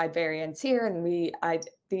nucleotide variants here, and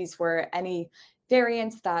these were any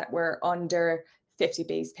variants that were under 50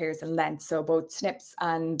 base pairs in length, so both SNPs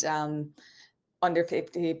and under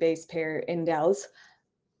 50 base pair indels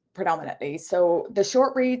predominantly. So the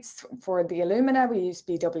short reads for the Illumina, we use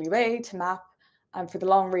BWA to map, and for the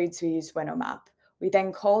long reads, we use WinnowMap. We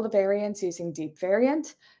then call the variants using deep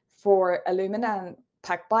variant. For Illumina and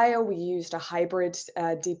PacBio, we used a hybrid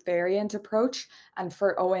deep variant approach, and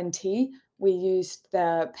for ONT, we used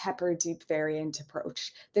the Pepper deep variant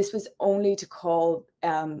approach. This was only to call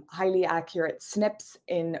highly accurate SNPs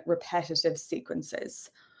in repetitive sequences.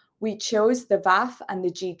 We chose the VAF and the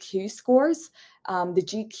GQ scores. The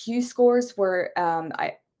GQ scores were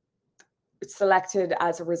selected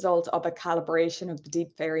as a result of a calibration of the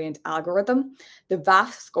deep variant algorithm. The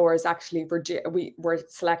VAF scores actually were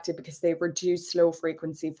selected because they reduce low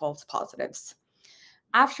frequency false positives.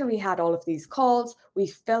 After we had all of these calls, we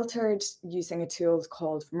filtered using a tool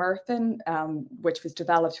called Murfin, which was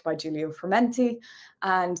developed by Giulio Fermenti,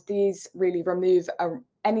 and these really remove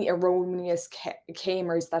any erroneous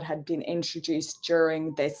k-mers that had been introduced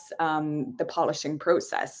during this the polishing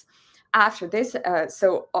process. After this,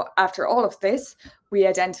 after all of this, we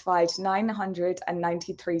identified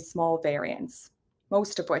 993 small variants,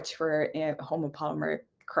 most of which were homopolymer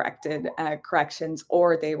corrections,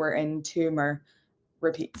 or they were in tumor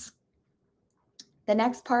repeats. The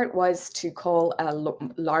next part was to call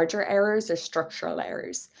larger errors or structural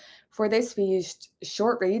errors. For this, we used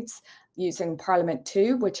short reads using Parliament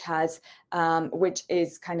 2, which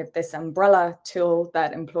is kind of this umbrella tool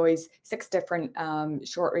that employs 6 different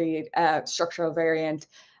short read structural variant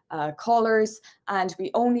callers, and we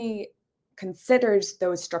only considered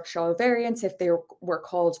those structural variants if they were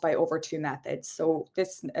called by over 2 methods. So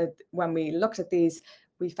this, when we looked at these,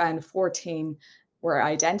 we found 14 were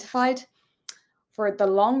identified. For the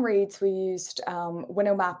long reads, we used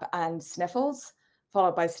WinnowMap and Sniffles,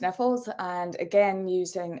 followed by Sniffles, and again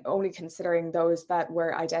only considering those that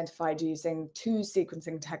were identified using 2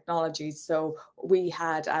 sequencing technologies. So we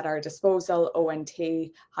had at our disposal ONT,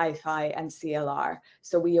 Hi-Fi, and CLR.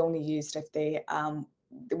 So we only used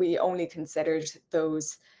we only considered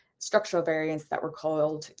those structural variants that were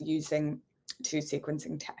called using 2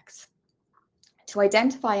 sequencing techs. To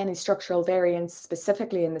identify any structural variants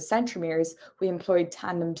specifically in the centromeres, we employed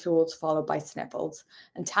tandem tools followed by Sniffles.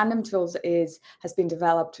 And tandem tools has been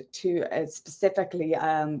developed to specifically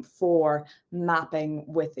for mapping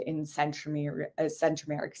within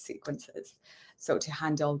centromeric sequences, so to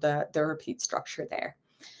handle the repeat structure there.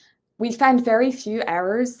 We found very few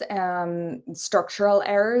errors, structural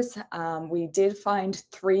errors. We did find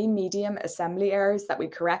 3 medium assembly errors that we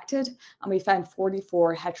corrected, and we found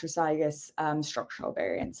 44 heterozygous structural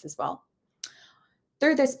variants as well.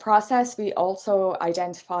 Through this process, we also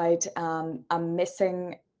identified a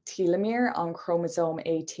missing telomere on chromosome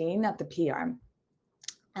 18 at the P-arm.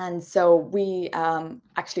 And so we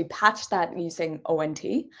actually patched that using ONT.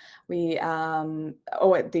 The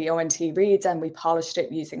ONT reads, and we polished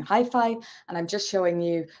it using Hi-Fi. And I'm just showing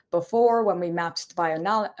you before, when we mapped the bio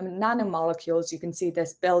nanomolecules, you can see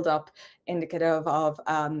this buildup indicative of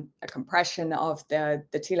a compression of the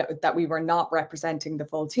telomere, that we were not representing the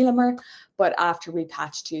full telomere. But after we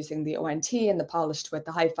patched using the ONT and the polished with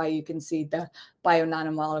the hi-fi, you can see the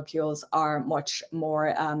bio-nanomolecules are much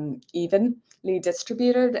more evenly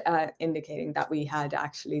distributed, indicating that we had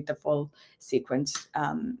actually the full sequence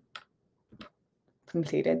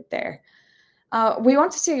completed there. We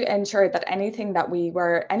wanted to ensure that any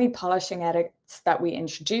polishing edits that we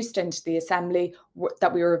introduced into the assembly,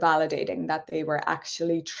 that we were validating that they were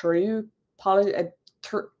actually true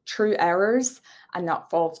errors and not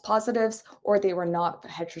false positives, or they were not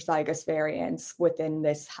heterozygous variants within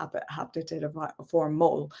this haplotype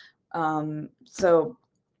mole. So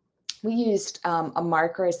we used a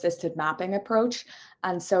marker-assisted mapping approach.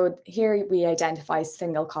 And so here we identify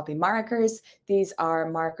single copy markers. These are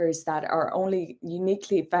markers that are only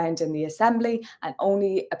uniquely found in the assembly and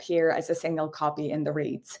only appear as a single copy in the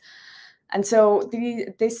reads. And so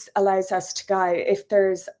this allows us to guide if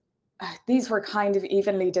there's, these were kind of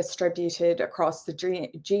evenly distributed across the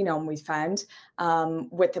genome, we found,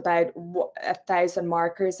 with about 1,000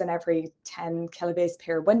 markers in every 10 kilobase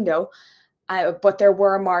pair window. But there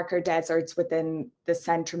were marker deserts within the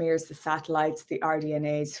centromeres, the satellites, the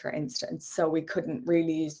rDNAs, for instance. So we couldn't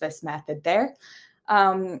really use this method there.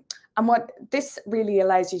 And what this really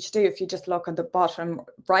allows you to do, if you just look on the bottom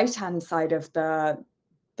right-hand side of the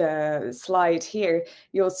slide here,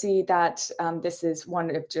 you'll see that this is one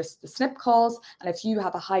of just the SNP calls. And if you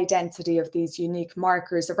have a high density of these unique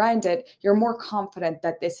markers around it, you're more confident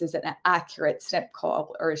that this is an accurate SNP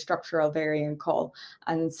call or a structural variant call.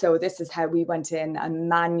 And so this is how we went in and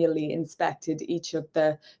manually inspected each of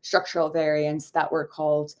the structural variants that were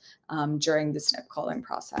called during the SNP calling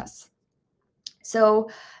process. So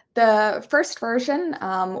the first version,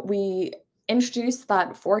 we introduced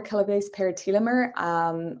that 4 kilobase pair telomere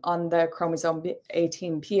on the chromosome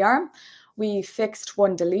 18 P arm. We fixed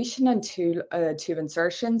 1 deletion and 2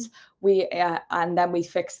 insertions. And then we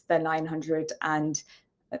fixed the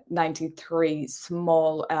 993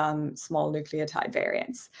 small nucleotide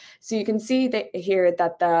variants. So you can see that here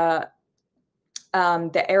that the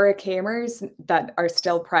error chimeras that are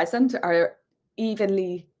still present are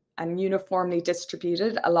evenly and uniformly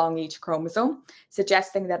distributed along each chromosome,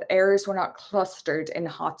 suggesting that errors were not clustered in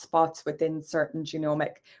hotspots within certain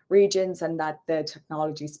genomic regions, and that the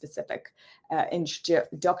technology-specific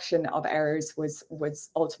introduction of errors was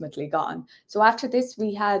ultimately gone. So after this,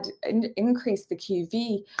 we had increased the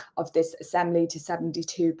QV of this assembly to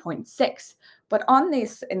 72.6. But on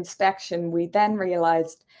this inspection, we then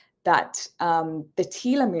realized that the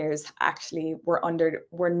telomeres actually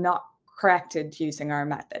were not corrected using our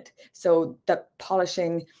method. So the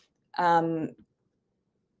polishing,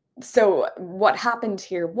 so what happened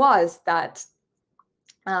here was that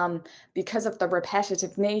because of the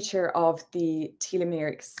repetitive nature of the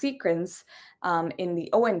telomeric sequence in the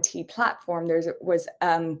ONT platform,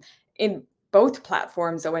 in both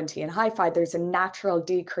platforms, ONT and hi-fi, there's a natural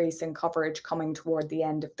decrease in coverage coming toward the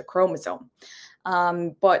end of the chromosome.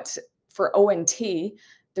 But for ONT,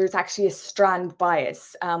 there's actually a strand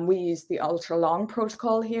bias. We used the ultra long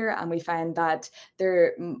protocol here, and we found that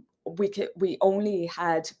we only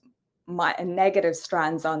had negative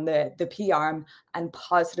strands on the P arm and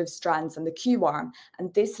positive strands on the Q arm,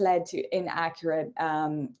 and this led to inaccurate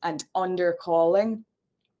and undercalling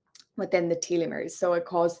within the telomeres. So it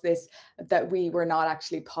caused this, that we were not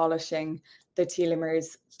actually polishing the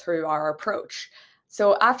telomeres through our approach.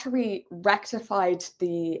 So after we rectified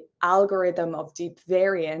the algorithm of deep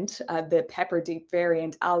variant, the Pepper deep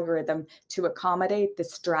variant algorithm, to accommodate the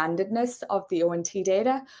strandedness of the ONT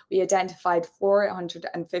data, we identified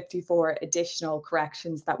 454 additional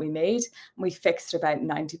corrections that we made, and we fixed about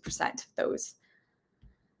 90% of those.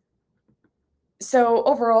 So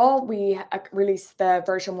overall, we released the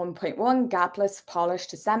version 1.1 gapless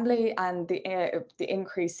polished assembly, and the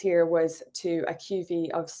increase here was to a QV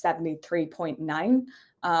of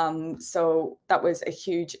 73.9. So that was a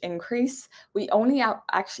huge increase. We only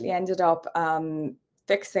actually ended up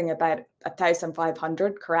fixing about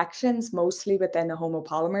 1,500 corrections, mostly within the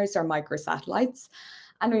homopolymers or microsatellites.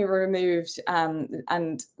 And we removed,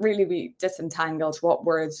 and really we disentangled what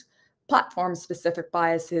were platform-specific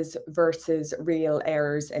biases versus real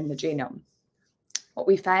errors in the genome. What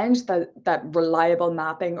we found that reliable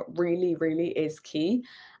mapping really, really is key.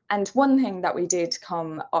 And one thing that we did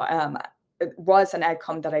was an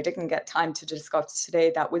outcome that I didn't get time to discuss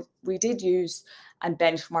today, that we did use and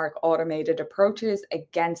benchmark automated approaches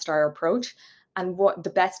against our approach. And what the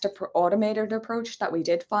best automated approach that we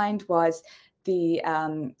did find was the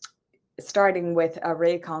starting with a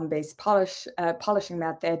Raycom-based polishing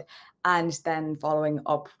method and then following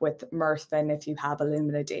up with Murfin if you have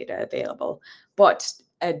Illumina data available. But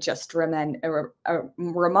just a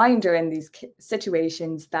reminder in these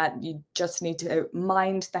situations that you just need to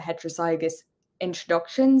mind the heterozygous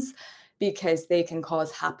introductions because they can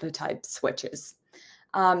cause haplotype switches.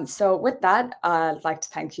 So with that, I'd like to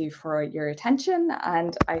thank you for your attention,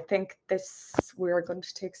 and I think we're going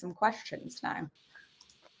to take some questions now.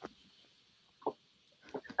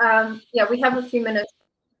 Yeah, we have a few minutes.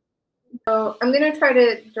 So I'm going to try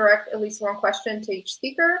to direct at least one question to each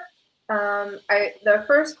speaker. The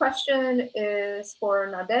first question is for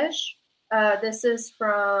Nadej. This is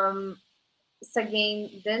from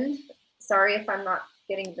Sagain Dind. Sorry if I'm not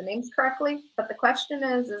getting the names correctly, but the question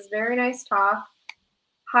is very nice talk.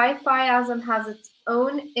 HiFiASM has its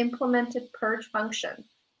own implemented purge function.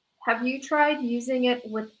 Have you tried using it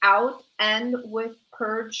without and with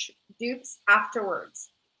purge dupes afterwards?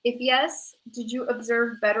 If yes, did you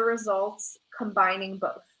observe better results combining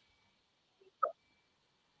both?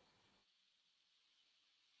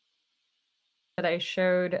 That I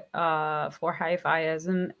showed for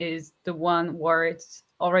HiFiASM is the one where it's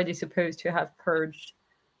already supposed to have purged.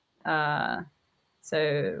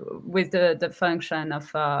 So with the function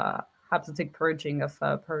of haplotype purging of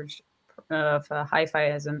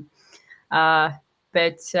HiFiASM.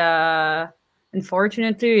 But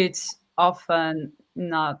unfortunately, it's often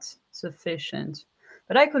not sufficient.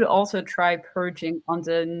 But I could also try purging on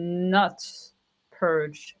the not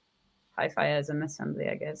purged HiFiASM assembly,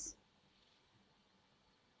 I guess.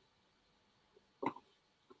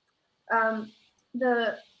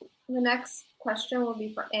 The next question will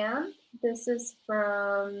be for Anne. This is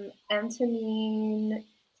from Antonine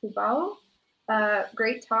Tubau.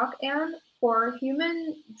 Great talk, Anne. For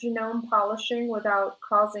human genome polishing without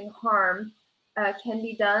causing harm can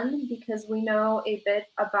be done because we know a bit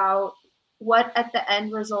about what at the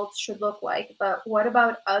end results should look like. But what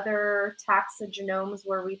about other taxa genomes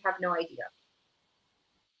where we have no idea?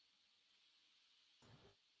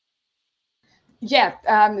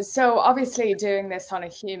 Yeah, so obviously doing this on a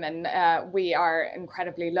human, we are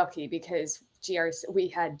incredibly lucky because we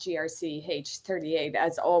had GRC-H38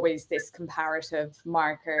 as always this comparative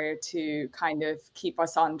marker to kind of keep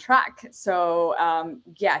us on track. So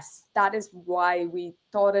yes, that is why we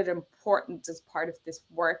thought it important as part of this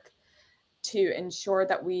work to ensure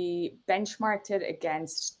that we benchmarked it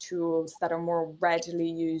against tools that are more readily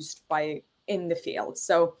used in the field.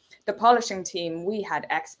 So the polishing team, we had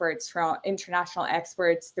experts from international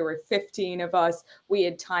experts. There were 15 of us. We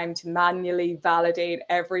had time to manually validate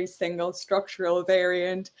every single structural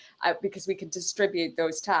variant because we could distribute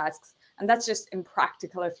those tasks. And that's just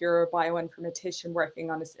impractical if you're a bioinformatician working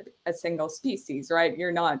on a single species, right?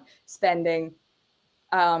 You're not spending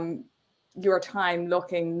your time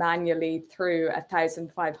looking manually through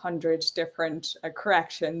 1,500 different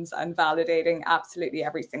corrections and validating absolutely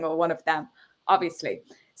every single one of them, obviously.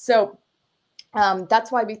 So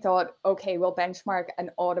that's why we thought, okay, we'll benchmark an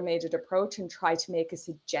automated approach and try to make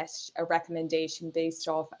a recommendation based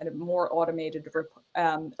off a more automated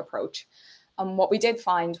approach. What we did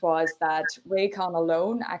find was that Raycon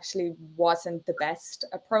alone actually wasn't the best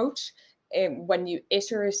approach. When you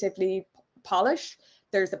iteratively polish,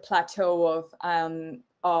 there's a plateau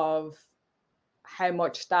of how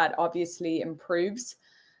much that obviously improves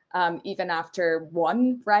even after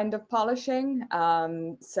one round of polishing.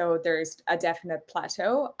 So there's a definite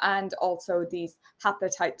plateau, and also these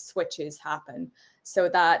haplotype switches happen so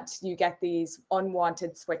that you get these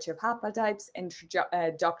unwanted switch of haplotypes,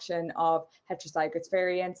 introduction of heterozygous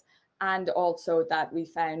variants, and also that we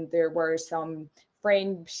found there were some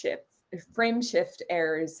frame shift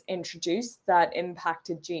errors introduced that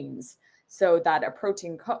impacted genes, so that a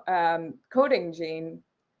protein coding gene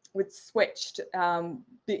was switched, a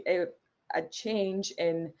change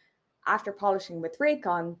in after polishing with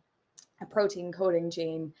Raycon, a protein coding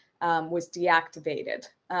gene was deactivated,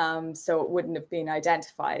 so it wouldn't have been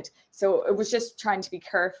identified. So it was just trying to be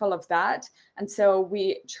careful of that. And so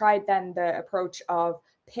we tried then the approach of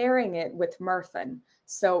pairing it with Murfin.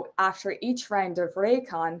 So after each round of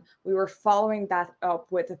Raycon, we were following that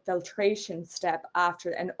up with a filtration step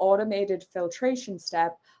after an automated filtration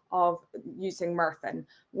step of using Murfin,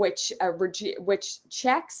 which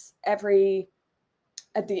checks the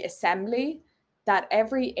assembly that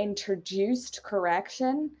every introduced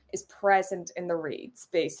correction is present in the reads,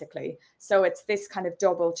 basically. So it's this kind of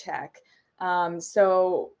double check.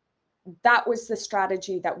 So that was the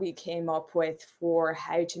strategy that we came up with for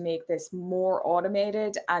how to make this more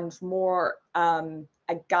automated and more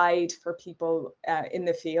a guide for people in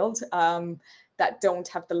the field that don't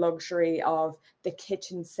have the luxury of the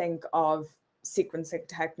kitchen sink of sequencing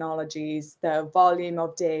technologies, the volume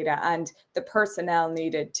of data, and the personnel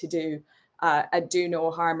needed to do a do no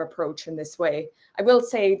harm approach in this way. I will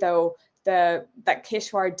say though that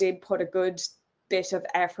Kishwar did put a good bit of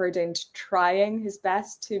effort into trying his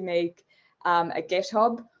best to make a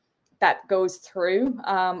GitHub that goes through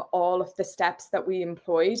all of the steps that we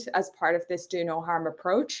employed as part of this do no harm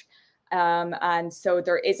approach. And so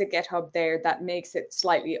there is a GitHub there that makes it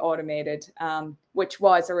slightly automated, which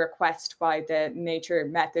was a request by the Nature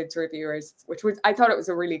Methods reviewers, which was, I thought it was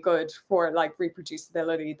a really good for like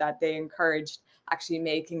reproducibility, that they encouraged actually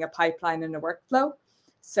making a pipeline and a workflow.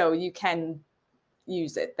 So you can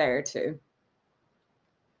use it there too.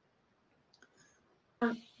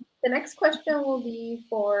 The next question will be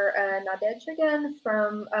for Nadej again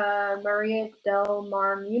from Maria Del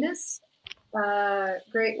Mar Muniz.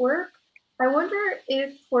 Great work. I wonder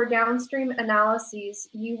if for downstream analyses,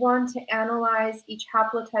 you want to analyze each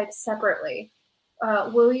haplotype separately.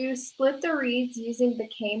 Will you split the reads using the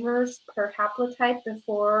k-mers per haplotype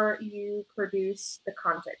before you produce the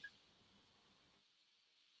contig?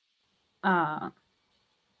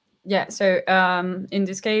 Yeah, so in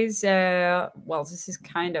this case, well, this is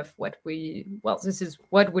kind of what we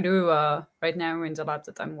do right now in the lab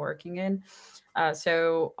that I'm working in.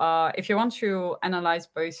 So if you want to analyze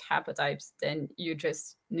both haplotypes, then you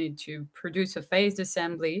just need to produce a phased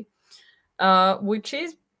assembly, which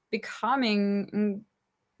is becoming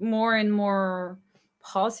more and more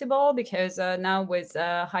possible because now with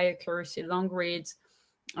high accuracy long reads,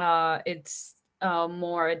 it's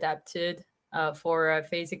more adapted for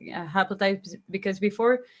phasing haplotypes, because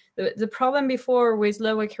before the problem before with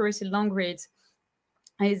low accuracy long reads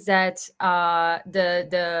is that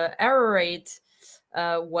the error rate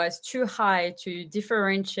was too high to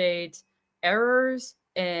differentiate errors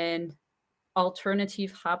and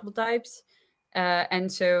alternative haplotypes.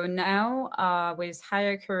 And so now with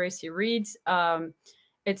high accuracy reads,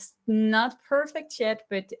 it's not perfect yet,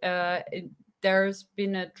 but there's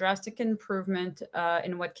been a drastic improvement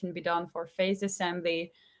in what can be done for phased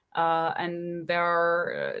assembly, and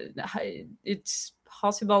it's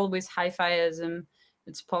possible with HiFiism,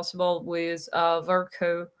 it's possible with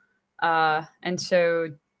Verco, and so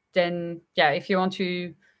then, yeah, if you want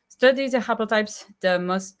to study the haplotypes, the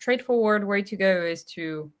most straightforward way to go is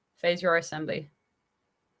to phase your assembly.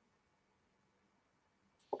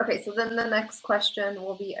 Okay, so then the next question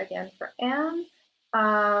will be again for Anne.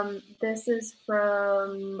 This is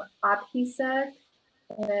from Abhisek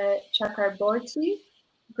Chakraborty.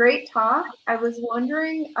 Great talk. I was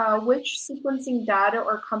wondering which sequencing data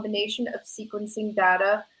or combination of sequencing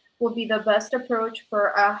data will be the best approach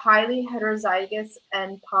for a highly heterozygous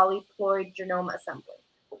and polyploid genome assembly?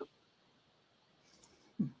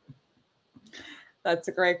 That's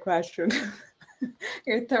a great question.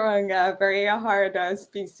 You're throwing a very hard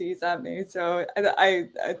species at me. So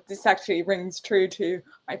this actually rings true to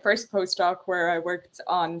my first postdoc, where I worked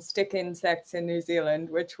on stick insects in New Zealand,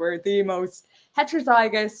 which were the most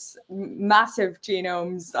heterozygous, massive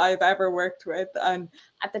genomes I've ever worked with. And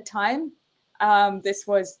at the time, this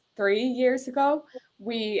was 3 years ago,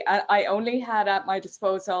 I only had at my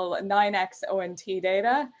disposal 9x ONT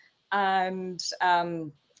data and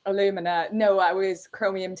Illumina. No, I was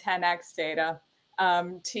Chromium 10x data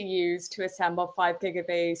to use to assemble 5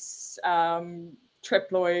 gigabase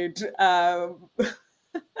triploid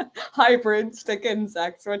hybrid stick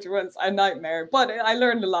insects, which was a nightmare, but I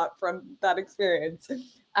learned a lot from that experience.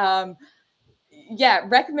 Yeah,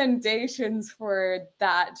 recommendations for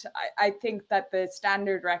that. I think that the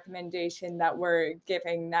standard recommendation that we're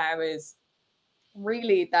giving now is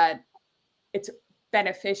really that it's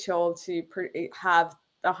beneficial to have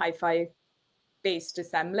the HiFi based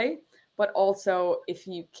assembly, but also if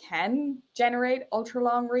you can generate ultra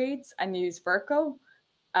long reads and use Verco,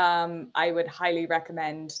 I would highly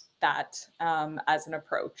recommend that as an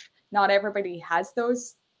approach. Not everybody has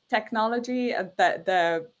those technology,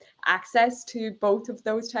 the access to both of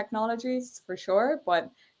those technologies for sure,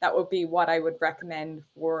 but that would be what I would recommend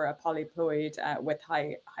for a polyploid with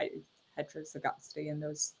high heterozygosity in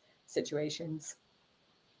those situations.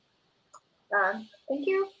 Thank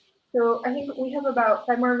you. So I think we have about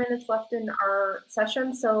 5 more minutes left in our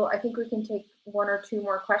session, so I think we can take 1 or 2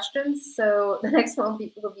 more questions. So the next one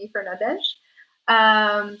will be for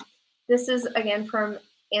Nadej. This is again from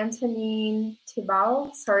Antonine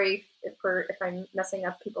Tibal. Sorry if I'm messing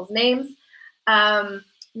up people's names.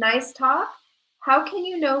 Nice talk. How can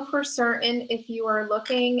you know for certain if you are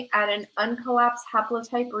looking at an uncollapsed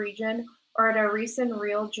haplotype region or at a recent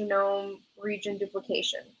real genome region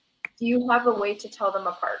duplication? Do you have a way to tell them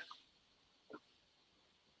apart?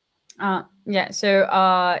 Yeah, so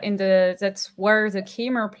that's where the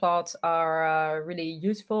chimer plots are really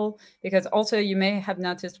useful, because also you may have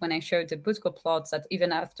noticed when I showed the Busco plots that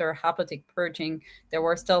even after haplotype purging, there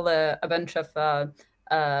were still a bunch of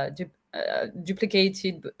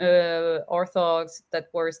duplicated orthogs that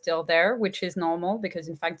were still there, which is normal because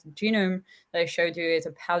in fact the genome that I showed you is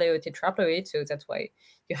a paleotetraploid, so that's why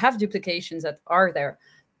you have duplications that are there.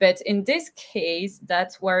 But in this case,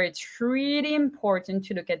 that's where it's really important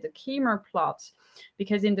to look at the chimer plots,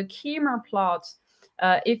 because in the chimer plots,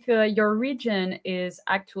 if your region is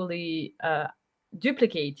actually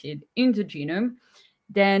duplicated in the genome,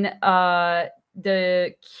 then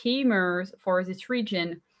the chimers for this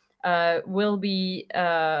region will be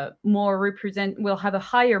will have a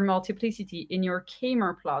higher multiplicity in your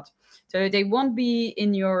chimer plot. So they won't be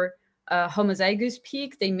in your homozygous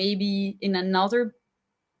peak, they may be in another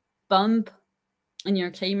bump in your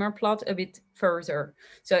chimer plot a bit further.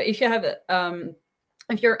 So if you have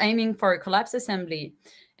if you're aiming for a collapse assembly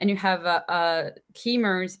and you have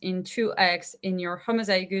chimers in 2x in your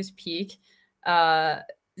homozygous peak,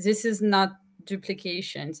 this is not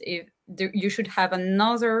duplications. You should have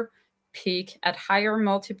another peak at higher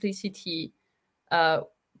multiplicity,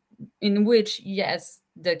 in which, yes,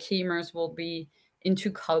 the chimers will be in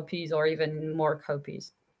 2 copies or even more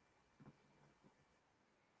copies.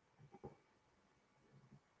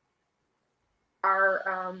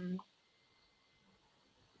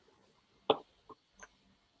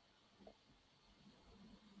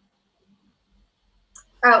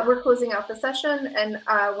 We're closing out the session, and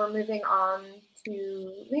we're moving on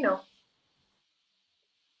to Lino.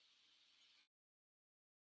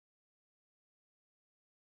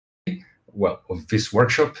 Well, of this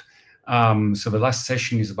workshop. So the last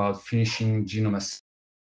session is about finishing genome assembly,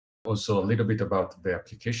 also a little bit about the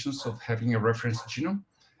applications of having a reference genome.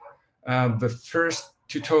 The first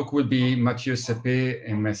to talk will be Mathieu Sepe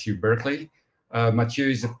and Matthew Berkeley. Mathieu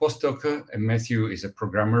is a postdoc and Matthew is a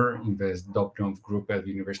programmer in the W05 group at the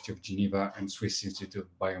University of Geneva and Swiss Institute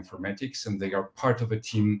of Bioinformatics, and they are part of a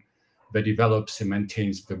team that develops and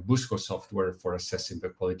maintains the Busco software for assessing the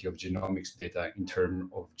quality of genomics data in terms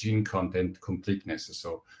of gene content completeness.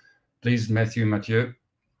 So please, Matthew,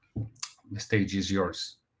 the stage is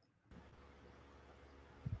yours.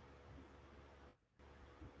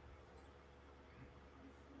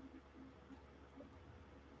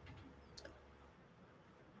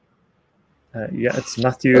 Yeah, it's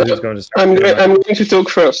Matthew who's going to start. I'm going to talk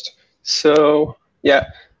first. So yeah,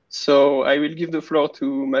 so I will give the floor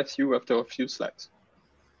to Matthew after a few slides.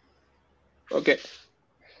 Okay.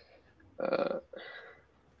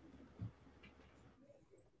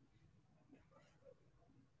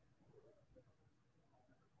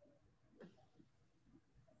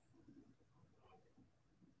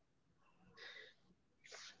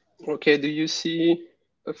 Okay, do you see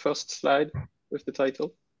the first slide with the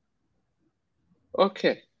title?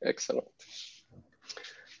 Okay, excellent.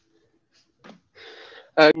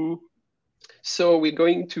 So we're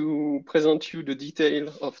going to present you the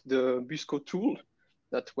detail of the Busco tool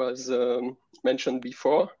that was mentioned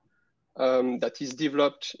before, that is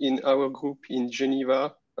developed in our group in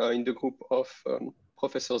Geneva, in the group of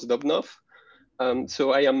Professors W05.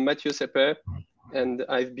 So I am Mathieu Sepe, and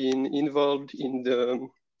I've been involved in the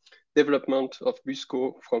development of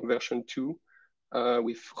Busco from version 2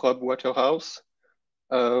 with Rob Waterhouse.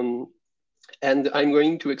 And I'm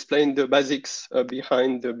going to explain the basics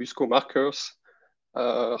behind the Busco markers,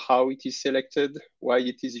 how it is selected, why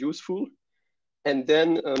it is useful. And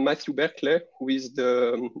then Matthew Berkeley, who is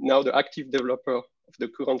now the active developer of the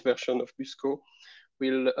current version of Busco,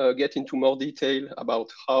 will get into more detail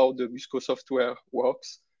about how the Busco software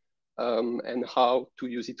works and how to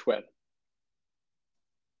use it well.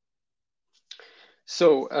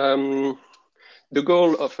 So the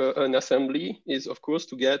goal of an assembly is, of course,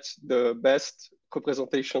 to get the best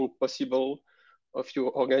representation possible of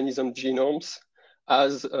your organism genomes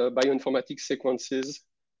as bioinformatics sequences.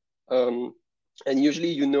 And usually,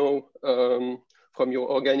 you know, from your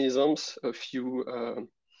organisms, you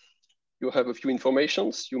have a few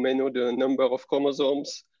informations. You may know the number of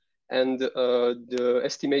chromosomes and the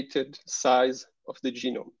estimated size of the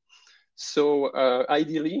genome. So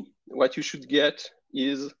ideally, what you should get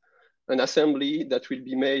is an assembly that will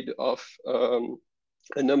be made of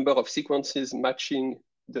a number of sequences matching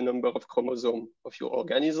the number of chromosomes of your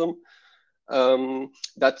organism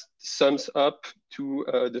that sums up to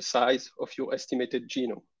the size of your estimated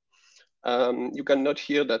genome. You can note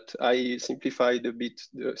here that I simplified a bit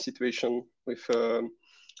the situation with a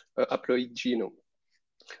haploid genome.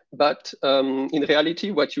 But in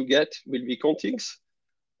reality, what you get will be contigs.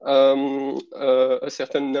 a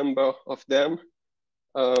certain number of them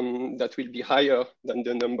that will be higher than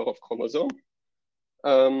the number of chromosomes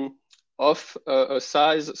of a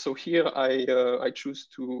size. So here I choose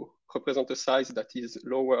to represent a size that is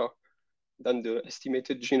lower than the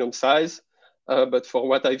estimated genome size. But for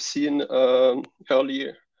what I've seen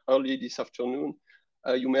early this afternoon,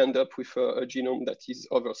 you may end up with a genome that is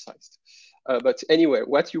oversized. But anyway,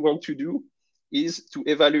 what you want to do is to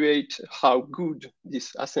evaluate how good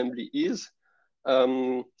this assembly is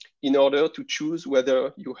in order to choose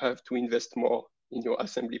whether you have to invest more in your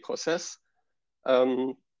assembly process.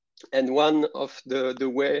 And one of the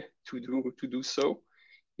way to do so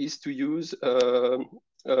is to use a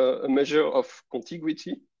measure of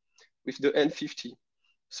contiguity with the N50.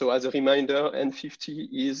 So as a reminder, N50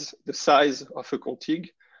 is the size of a contig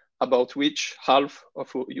about which half of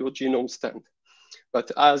your genome stands.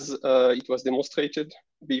 But as it was demonstrated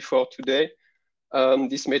before today,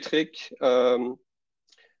 this metric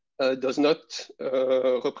does not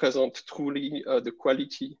represent truly the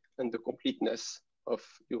quality and the completeness of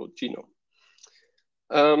your genome.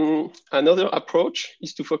 Another approach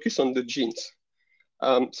is to focus on the genes.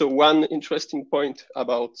 So one interesting point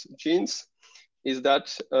about genes is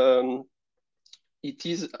that it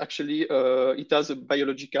is actually, it has a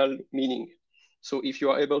biological meaning. So if you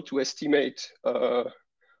are able to estimate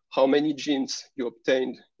how many genes you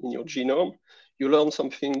obtained in your genome, you learn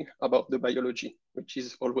something about the biology, which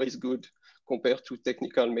is always good compared to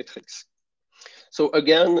technical metrics. So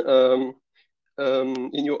again,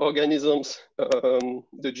 in your organisms,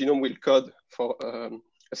 the genome will code for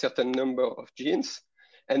a certain number of genes.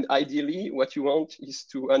 And ideally, what you want is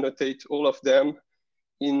to annotate all of them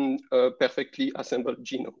in perfectly assembled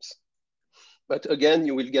genomes. But again,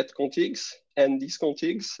 you will get contigs, and these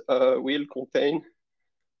contigs will contain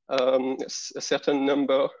a certain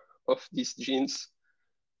number of these genes.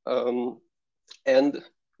 And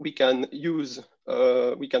we can use,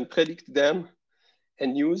 we can predict them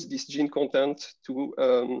and use this gene content to,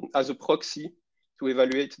 as a proxy to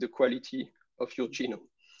evaluate the quality of your genome.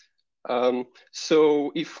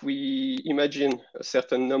 So if we imagine a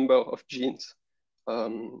certain number of genes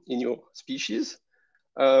in your species,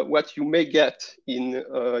 what you may get in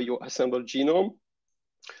your assembled genome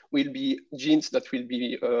will be genes that will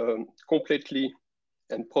be completely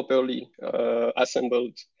and properly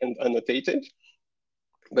assembled and annotated.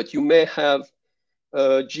 But you may have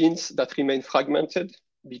genes that remain fragmented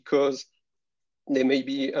because they may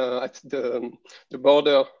be at the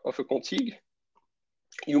border of a contig.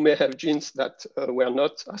 You may have genes that were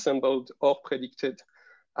not assembled or predicted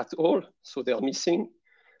at all, so they're missing.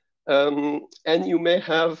 And you may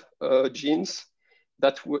have genes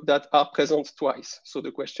that are present twice. So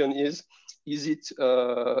the question is it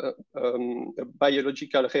a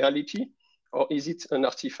biological reality or is it an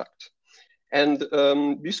artifact? And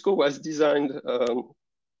BUSCO was designed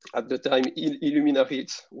at the time, Illumina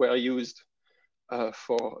reads were used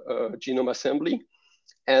for genome assembly.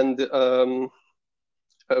 And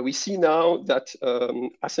we see now that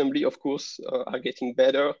assembly, of course, are getting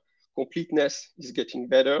better. Completeness is getting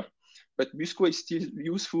better, but BUSCO is still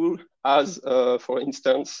useful as, for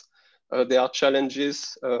instance, there are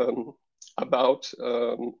challenges about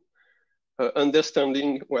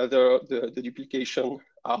understanding whether the duplication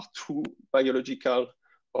are true biological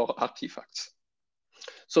or artifacts.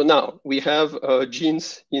 So now we have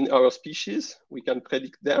genes in our species, we can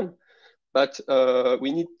predict them, but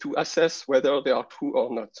we need to assess whether they are true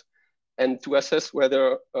or not. And to assess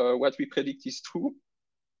whether what we predict is true,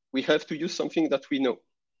 we have to use something that we know.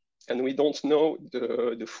 And we don't know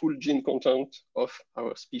the full gene content of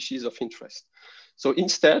our species of interest. So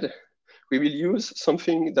instead, we will use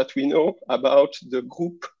something that we know about the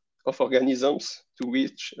group of organisms to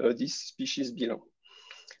which this species belong.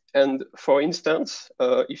 And for instance,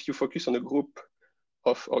 if you focus on a group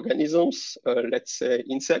of organisms, let's say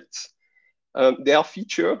insects, their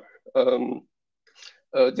feature,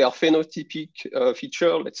 their phenotypic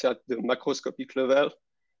feature, let's say at the macroscopic level,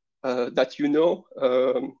 that you know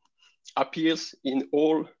appears in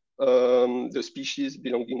all the species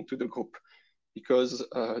belonging to the group because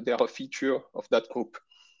they are a feature of that group.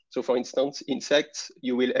 So for instance, insects,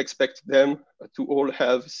 you will expect them to all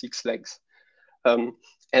have 6 legs.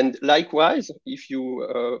 And likewise, if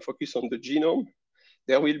you focus on the genome,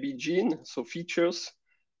 there will be genes, so features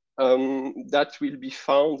that will be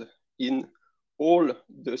found in all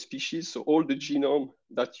the species, so all the genome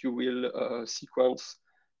that you will sequence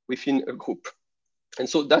within a group. And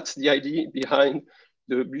so that's the idea behind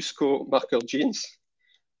the BUSCO marker genes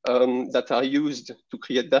that are used to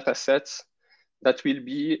create data sets that will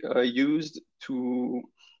be used to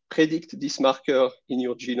predict this marker in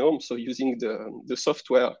your genome, so using the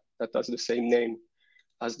software that has the same name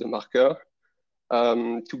as the marker,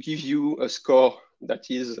 to give you a score that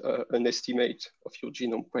is an estimate of your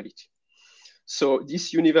genome quality. So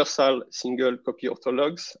these universal single copy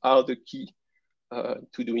orthologs are the key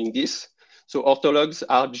to doing this. So orthologs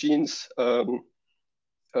are genes found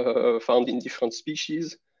in different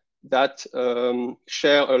species that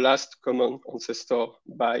share a last common ancestor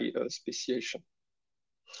by speciation.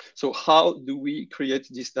 So how do we create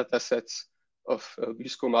these data sets of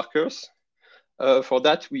BUSCO markers? For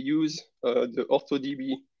that, we use the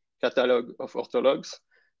OrthoDB catalog of orthologs.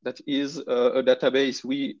 That is a database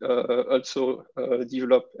we also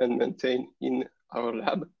develop and maintain in our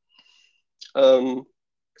lab.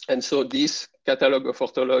 And so this catalog of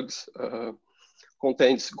orthologs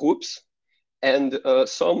contains groups, and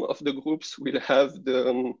some of the groups will have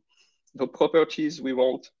the properties we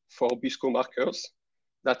want for BUSCO markers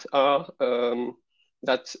that are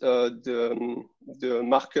the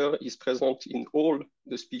marker is present in all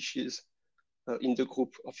the species in the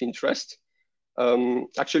group of interest.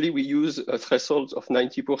 Actually, we use a threshold of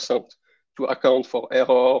 90% to account for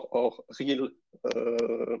error or real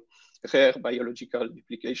rare biological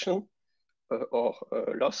duplication or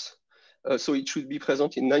loss. So it should be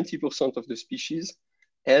present in 90% of the species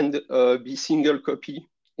and be single copy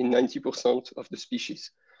in 90% of the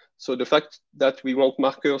species. So the fact that we want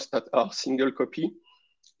markers that are single copy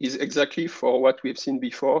is exactly for what we've seen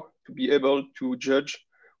before, to be able to judge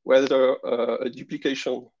whether a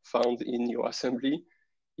duplication found in your assembly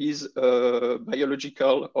is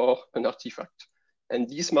biological or an artifact. And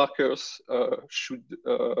these markers should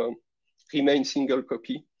remain single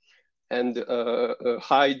copy, and a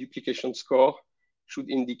high duplication score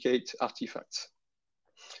should indicate artifacts.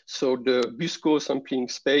 So the BUSCO sampling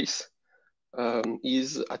space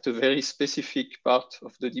is at a very specific part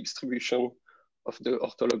of the distribution of the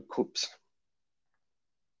ortholog groups.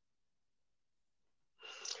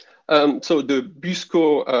 So the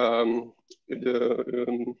BUSCO,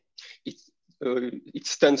 it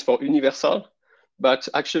stands for universal, but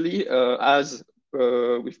actually, as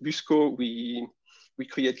with BUSCO, we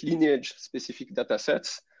create lineage-specific data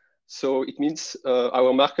sets. So it means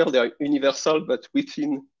our marker, they are universal, but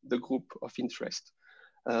within the group of interest.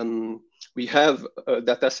 We have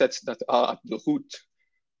data sets that are at the root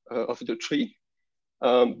of the tree.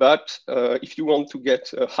 But if you want to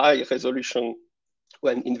get a high resolution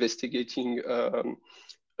when investigating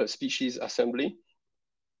a species assembly,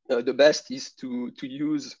 the best is to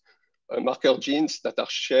use marker genes that are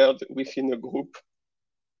shared within a group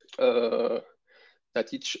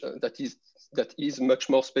that is much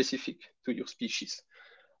more specific to your species.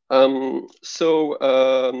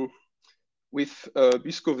 With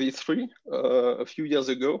BUSCO v3 a few years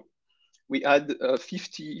ago, we had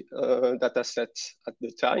 50 data sets at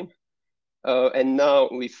the time. And now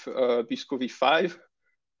with BUSCO v5,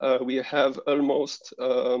 we have almost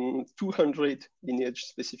 200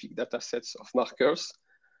 lineage-specific data sets of markers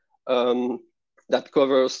that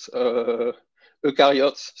covers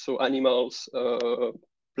eukaryotes, so animals,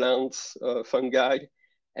 plants, fungi,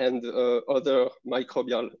 and other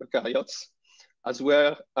microbial eukaryotes, as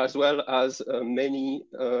well as many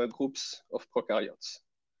groups of prokaryotes.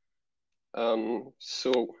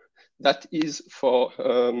 So that is for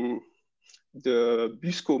the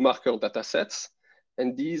BUSCO marker datasets,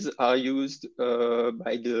 and these are used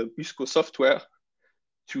by the BUSCO software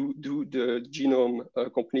to do the genome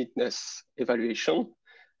completeness evaluation.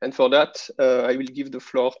 And for that, I will give the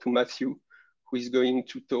floor to Matthew, who is going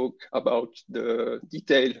to talk about the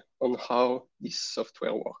detail on how this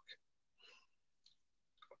software works.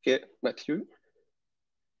 Okay, Matthew.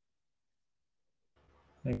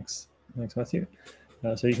 Thanks, Matthew.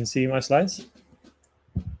 So you can see my slides.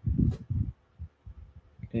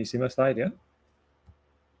 Can you see my slide? Yeah.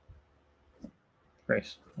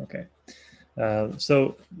 Great. Okay.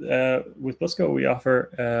 With BUSCO, we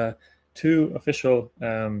offer two official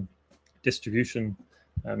distribution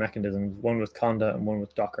mechanisms, one with Conda and one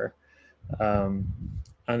with Docker. And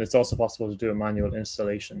it's also possible to do a manual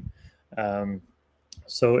installation.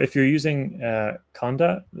 So if you're using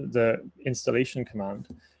Conda, the installation command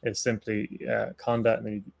is simply Conda, and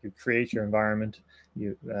then you create your environment,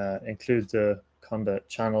 you include the Conda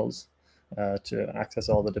channels to access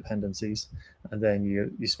all the dependencies, and then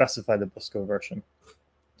you specify the BUSCO version.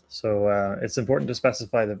 So it's important to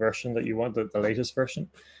specify the version that you want, the latest version,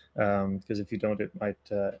 because if you don't, it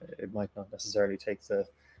might not necessarily take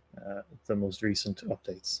the most recent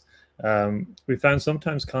updates. We found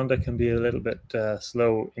sometimes Conda can be a little bit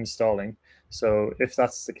slow installing. So if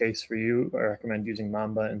that's the case for you, I recommend using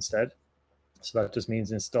Mamba instead. So that just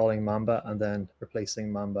means installing Mamba and then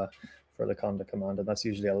replacing Mamba for the Conda command. And that's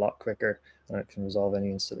usually a lot quicker, and it can resolve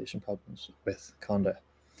any installation problems with Conda.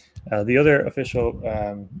 The other official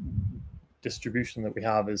distribution that we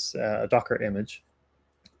have is a Docker image.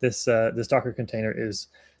 This Docker container is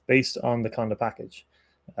based on the Conda package.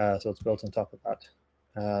 So it's built on top of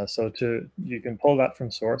that. So you can pull that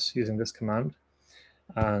from source using this command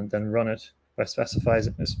and then run it by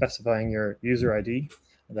specifying your user ID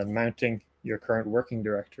and then mounting your current working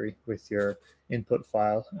directory with your input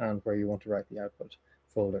file and where you want to write the output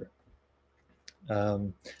folder.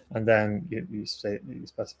 And then you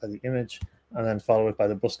specify the image and then follow it by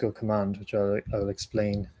the busco command, which I'll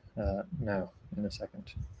explain now in a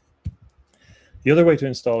second. The other way to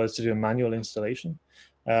install is to do a manual installation.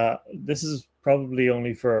 This is probably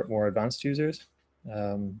only for more advanced users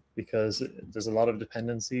because there's a lot of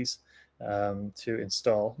dependencies to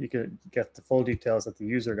install. You can get the full details at the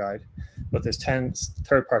user guide, but there's 10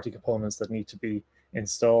 third-party components that need to be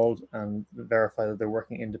installed and verify that they're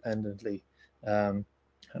working independently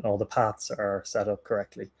and all the paths are set up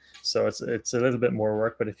correctly. So it's a little bit more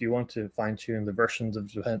work, but if you want to fine-tune the versions of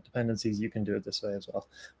dependencies, you can do it this way as well.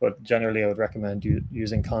 But generally, I would recommend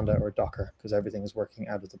using Conda or Docker because everything is working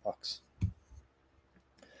out of the box.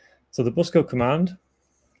 So the busco command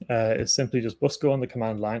is simply just busco on the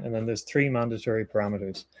command line, and then there's 3 mandatory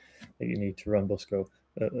parameters that you need to run busco.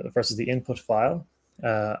 First is the input file,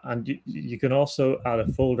 and you can also add a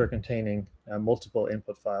folder containing multiple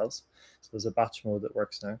input files. So there's a batch mode that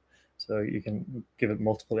works now. So you can give it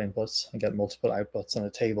multiple inputs and get multiple outputs and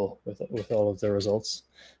a table with all of the results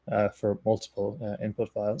for multiple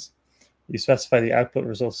input files. You specify the output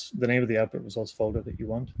results, the name of the output results folder that you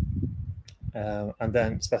want, and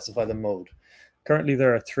then specify the mode. Currently,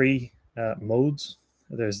 there are 3 modes.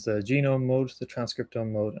 There's the genome mode, the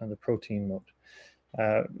transcriptome mode, and the protein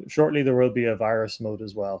mode. Shortly, there will be a virus mode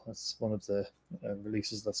as well. That's one of the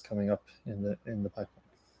releases that's coming up in the pipeline.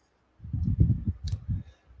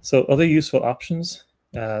 So other useful options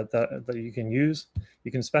that you can use,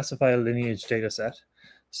 you can specify a lineage data set.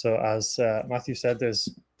 So as Matthew said, there's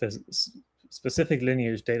specific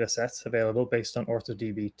lineage data sets available based on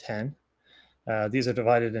OrthoDB 10. These are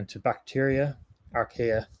divided into bacteria,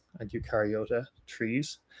 archaea, and eukaryota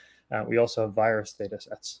trees. We also have virus data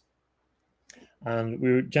sets. And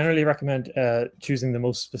we would generally recommend choosing the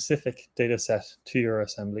most specific data set to your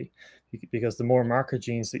assembly, because the more marker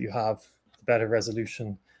genes that you have, the better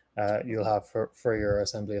resolution you'll have for your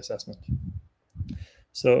assembly assessment.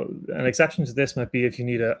 So an exception to this might be if you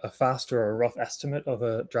need a fast or a rough estimate of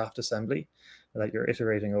a draft assembly that you're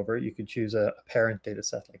iterating over, you could choose a parent data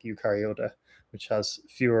set like eukaryota, which has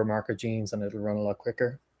fewer marker genes and it'll run a lot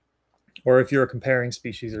quicker. Or if you're comparing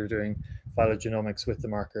species or doing phylogenomics with the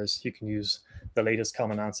markers, you can use the latest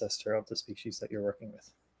common ancestor of the species that you're working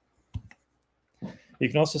with. You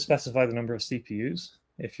can also specify the number of CPUs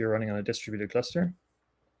if you're running on a distributed cluster.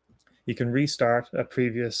 You can restart a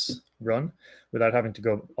previous run without having to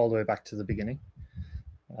go all the way back to the beginning.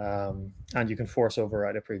 And you can force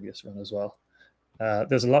override a previous run as well.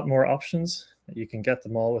 There's a lot more options. You can get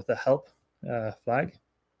them all with the help flag.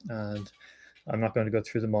 And I'm not going to go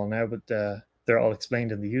through them all now, but they're all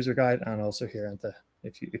explained in the user guide and also here at the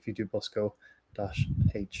if you do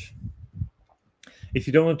busco-h. If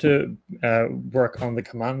you don't want to work on the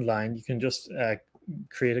command line, you can just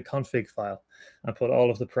create a config file and put all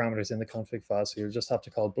of the parameters in the config file. So you'll just have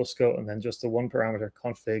to call busco and then just the 1 parameter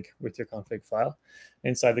config with your config file.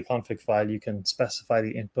 Inside the config file, you can specify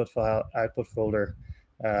the input file, output folder,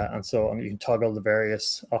 and so on. You can toggle the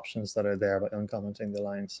various options that are there by uncommenting the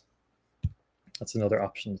lines. That's another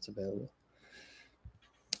option that's available.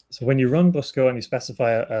 So when you run busco and you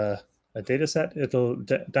specify a data set, it'll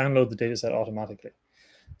download the data set automatically.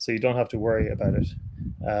 So you don't have to worry about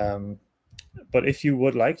it. But if you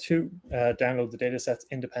would like to download the data sets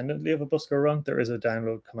independently of a busco run, there is a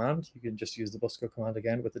download command. You can just use the busco command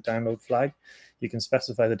again with the download flag. You can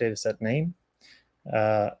specify the data set name.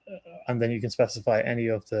 And then you can specify any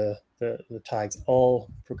of the tags, all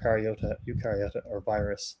prokaryota, eukaryota, or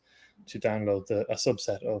virus, to download a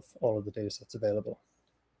subset of all of the data sets available.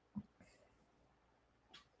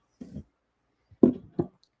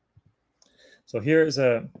 So here is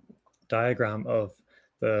a diagram of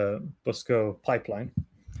the busco pipeline.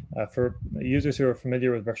 For users who are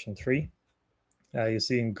familiar with version 3, you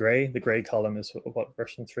see in gray, the gray column is what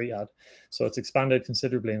version 3 had. So it's expanded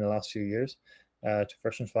considerably in the last few years to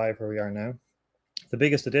version 5 where we are now. The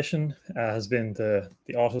biggest addition has been the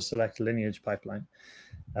auto-select lineage pipeline.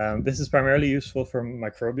 This is primarily useful for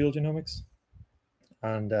microbial genomics.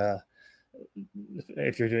 And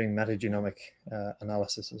if you're doing metagenomic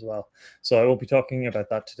analysis as well. So I won't be talking about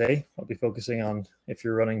that today. I'll be focusing on if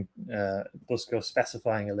you're running Busco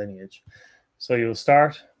specifying a lineage. So you'll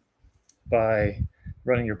start by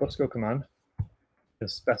running your Busco command to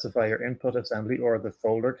specify your input assembly or the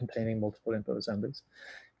folder containing multiple input assemblies.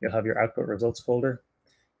 You'll have your output results folder.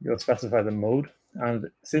 You'll specify the mode. And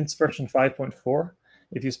since version 5.4,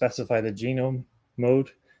 if you specify the genome mode,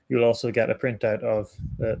 you'll also get a printout of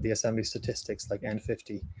the assembly statistics like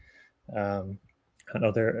N50 and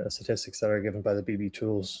other statistics that are given by the BB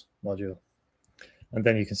Tools module. And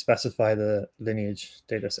then you can specify the lineage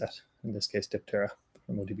dataset, in this case, Diptera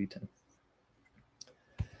from ODB10.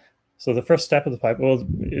 So the first step of the pipeline, well,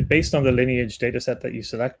 based on the lineage dataset that you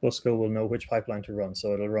select, Busco will know which pipeline to run.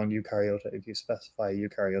 So it'll run eukaryote if you specify a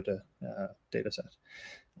eukaryote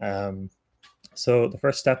dataset. So the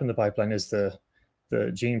first step in the pipeline is the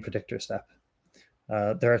gene predictor step.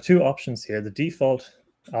 There are two options here. The default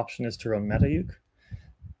option is to run MetaEuc,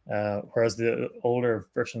 whereas the older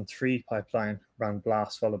version 3 pipeline ran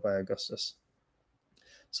BLAST followed by Augustus.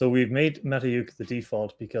 So we've made MetaEuc the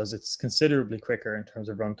default because it's considerably quicker in terms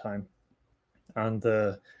of runtime, and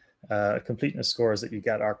the completeness scores that you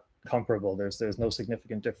get are comparable. There's no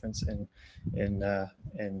significant difference in the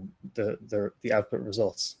output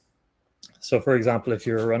results. So, for example, if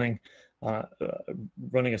you're running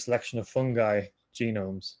a selection of fungi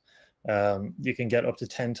genomes, you can get up to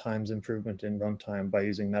 10 times improvement in runtime by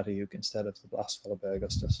using MetaEuc instead of the BLAST followed by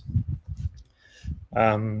Augustus.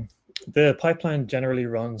 The pipeline generally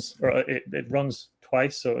runs, or it runs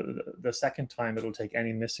twice. So the second time it'll take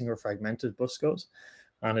any missing or fragmented Buscos,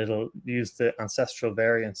 and it'll use the ancestral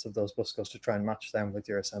variants of those Buscos to try and match them with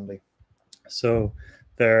your assembly. So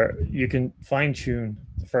there you can fine tune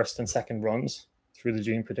the first and second runs through the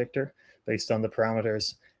gene predictor based on the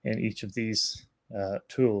parameters in each of these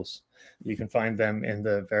tools. You can find them in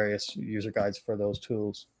the various user guides for those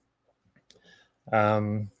tools.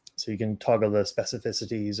 So you can toggle the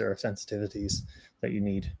specificities or sensitivities that you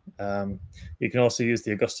need. You can also use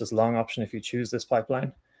the Augustus long option if you choose this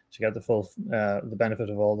pipeline to get the full the benefit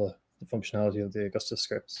of all the functionality of the Augustus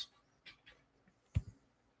scripts.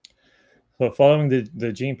 So following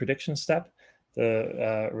the gene prediction step,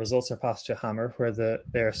 the results are passed to Hammer, where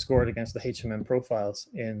they're scored against the HMM profiles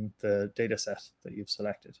in the data set that you've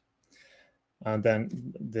selected. And then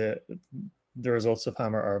the results of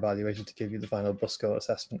Hammer are evaluated to give you the final Busco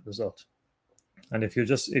assessment result. And if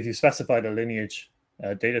you specified a lineage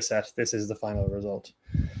data set, this is the final result.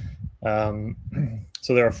 So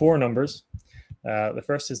there are 4 numbers. The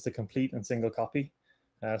first is the complete and single copy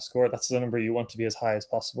score. That's the number you want to be as high as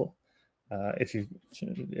possible.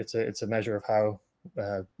 It's a measure of how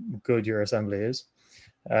good your assembly is.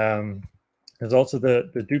 There's also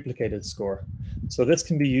the duplicated score. So this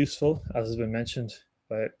can be useful, as has been mentioned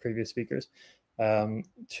by previous speakers, so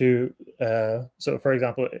for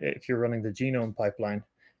example, if you're running the genome pipeline,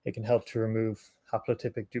 it can help to remove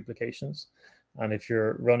haplotypic duplications. And if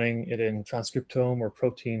you're running it in transcriptome or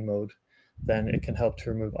protein mode, then it can help to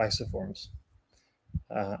remove isoforms.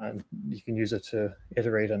 And you can use it to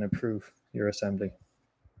iterate and improve your assembly.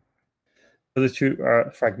 The other 2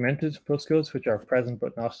 are fragmented Buscos, which are present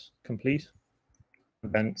but not complete,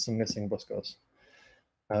 and then some missing Buscos.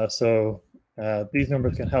 So these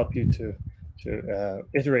numbers can help you to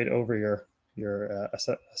iterate over your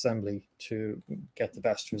assembly to get the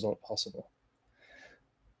best result possible.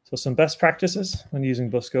 So some best practices when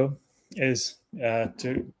using Busco is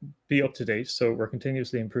to be up to date. So we're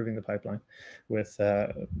continuously improving the pipeline with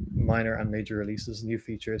minor and major releases, new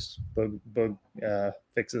features, bug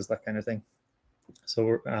fixes, that kind of thing. So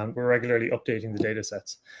we're regularly updating the data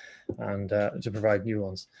sets and to provide new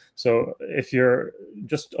ones. So if you're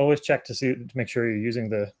just always check to make sure you're using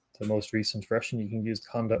the most recent version. You can use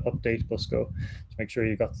Conda update Busco to make sure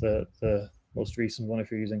you got the most recent one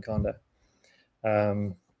if you're using Conda.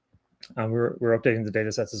 And we're updating the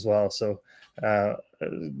data sets as well. So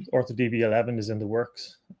OrthoDB11 is in the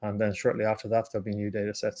works, and then shortly after that there'll be new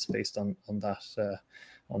data sets based on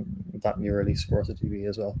that new release for OrthoDB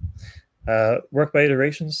as well. Work by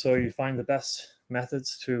iterations, so you find the best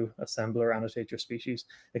methods to assemble or annotate your species,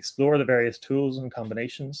 explore the various tools and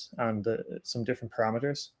combinations and some different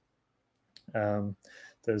parameters.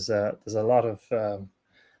 There's a lot of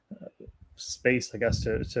space, I guess,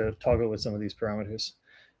 to toggle with some of these parameters.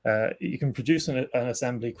 You can produce an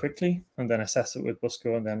assembly quickly and then assess it with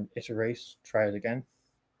Busco and then iterate, try it again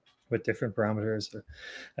with different parameters.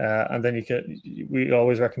 And then we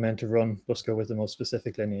always recommend to run Busco with the most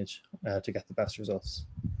specific lineage to get the best results.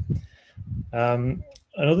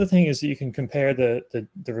 Another thing is that you can compare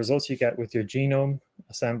the results you get with your genome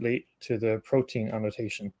assembly to the protein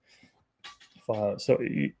annotation file. So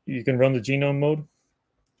you can run the genome mode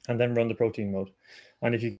and then run the protein mode.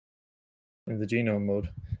 And if you in the genome mode,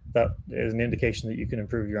 that is an indication that you can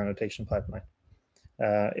improve your annotation pipeline.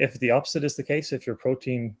 If the opposite is the case, if your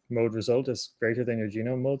protein mode result is greater than your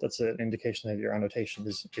genome mode, that's an indication that your annotation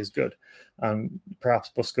is good.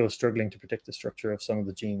 Perhaps Busco is struggling to predict the structure of some of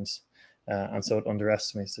the genes, and so it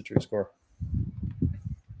underestimates the true score.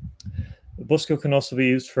 Busco can also be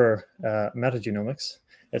used for metagenomics.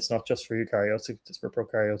 It's not just for eukaryotes, it's for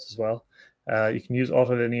prokaryotes as well. You can use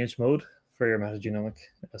autolineage mode for your metagenomic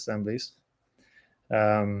assemblies.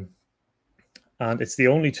 And it's the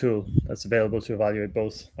only tool that's available to evaluate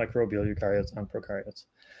both microbial eukaryotes and prokaryotes.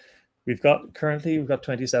 Currently we've got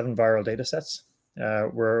 27 viral data sets.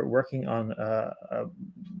 We're working on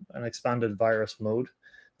an expanded virus mode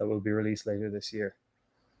that will be released later this year.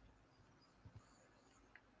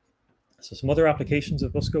 So some other applications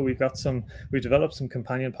of Busco, we've developed some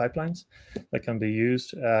companion pipelines that can be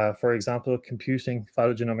used, for example, computing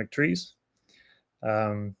phylogenomic trees.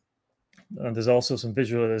 And there's also some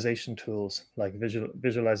visualization tools like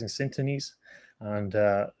visualizing syntonies and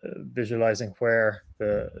visualizing where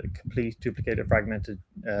the complete, duplicated, fragmented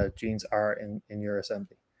genes are in your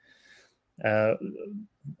assembly.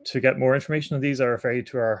 To get more information on these, I refer you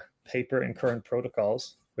to our paper in Current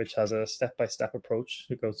Protocols, which has a step-by-step approach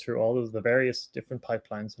to go through all of the various different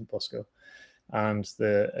pipelines in Busco and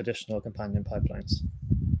the additional companion pipelines.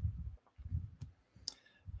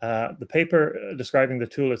 The paper describing the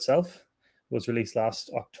tool itself was released last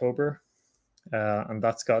October, and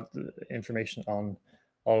that's got information on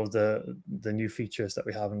all of the new features that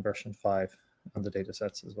we have in version 5 and the data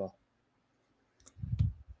sets as well.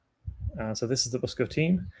 So this is the Busco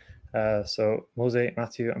team. So Mose,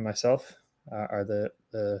 Matthew, and myself are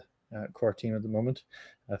the core team at the moment.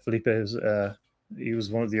 Felipe he was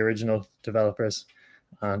one of the original developers,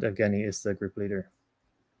 and Evgeny is the group leader.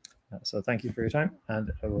 So thank you for your time,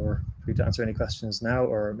 and we're free to answer any questions now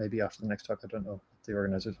or maybe after the next talk. I don't know what the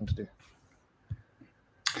organizers want to do.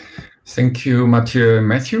 Thank you,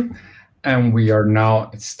 Matthew. And we are now,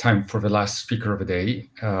 it's time for the last speaker of the day,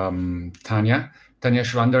 Tanya. Tanya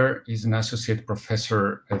Schwander is an associate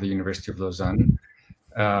professor at the University of Lausanne.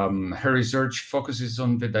 Her research focuses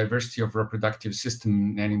on the diversity of reproductive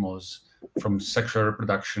system in animals, from sexual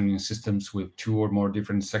reproduction in systems with 2 or more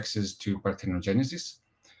different sexes to parthenogenesis.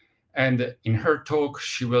 And in her talk,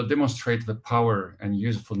 she will demonstrate the power and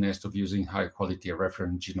usefulness of using high-quality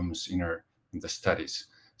reference genomes in the studies.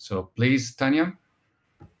 So please, Tanya.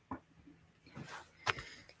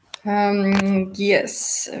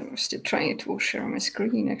 Yes, I'm still trying to share my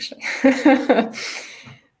screen, actually.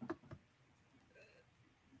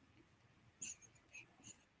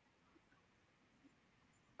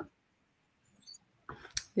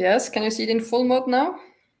 Yes, can you see it in full mode now?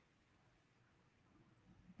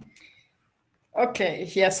 Okay,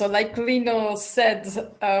 yeah, so like Lino said,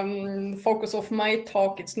 focus of my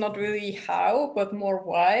talk, it's not really how, but more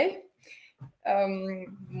why.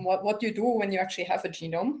 What you do when you actually have a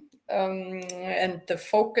genome. And the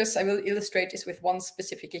focus I will illustrate is with one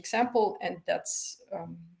specific example, and that's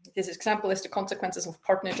this example is the consequences of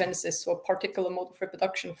parthenogenesis, so a particular mode of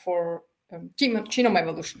reproduction for genome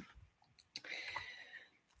evolution.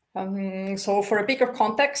 So for a bigger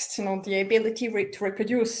context, the ability to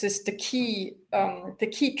reproduce is the key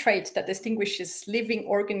trait that distinguishes living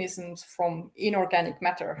organisms from inorganic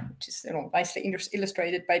matter, which is nicely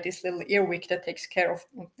illustrated by this little earwig that takes care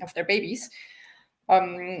of their babies.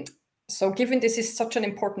 So given this is such an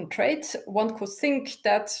important trait, one could think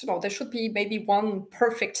that there should be maybe one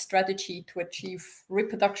perfect strategy to achieve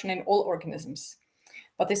reproduction in all organisms.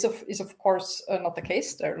 But this is, of course, not the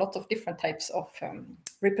case. There are lots of different types of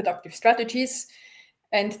reproductive strategies.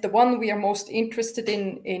 And the one we are most interested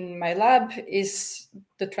in my lab is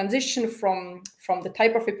the transition from the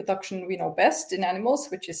type of reproduction we know best in animals,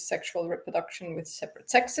 which is sexual reproduction with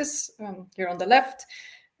separate sexes, here on the left.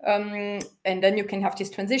 And then you can have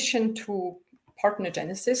this transition to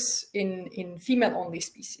parthenogenesis in female-only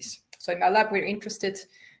species. So in my lab, we're interested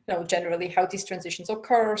generally how these transitions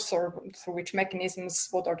occur, or through which mechanisms,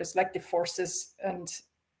 what are the selective forces, and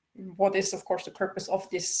what is, of course, the purpose of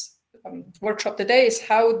this workshop today is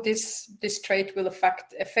how this trait will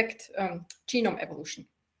affect genome evolution.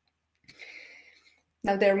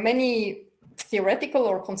 Now, there are many theoretical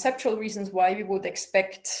or conceptual reasons why we would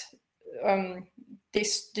expect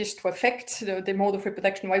this to affect the mode of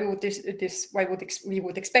reproduction. Why we would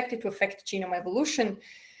expect it to affect genome evolution,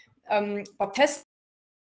 but testing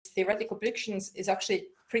theoretical predictions is actually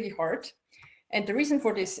pretty hard. And the reason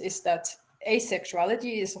for this is that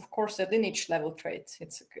asexuality is, of course, a lineage level trait.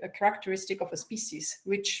 It's a characteristic of a species,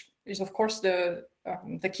 which is, of course, the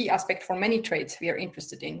key aspect for many traits we are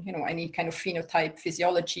interested in. You know, any kind of phenotype,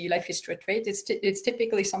 physiology, life history trait. It's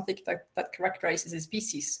typically something that characterizes a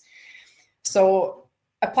species. So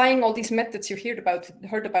applying all these methods you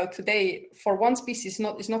heard about today for one species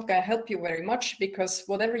is not going to help you very much, because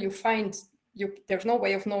whatever you find, there's no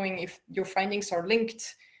way of knowing if your findings are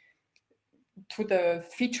linked to the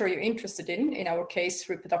feature you're interested in our case,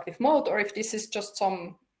 reproductive mode, or if this is just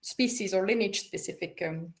some species or lineage specific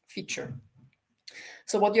feature.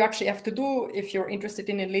 So what you actually have to do if you're interested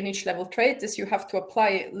in a lineage level trait is you have to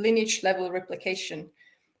apply lineage level replication.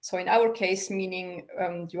 So in our case, meaning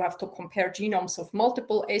you have to compare genomes of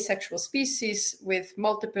multiple asexual species with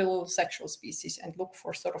multiple sexual species and look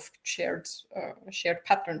for sort of shared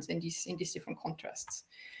patterns in these different contrasts.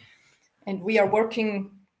 And we are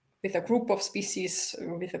working with a group of species,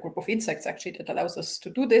 with a group of insects actually, that allows us to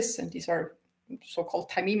do this. And these are so-called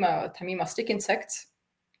Tamima stick insects.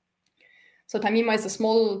 So Tamima is a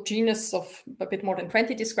small genus of a bit more than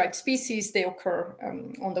 20 described species. They occur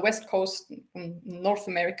on the West Coast in North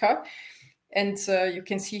America. And you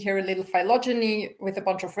can see here a little phylogeny with a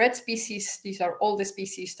bunch of red species. These are all the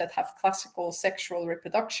species that have classical sexual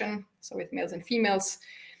reproduction, so with males and females.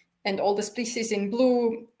 And all the species in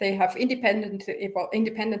blue, they have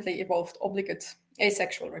independently evolved obligate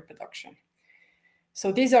asexual reproduction.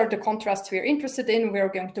 So these are the contrasts we are interested in. We are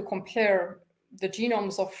going to compare the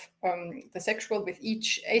genomes of the sexual with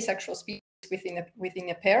each asexual species within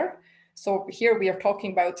a pair. So here we are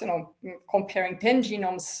talking about, you know, comparing 10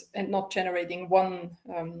 genomes and not generating one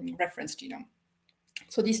reference genome.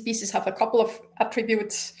 So these species have a couple of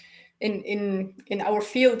attributes. In our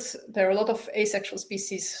field, there are a lot of asexual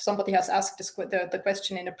species. Somebody has asked the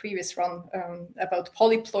question in a previous run about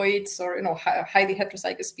polyploids or, you know, highly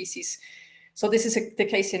heterozygous species. So this is the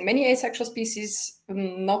case in many asexual species,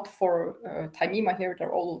 not for Tamima here.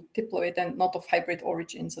 They're all diploid and not of hybrid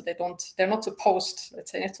origin. So they're not supposed,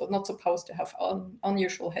 let's say, not supposed to have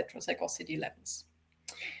unusual heterozygosity levels.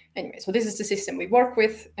 Anyway, so this is the system we work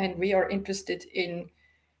with, and we are interested in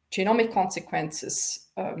genomic consequences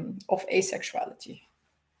of asexuality.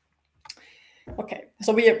 Okay,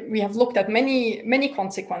 so we have looked at many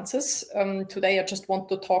consequences. Today, I just want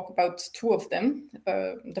to talk about two of them.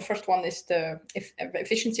 The first one is the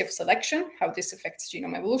efficiency of selection, how this affects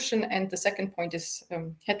genome evolution, and the second point is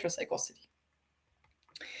heterozygosity.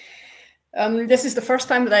 This is the first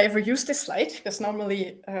time that I ever used this slide, because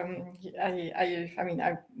normally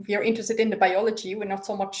we are interested in the biology. We're not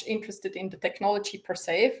so much interested in the technology per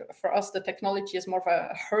se. For us, the technology is more of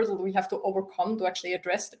a hurdle we have to overcome to actually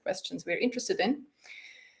address the questions we're interested in.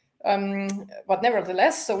 But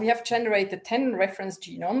nevertheless, so we have generated 10 reference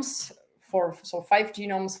genomes so 5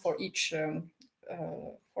 genomes for each,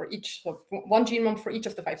 so one genome for each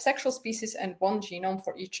of the 5 sexual species and one genome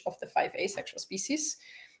for each of the 5 asexual species.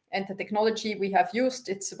 And the technology we have used,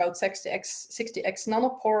 it's about 60x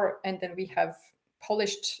nanopore, and then we have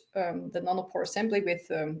polished the nanopore assembly with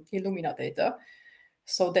Illumina data.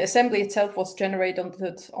 So the assembly itself was generated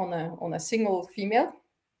on a single female.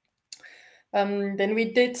 Then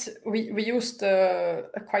we used a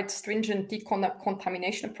quite stringent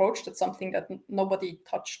decontamination approach. That's something that nobody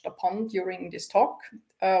touched upon during this talk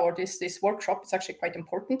or this workshop. It's actually quite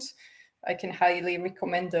important. I can highly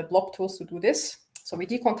recommend the blob tools to do this. So we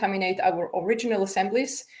decontaminate our original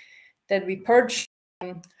assemblies, then we purge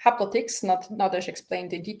haplotics. Nadej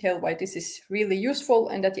explained in detail why this is really useful.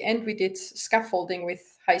 And at the end, we did scaffolding with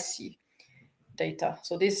Hi-C data.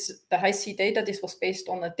 So the Hi-C data, this was based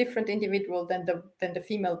on a different individual than the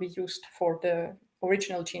female we used for the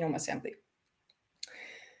original genome assembly.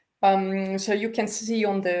 So you can see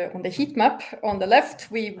on the heat map on the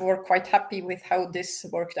left, we were quite happy with how this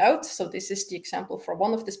worked out. So this is the example for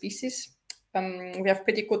one of the species. We have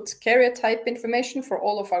pretty good karyotype information for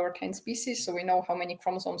all of our 10 species, so we know how many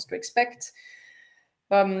chromosomes to expect.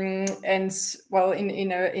 And well,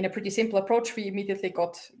 in a pretty simple approach, we immediately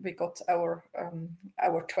got our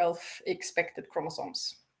 12 expected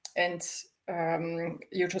chromosomes. And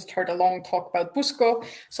you just heard a long talk about Busco.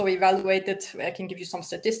 So we evaluated. I can give you some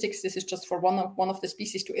statistics. This is just for one of the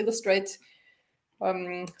species to illustrate.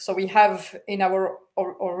 So we have in our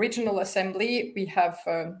original assembly, we have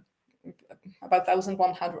about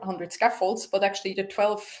 1,100 scaffolds, but actually the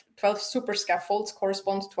 12 super scaffolds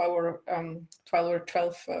correspond to our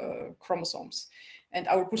 12 chromosomes. And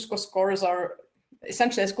our Busco scores are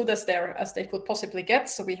essentially as good as they could possibly get.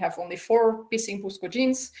 So we have only 4 missing Busco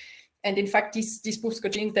genes. And in fact, these Busco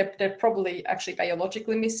genes, they're probably actually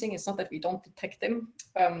biologically missing. It's not that we don't detect them.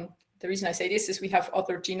 the reason I say this is we have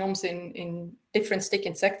other genomes in different stick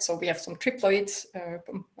insects. So we have some triploids,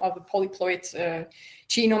 other polyploid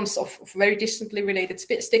genomes of very distantly related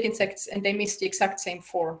stick insects, and they miss the exact same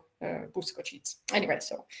 4 booster genes. Anyway,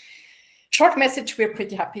 so short message: we're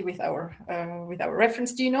pretty happy with our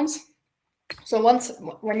reference genomes. So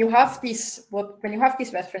when you have these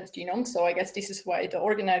reference genomes, so I guess this is why the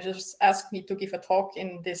organizers asked me to give a talk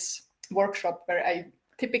in this workshop where I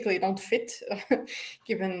typically don't fit,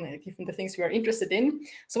 given the things we are interested in.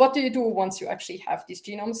 So what do you do once you actually have these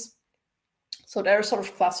genomes? So there are sort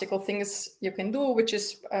of classical things you can do, which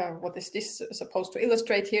is what is this supposed to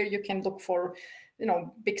illustrate here? You can look for,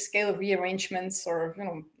 big scale rearrangements, or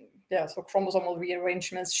so chromosomal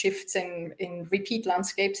rearrangements, shifts in repeat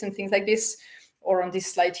landscapes and things like this. Or on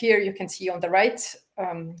this slide here, you can see on the right,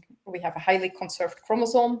 we have a highly conserved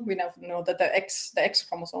chromosome. We now know that the X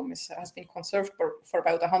chromosome has been conserved for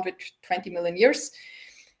about 120 million years.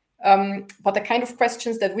 But the kind of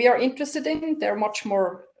questions that we are interested in, they're much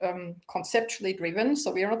more conceptually driven.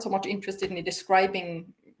 So we are not so much interested in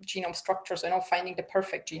describing genome structures and finding the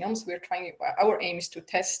perfect genomes. Our aim is to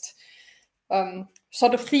test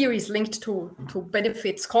sort of theories linked to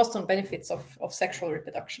benefits, costs and benefits of sexual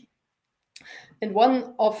reproduction. And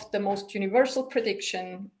one of the most universal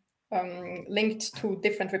prediction linked to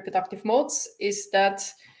different reproductive modes is that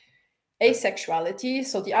asexuality,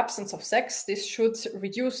 so the absence of sex, this should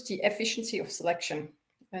reduce the efficiency of selection.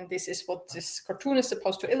 And this is what this cartoon is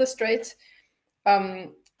supposed to illustrate.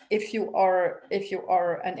 If you are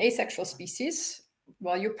an asexual species,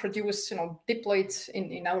 well, you produce, diploid,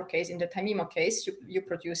 in our case, in the Tamima case, you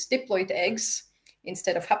produce diploid eggs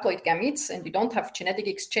instead of haploid gametes, and you don't have genetic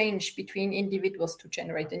exchange between individuals to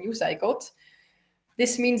generate a new zygote.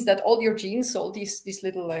 This means that all your genes, so these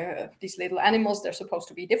little animals, they're supposed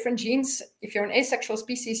to be different genes. If you're an asexual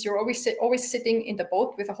species, you're always sitting in the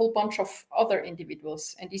boat with a whole bunch of other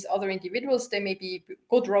individuals, and these other individuals, they may be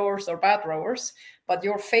good rowers or bad rowers, but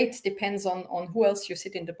your fate depends on who else you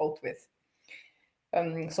sit in the boat with.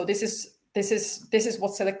 So this is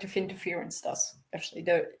what selective interference does. Actually,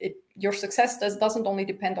 your success doesn't only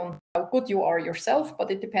depend on how good you are yourself, but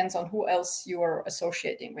it depends on who else you are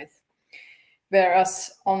associating with.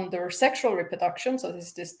 Whereas under sexual reproduction, so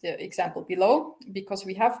this is the example below, because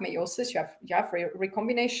we have meiosis, you have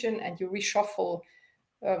recombination, and you reshuffle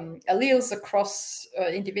alleles across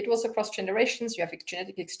individuals across generations. You have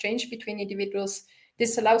genetic exchange between individuals.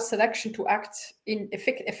 This allows selection to act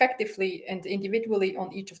effectively and individually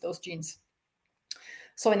on each of those genes.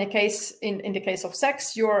 So in the case of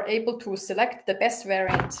sex, you are able to select the best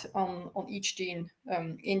variant on each gene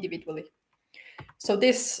individually. So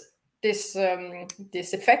this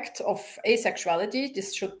effect of asexuality,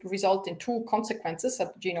 this should result in 2 consequences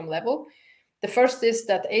at the genome level. The first is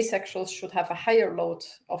that asexuals should have a higher load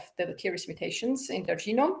of deleterious mutations in their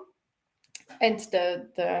genome. And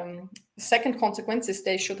the second consequence is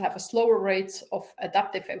they should have a slower rate of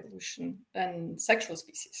adaptive evolution than sexual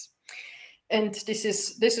species. And this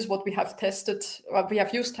is what we have tested. We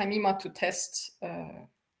have used Tamima to test.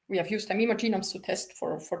 We have used Tamima genomes to test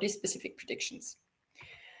for these specific predictions.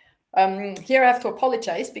 Here I have to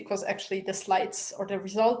apologize because actually the slides or the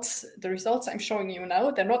results I'm showing you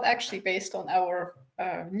now, they're not actually based on our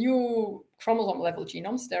new chromosome level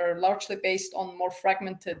genomes. They're largely based on more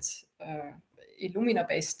fragmented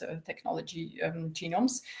Illumina-based technology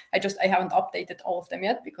genomes. I haven't updated all of them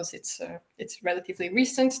yet because it's relatively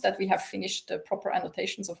recent that we have finished the proper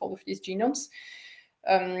annotations of all of these genomes.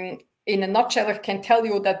 In a nutshell, I can tell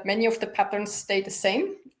you that many of the patterns stay the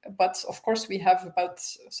same, but of course we have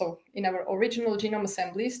so in our original genome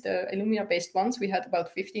assemblies, the Illumina-based ones, we had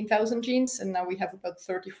about 15,000 genes, and now we have about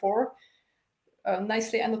 34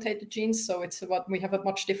 nicely annotated genes. So it's about, we have a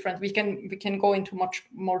much different, we can go into much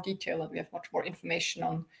more detail, and we have much more information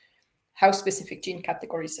on how specific gene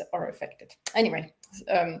categories are affected. Anyway,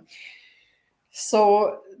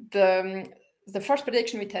 so the first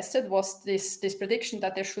prediction we tested was this prediction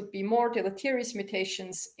that there should be more deleterious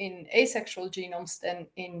mutations in asexual genomes than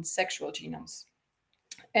in sexual genomes.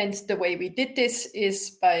 And the way we did this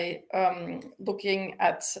is by looking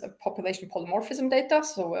at population polymorphism data,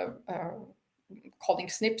 so calling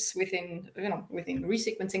SNPs within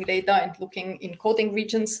resequencing data and looking in coding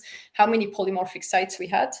regions, how many polymorphic sites we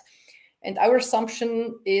had. And our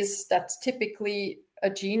assumption is that typically a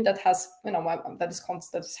gene that has, that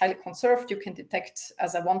is highly conserved, you can detect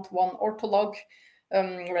as a 1-to-1 ortholog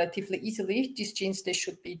relatively easily. These genes, they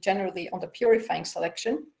should be generally on the purifying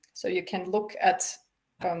selection. So you can look at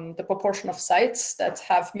the proportion of sites that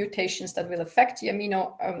have mutations that will affect the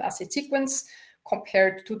amino acid sequence,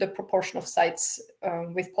 compared to the proportion of sites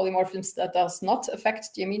with polymorphisms that does not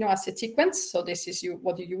affect the amino acid sequence. So this is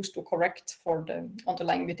what you use to correct for the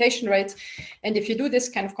underlying mutation rate. And if you do this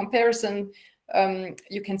kind of comparison,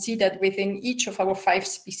 you can see that within each of our 5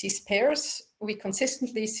 species pairs, we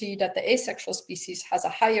consistently see that the asexual species has a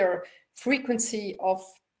higher frequency of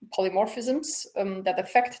polymorphisms that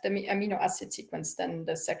affect the amino acid sequence than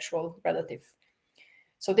the sexual relative.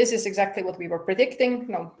 So this is exactly what we were predicting.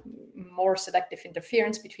 More selective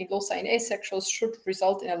interference between loci and asexuals should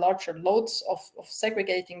result in a larger loads of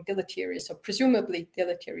segregating deleterious or presumably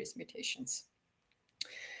deleterious mutations.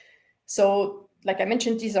 So, like I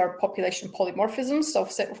mentioned, these are population polymorphisms. So,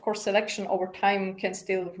 of course, selection over time can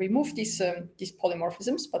still remove these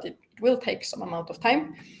polymorphisms, but it will take some amount of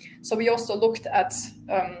time. So we also looked at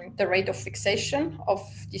the rate of fixation of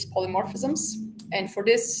these polymorphisms. And for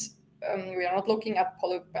this, we are not looking at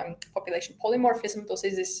population polymorphism. This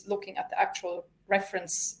is looking at the actual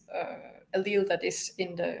reference allele that is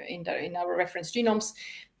in our reference genomes.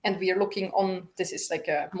 And we are looking on, this is like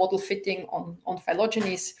a model fitting on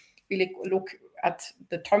phylogenies. We look at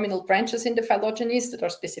the terminal branches in the phylogenies that are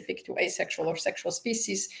specific to asexual or sexual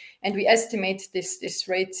species, and we estimate this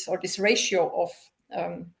rate or this ratio of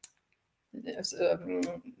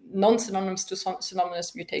non-synonymous to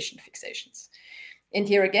synonymous mutation fixations. And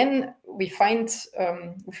here again, we find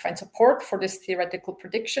support for this theoretical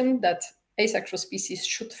prediction that asexual species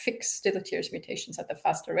should fix deleterious mutations at a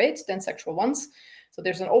faster rate than sexual ones. So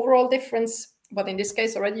there's an overall difference. But in this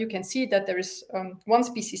case, already you can see that there is one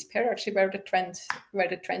species pair actually where the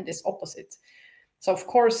trend is opposite. So of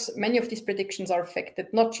course, many of these predictions are affected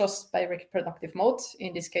not just by reproductive modes.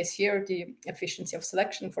 In this case here, the efficiency of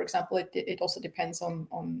selection, for example, it also depends on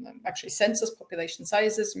actually census, population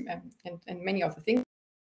sizes, and many other things.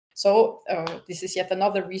 So this is yet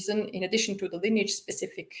another reason, in addition to the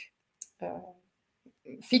lineage-specific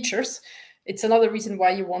features, it's another reason why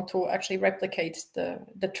you want to actually replicate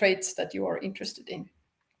the traits that you are interested in.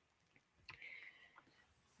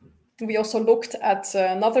 We also looked at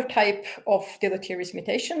another type of deleterious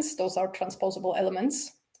mutations. Those are transposable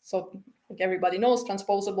elements. So like everybody knows,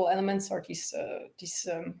 transposable elements are these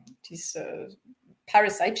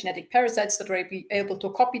genetic parasites that are able to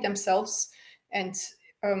copy themselves and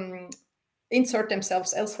insert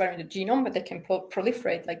themselves elsewhere in the genome, but they can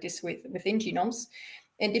proliferate like this within genomes.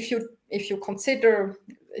 And if you consider,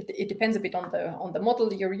 it depends a bit on the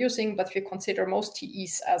model you're using, but if you consider most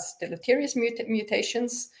TEs as deleterious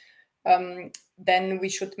mutations, then we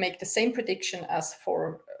should make the same prediction as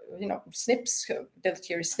for SNPs,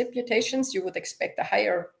 deleterious SNP mutations. You would expect a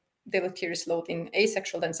higher deleterious load in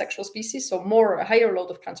asexual than sexual species, so a higher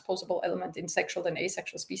load of transposable element in sexual than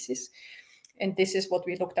asexual species. And this is what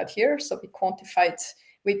we looked at here. So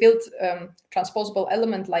we built transposable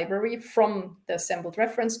element library from the assembled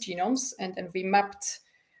reference genomes, and then we mapped,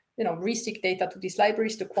 ReSeq data to these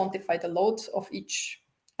libraries to quantify the load of each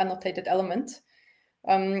annotated element.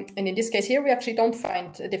 And in this case here, we actually don't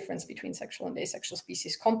find a difference between sexual and asexual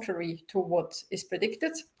species, contrary to what is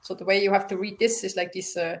predicted. So the way you have to read this is like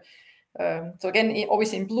this. So again,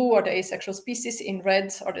 always in blue are the asexual species, in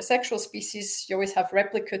red are the sexual species. You always have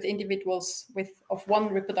replicate individuals of one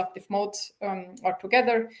reproductive mode are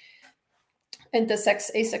together. And the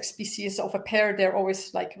sex-asex species of a pair, they're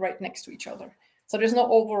always like right next to each other. So there's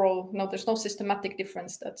there's no systematic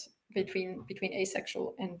difference between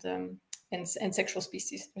asexual and sexual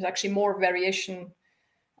species. There's actually more variation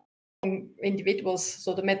in individuals.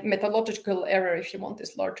 So the methodological error, if you want,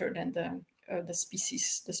 is larger than the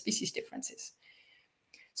species differences.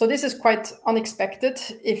 So this is quite unexpected.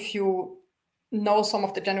 If you know some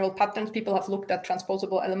of the general patterns, people have looked at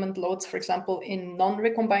transposable element loads, for example, in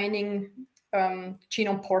non-recombining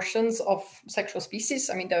genome portions of sexual species.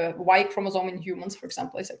 I mean, the Y chromosome in humans, for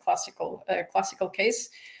example, is a classical case.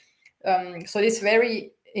 So it's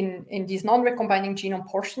very in these non-recombining genome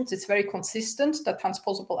portions, it's very consistent that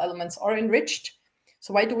transposable elements are enriched.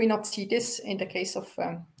 So why do we not see this in the case of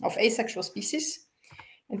asexual species?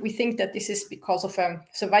 And we think that this is because of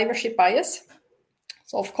survivorship bias.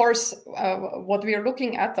 So of course, what we are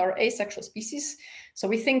looking at are asexual species. So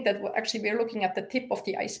we think that actually we are looking at the tip of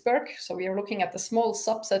the iceberg. So we are looking at a small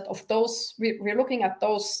subset of those. We're looking at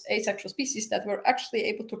those asexual species that were actually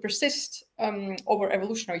able to persist over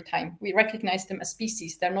evolutionary time. We recognize them as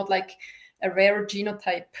species. They're not like a rare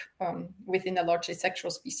genotype within a large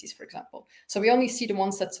asexual species, for example. So we only see the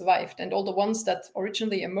ones that survived, and all the ones that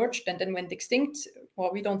originally emerged and then went extinct,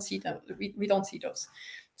 well, we don't see them. We don't see those.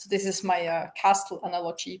 So this is my castle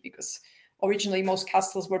analogy, because originally most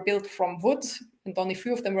castles were built from wood, and only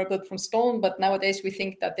few of them were built from stone. But nowadays we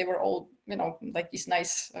think that they were all, you know, like these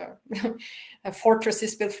nice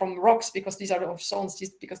fortresses built from rocks, because these are the stones,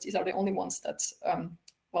 because these are the only ones that,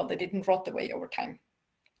 well, they didn't rot away over time.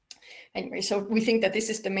 Anyway, so we think that this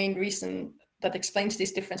is the main reason that explains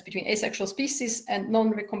this difference between asexual species and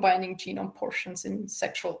non-recombining genome portions in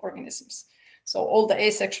sexual organisms. So all the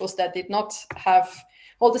asexuals that did not have,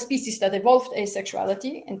 all the species that evolved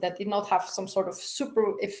asexuality and that did not have some sort of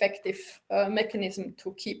super effective mechanism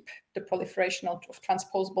to keep the proliferation of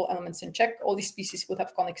transposable elements in check, all these species would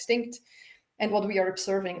have gone extinct. And what we are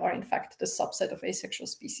observing are in fact the subset of asexual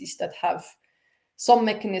species that have some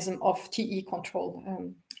mechanism of TE control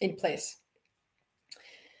in place.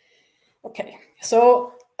 Okay,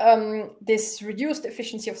 so this reduced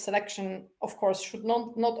efficiency of selection, of course, should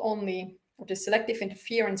not only, or the selective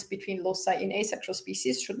interference between loci in asexual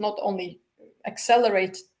species should not only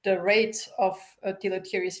accelerate the rate of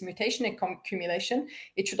deleterious mutation accumulation,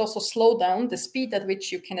 it should also slow down the speed at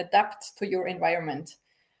which you can adapt to your environment.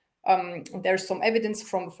 There's some evidence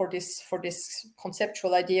for this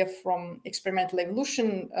conceptual idea from experimental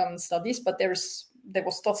evolution studies, but there was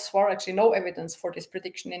thus far actually no evidence for this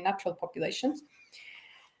prediction in natural populations.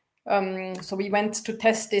 So we went to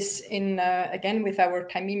test this in again with our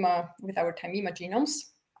Thymema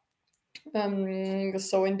genomes.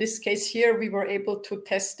 So in this case here, we were able to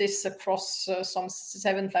test this across some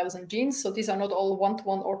 7,000 genes. So these are not all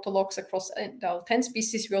one-to-one orthologs across 10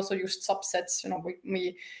 species. We also used subsets. You know,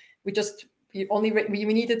 we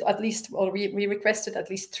needed at least, or we requested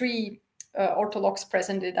at least 3 orthologs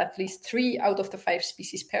present in at least 3 out of the 5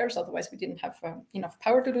 species pairs. Otherwise, we didn't have enough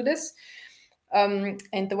power to do this.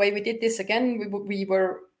 And the way we did this, again, we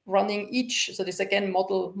were running each. So this again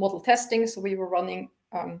model testing. So we were running.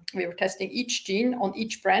 We were testing each gene on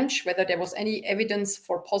each branch, whether there was any evidence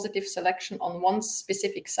for positive selection on one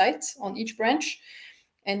specific site on each branch.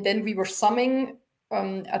 And then we were summing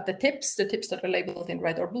at the tips that are labeled in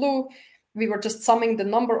red or blue. We were just summing the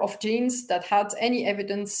number of genes that had any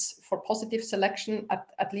evidence for positive selection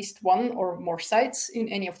at least one or more sites in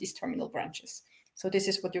any of these terminal branches. So this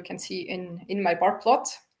is what you can see in my bar plot.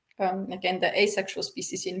 Again, the asexual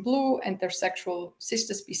species in blue and their sexual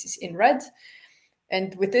sister species in red.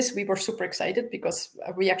 And with this, we were super excited because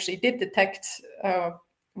we actually did detect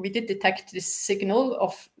this signal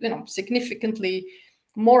of, you know, significantly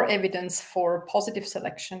more evidence for positive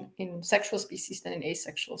selection in sexual species than in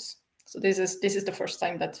asexuals. So this is the first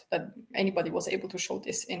time that anybody was able to show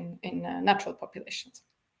this in natural populations.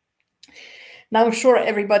 Now, I'm sure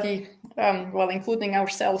everybody, well, including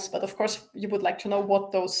ourselves, but of course, you would like to know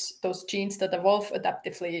what those genes that evolve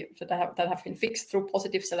adaptively, that have been fixed through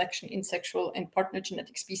positive selection in sexual and partner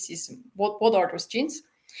genetic species, what are those genes?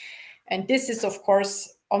 And this is, of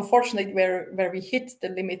course, unfortunately, where we hit the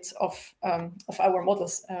limits of our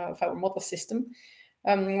models, of our model system.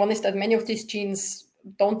 One is that many of these genes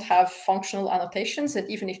don't have functional annotations, and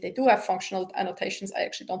even if they do have functional annotations, I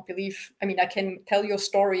actually don't believe. I mean, I can tell you a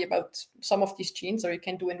story about some of these genes, or you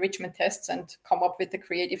can do enrichment tests and come up with a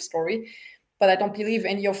creative story, but I don't believe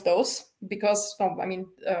any of those because, I mean,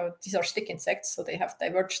 these are stick insects, so they have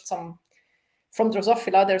diverged some from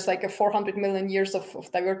Drosophila. There's like a 400 million years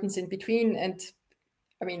of divergence in between, and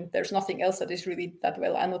I mean, there's nothing else that is really that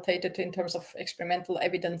well annotated in terms of experimental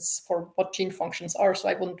evidence for what gene functions are. So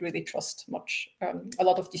I wouldn't really trust much, a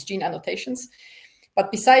lot of these gene annotations.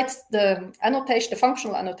 But besides the annotation, the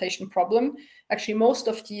functional annotation problem, actually most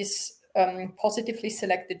of these positively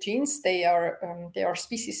selected genes, they are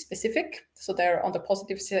species specific. So they're on the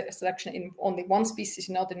positive selection in only one species,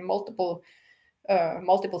 not in multiple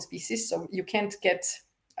species. So you can't get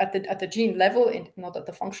at the gene level, not at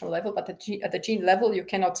the functional level, but at the gene level, you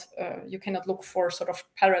cannot look for sort of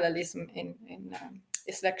parallelism in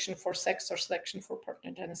selection for sex or selection for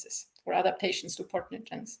partnergenesis or adaptations to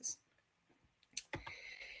partnergenesis.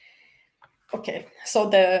 Okay, so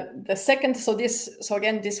the second, so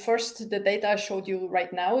again, the data I showed you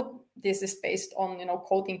right now, this is based on, you know,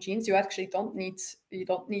 coding genes. You actually don't need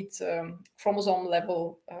chromosome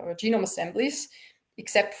level genome assemblies,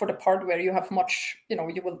 except for the part where you have much, you know,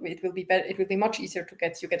 it will be much easier to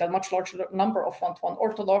get. You get a much larger number of one-to-one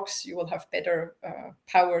orthologs. You will have better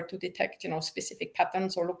power to detect, you know, specific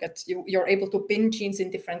patterns, or look at you're able to bin genes in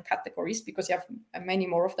different categories because you have many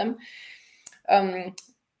more of them.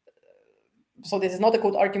 So this is not a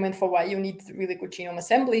good argument for why you need really good genome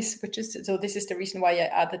assemblies, so this is the reason why I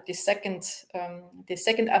added this second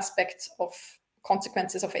aspect of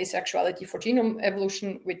consequences of asexuality for genome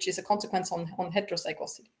evolution, which is a consequence on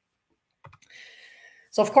heterozygosity.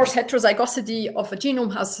 So of course, heterozygosity of a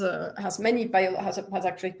genome has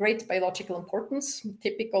actually great biological importance. A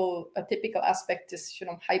typical aspect is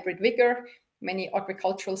hybrid vigor. Many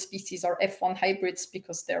agricultural species are F1 hybrids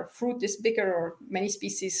because their fruit is bigger, or many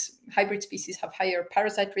hybrid species have higher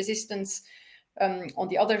parasite resistance. On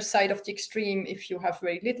the other side of the extreme, if you have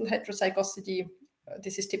very little heterozygosity,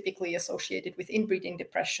 this is typically associated with inbreeding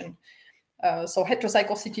depression. So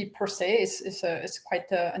heterozygosity per se is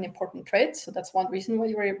quite an important trait. So that's one reason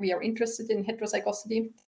why we are interested in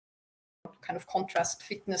heterozygosity. Kind of contrast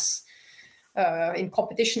fitness in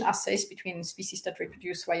competition assays between species that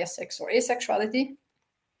reproduce via sex or asexuality.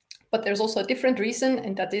 But there's also a different reason,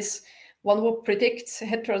 and that is one would predict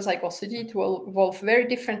heterozygosity to evolve very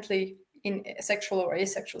differently in sexual or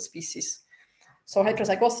asexual species. So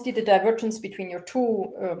heterozygosity, the divergence between your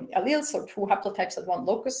two alleles or two haplotypes at one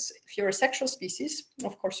locus. If you're a sexual species,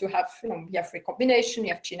 of course you have recombination,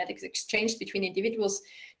 you have genetic exchange between individuals.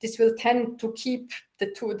 This will tend to keep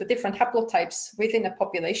the different haplotypes within a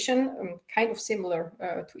population kind of similar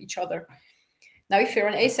to each other. Now, if you're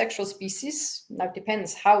an asexual species, now it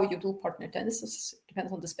depends how you do partner-genesis. It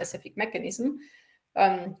depends on the specific mechanism.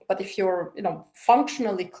 But if you're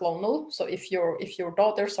functionally clonal, so if your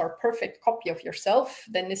daughters are a perfect copy of yourself,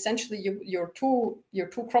 then essentially your two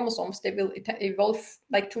chromosomes, they will evolve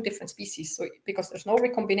like two different species. So because there's no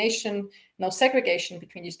recombination, no segregation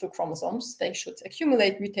between these two chromosomes, they should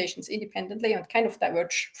accumulate mutations independently and kind of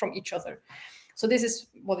diverge from each other. So this is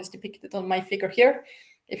what is depicted on my figure here.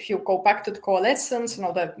 If you go back to the coalescence, when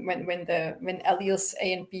alleles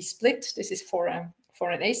A and B split, this is for an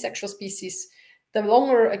asexual species. The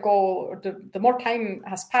longer ago, the more time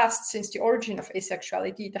has passed since the origin of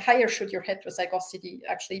asexuality, the higher should your heterozygosity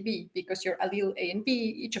actually be, because your allele A and B,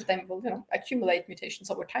 each of them will accumulate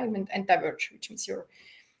mutations over time and diverge, which means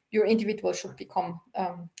your individual should become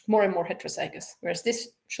more and more heterozygous, whereas this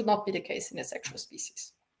should not be the case in a sexual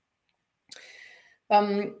species.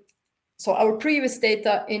 So our previous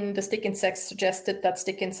data in the stick insects suggested that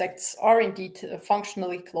stick insects are indeed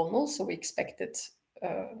functionally clonal, so we expected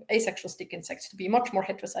asexual stick insects to be much more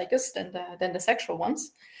heterozygous than the sexual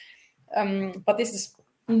ones. But this is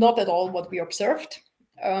not at all what we observed.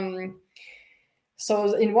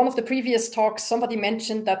 So in one of the previous talks, somebody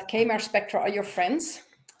mentioned that K-mer spectra are your friends.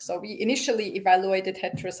 So we initially evaluated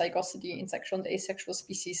heterozygosity in sexual and asexual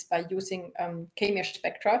species by using K-mer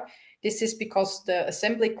spectra. This is because the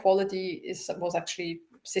assembly quality was actually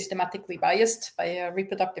systematically biased by a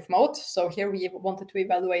reproductive mode. So here we wanted to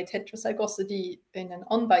evaluate heterozygosity in an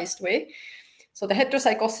unbiased way. So the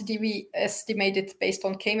heterozygosity we estimated based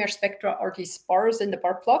on K-mer spectra are these bars in the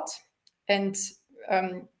bar plot. And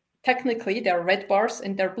technically they're red bars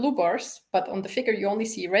and they're blue bars, but on the figure you only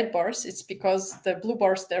see red bars. It's because the blue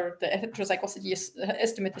bars, the heterozygosity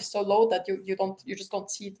estimate is so low that you just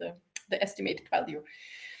don't see the estimated value.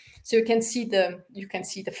 So you can see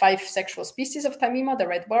the 5 sexual species of Thymema, the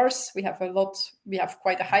red bars. We have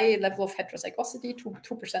quite a high level of heterozygosity,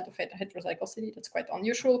 2% of heterozygosity. That's quite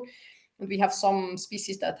unusual. And we have some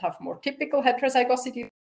species that have more typical heterozygosity.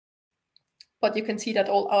 But you can see that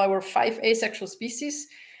all our 5 asexual species,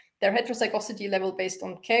 their heterozygosity level based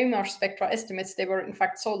on K-mer spectra estimates, they were in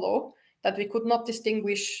fact so low that we could not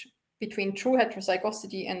distinguish between true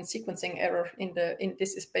heterozygosity and sequencing error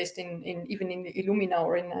this is based even in Illumina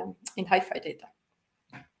or in hi-fi data.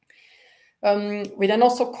 We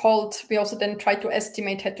also then tried to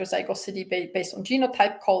estimate heterozygosity based on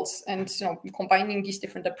genotype calls, and combining these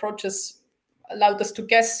different approaches allowed us to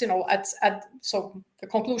guess. So the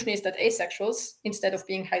conclusion is that asexuals, instead of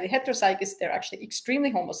being highly heterozygous, they're actually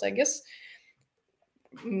extremely homozygous.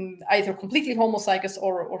 Either completely homozygous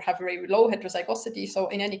or have very low heterozygosity. So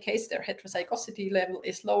in any case, their heterozygosity level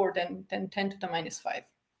is lower than 10 to the minus 5.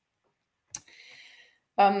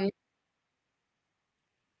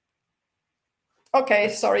 Okay,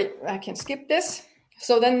 sorry, I can skip this.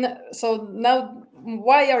 So now,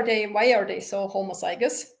 why are they so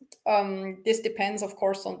homozygous? This depends, of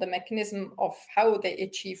course, on the mechanism of how they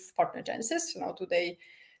achieve partnergenesis.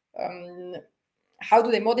 How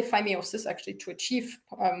do they modify meiosis actually to achieve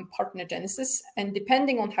partnergenesis? And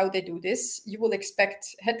depending on how they do this, you will expect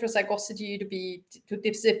heterozygosity to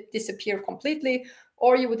disappear completely,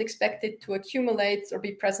 or you would expect it to accumulate or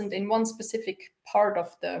be present in one specific part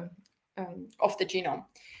of the genome.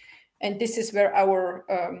 And this is where our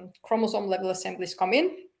chromosome level assemblies come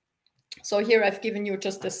in. So here I've given you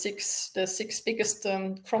just the six biggest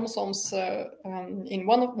chromosomes in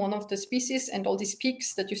one of the species, and all these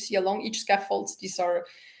peaks that you see along each scaffold, these are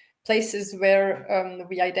places where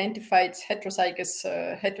we identified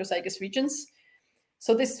heterozygous regions.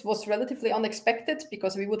 So this was relatively unexpected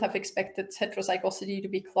because we would have expected heterozygosity to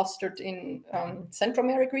be clustered in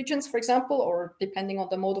centromeric regions, for example, or depending on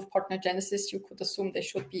the mode of partenogenesis, you could assume they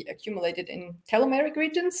should be accumulated in telomeric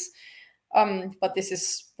regions. But this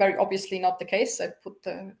is very obviously not the case. I put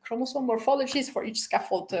the chromosome morphologies for each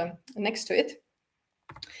scaffold next to it.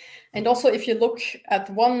 And also, if you look at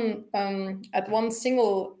one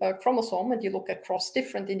single chromosome and you look across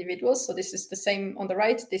different individuals, so this is the same on the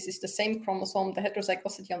right, this is the same chromosome, the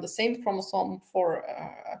heterozygosity on the same chromosome for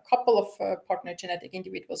a couple of partenogenetic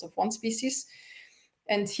individuals of one species.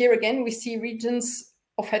 And here again, we see regions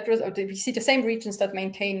of we see the same regions that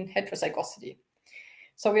maintain heterozygosity.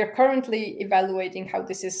 So we are currently evaluating how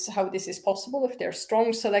this is possible, if there's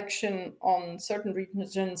strong selection on certain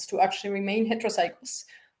regions to actually remain heterozygous.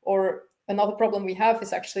 Or another problem we have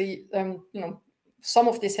is actually, some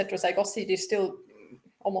of this heterozygosity is still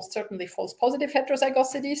almost certainly false positive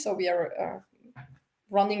heterozygosity. So we are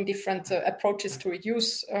running different approaches to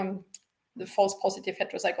reduce the false positive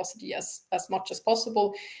heterozygosity as much as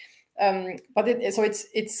possible. But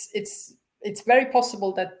it's very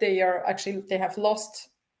possible that they have lost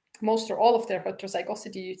most or all of their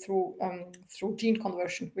heterozygosity through gene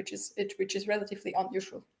conversion, which is relatively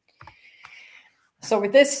unusual. So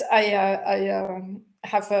with this, I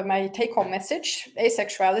have my take-home message.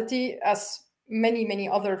 Asexuality, as many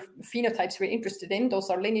other phenotypes we're interested in,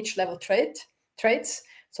 those are lineage-level traits.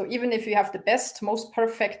 So even if you have the best, most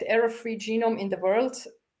perfect error-free genome in the world,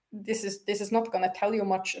 this is not going to tell you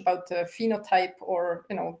much about the phenotype or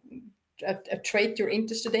a trait you're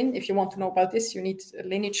interested in. If you want to know about this, you need a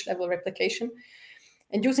lineage-level replication.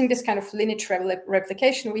 And using this kind of lineage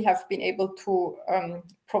replication, we have been able to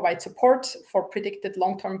provide support for predicted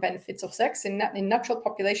long-term benefits of sex in natural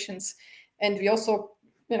populations. And we also,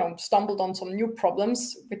 stumbled on some new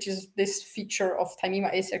problems, which is this feature of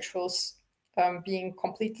Thymema asexuals being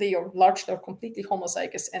completely or largely or completely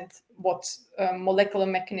homozygous, and what molecular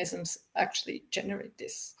mechanisms actually generate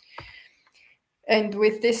this. And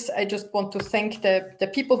with this, I just want to thank the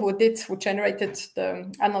people who generated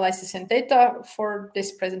the analysis and data for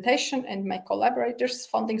this presentation, and my collaborators,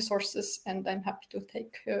 funding sources, and I'm happy to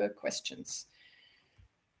take questions.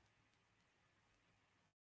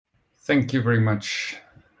 Thank you very much,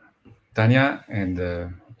 Tanya, and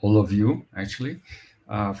all of you, actually,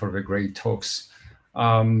 for the great talks.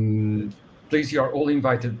 Please, you are all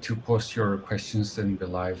invited to post your questions in the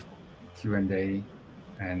live Q&A,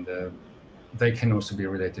 and they can also be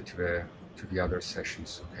related to the other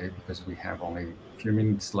sessions, okay? Because we have only a few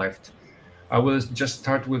minutes left. I will just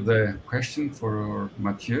start with the question for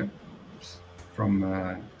Mathieu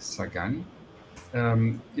from Sagan.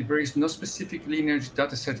 If there is no specific lineage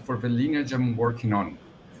dataset for the lineage I'm working on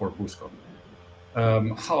for Busco,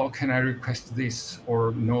 how can I request this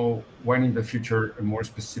or know when in the future a more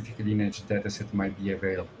specific lineage dataset might be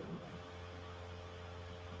available?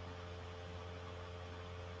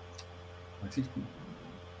 I think.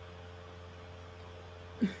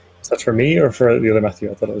 Is that for me or for the other Matthew?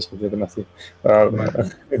 I thought it was for the other Matthew.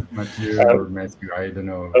 Matthew or Matthew, I don't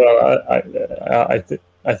know. Well,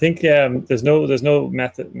 I think there's no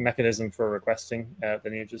mechanism for requesting the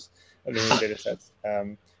lineage data sets.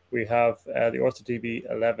 We have the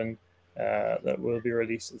OrthoDB11 that will be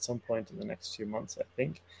released at some point in the next few months, I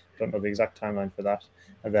think. Don't know the exact timeline for that.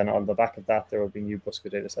 And then on the back of that, there will be new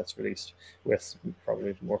Busco data sets released with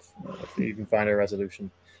probably more, even finer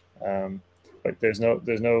resolution. But there's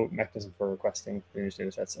no mechanism for requesting lineage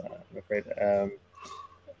data sets, I'm afraid. I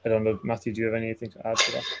don't know, Matthew, do you have anything to add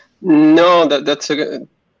to that? No, that's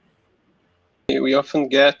we often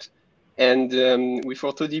get, and with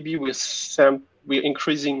AutoDB, we're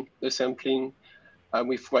increasing the sampling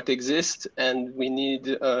with what exists, and we need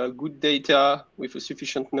good data with a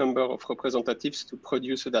sufficient number of representatives to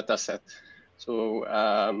produce a data set. So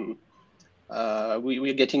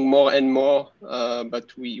we're getting more and more,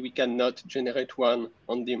 but we cannot generate one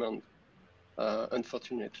on demand,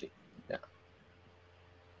 unfortunately. Yeah.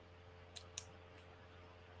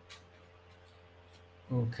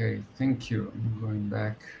 Okay, thank you. I'm going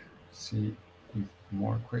back, see if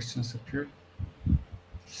more questions appeared.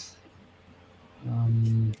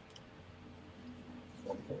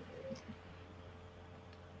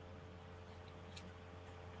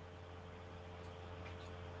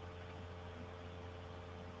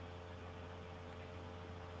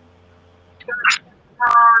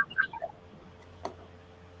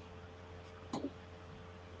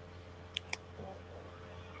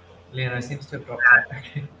 Leonard seems to have dropped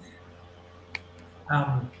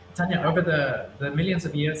out. Tanya, over the millions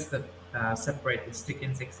of years that separate the stick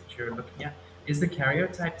insects that you're looking at, is the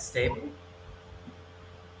karyotype stable?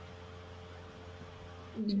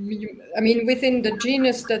 I mean, within the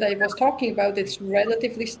genus that I was talking about, it's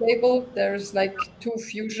relatively stable. There's like 2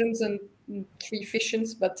 fusions and 3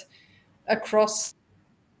 fissions, but across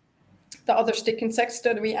the other stick insects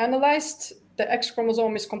that we analyzed, the X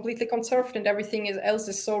chromosome is completely conserved and everything else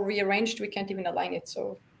is so rearranged we can't even align it.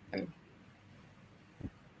 So, I mean,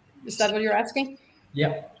 is that what you're asking?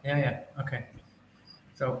 Yeah. Okay.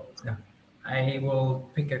 So yeah, I will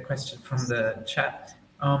pick a question from the chat.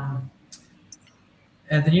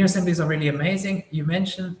 The new assemblies are really amazing. You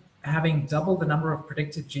mentioned having double the number of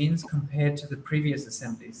predicted genes compared to the previous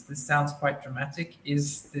assemblies. This sounds quite dramatic.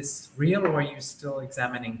 Is this real, or are you still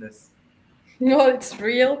examining this? No, it's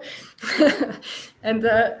real. And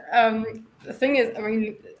the thing is, I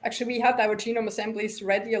mean, actually we had our genome assemblies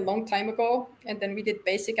ready a long time ago, and then we did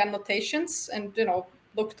basic annotations and, you know,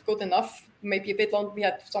 looked good enough, maybe a bit long. We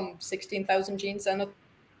had some 16,000 genes, and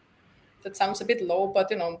that sounds a bit low,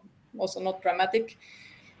 but, you know, also not dramatic.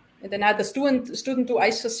 And then I had a student do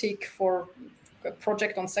IsoSeq for a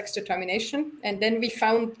project on sex determination. And then we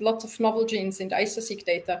found lots of novel genes in the IsoSeq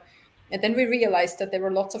data. And then we realized that there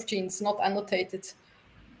were lots of genes not annotated.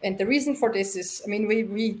 And the reason for this is, I mean,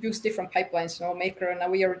 we use different pipelines, you know, Maker, and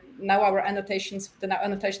now our annotations, the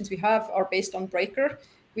annotations we have are based on Breaker.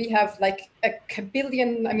 We have like a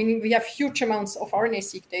billion, I mean, we have huge amounts of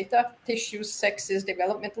RNA-seq data, tissues, sexes,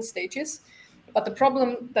 developmental stages. But the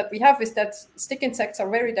problem that we have is that stick insects are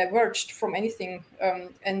very diverged from anything.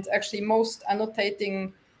 And actually most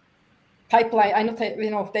annotating pipeline,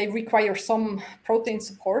 you know, they require some protein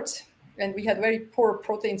support. And we had very poor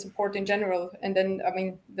protein support in general. And then, I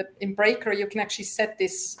mean, in Breaker, you can actually set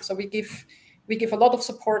this. So we give a lot of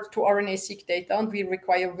support to RNA-seq data, and we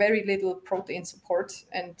require very little protein support.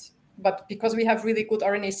 But because we have really good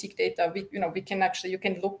RNA-seq data, you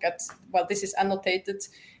can look at, well, this is annotated,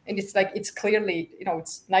 and it's like, it's clearly, you know,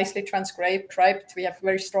 it's nicely transcribed. We have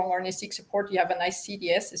very strong RNA-seq support. You have a nice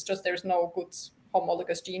CDS. It's just there's no good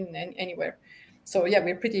homologous gene anywhere. So yeah,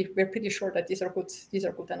 we're pretty sure that these are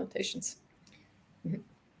good annotations. Mm-hmm.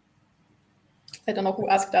 I don't know who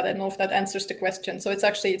asked that. I don't know if that answers the question. So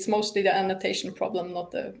it's mostly the annotation problem, not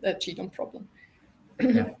the genome problem.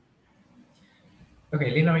 Yeah. Okay,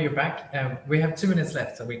 Lino, you're back. We have 2 minutes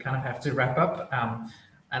left, so we kind of have to wrap up.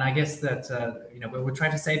 And I guess that you know, we'll try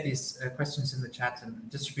to save these questions in the chat and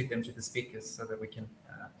distribute them to the speakers so that we can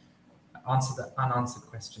answer the unanswered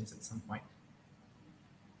questions at some point.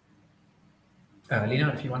 Lino,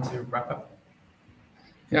 if you want to wrap up.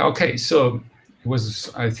 Yeah. Okay. So it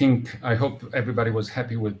was. I hope everybody was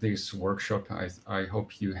happy with this workshop. I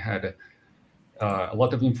hope you had a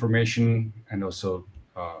lot of information, and also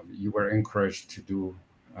you were encouraged to do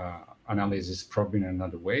analysis probably in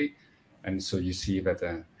another way. And so you see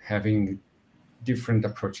that having different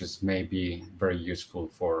approaches may be very useful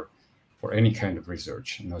for any kind of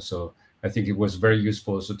research. You know, so I think it was very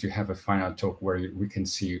useful also to have a final talk where we can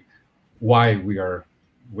see why we are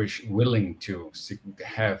willing to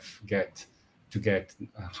get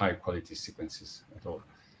high quality sequences at all.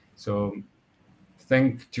 So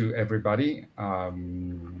thank to everybody,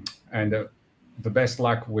 and the best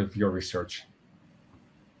luck with your research.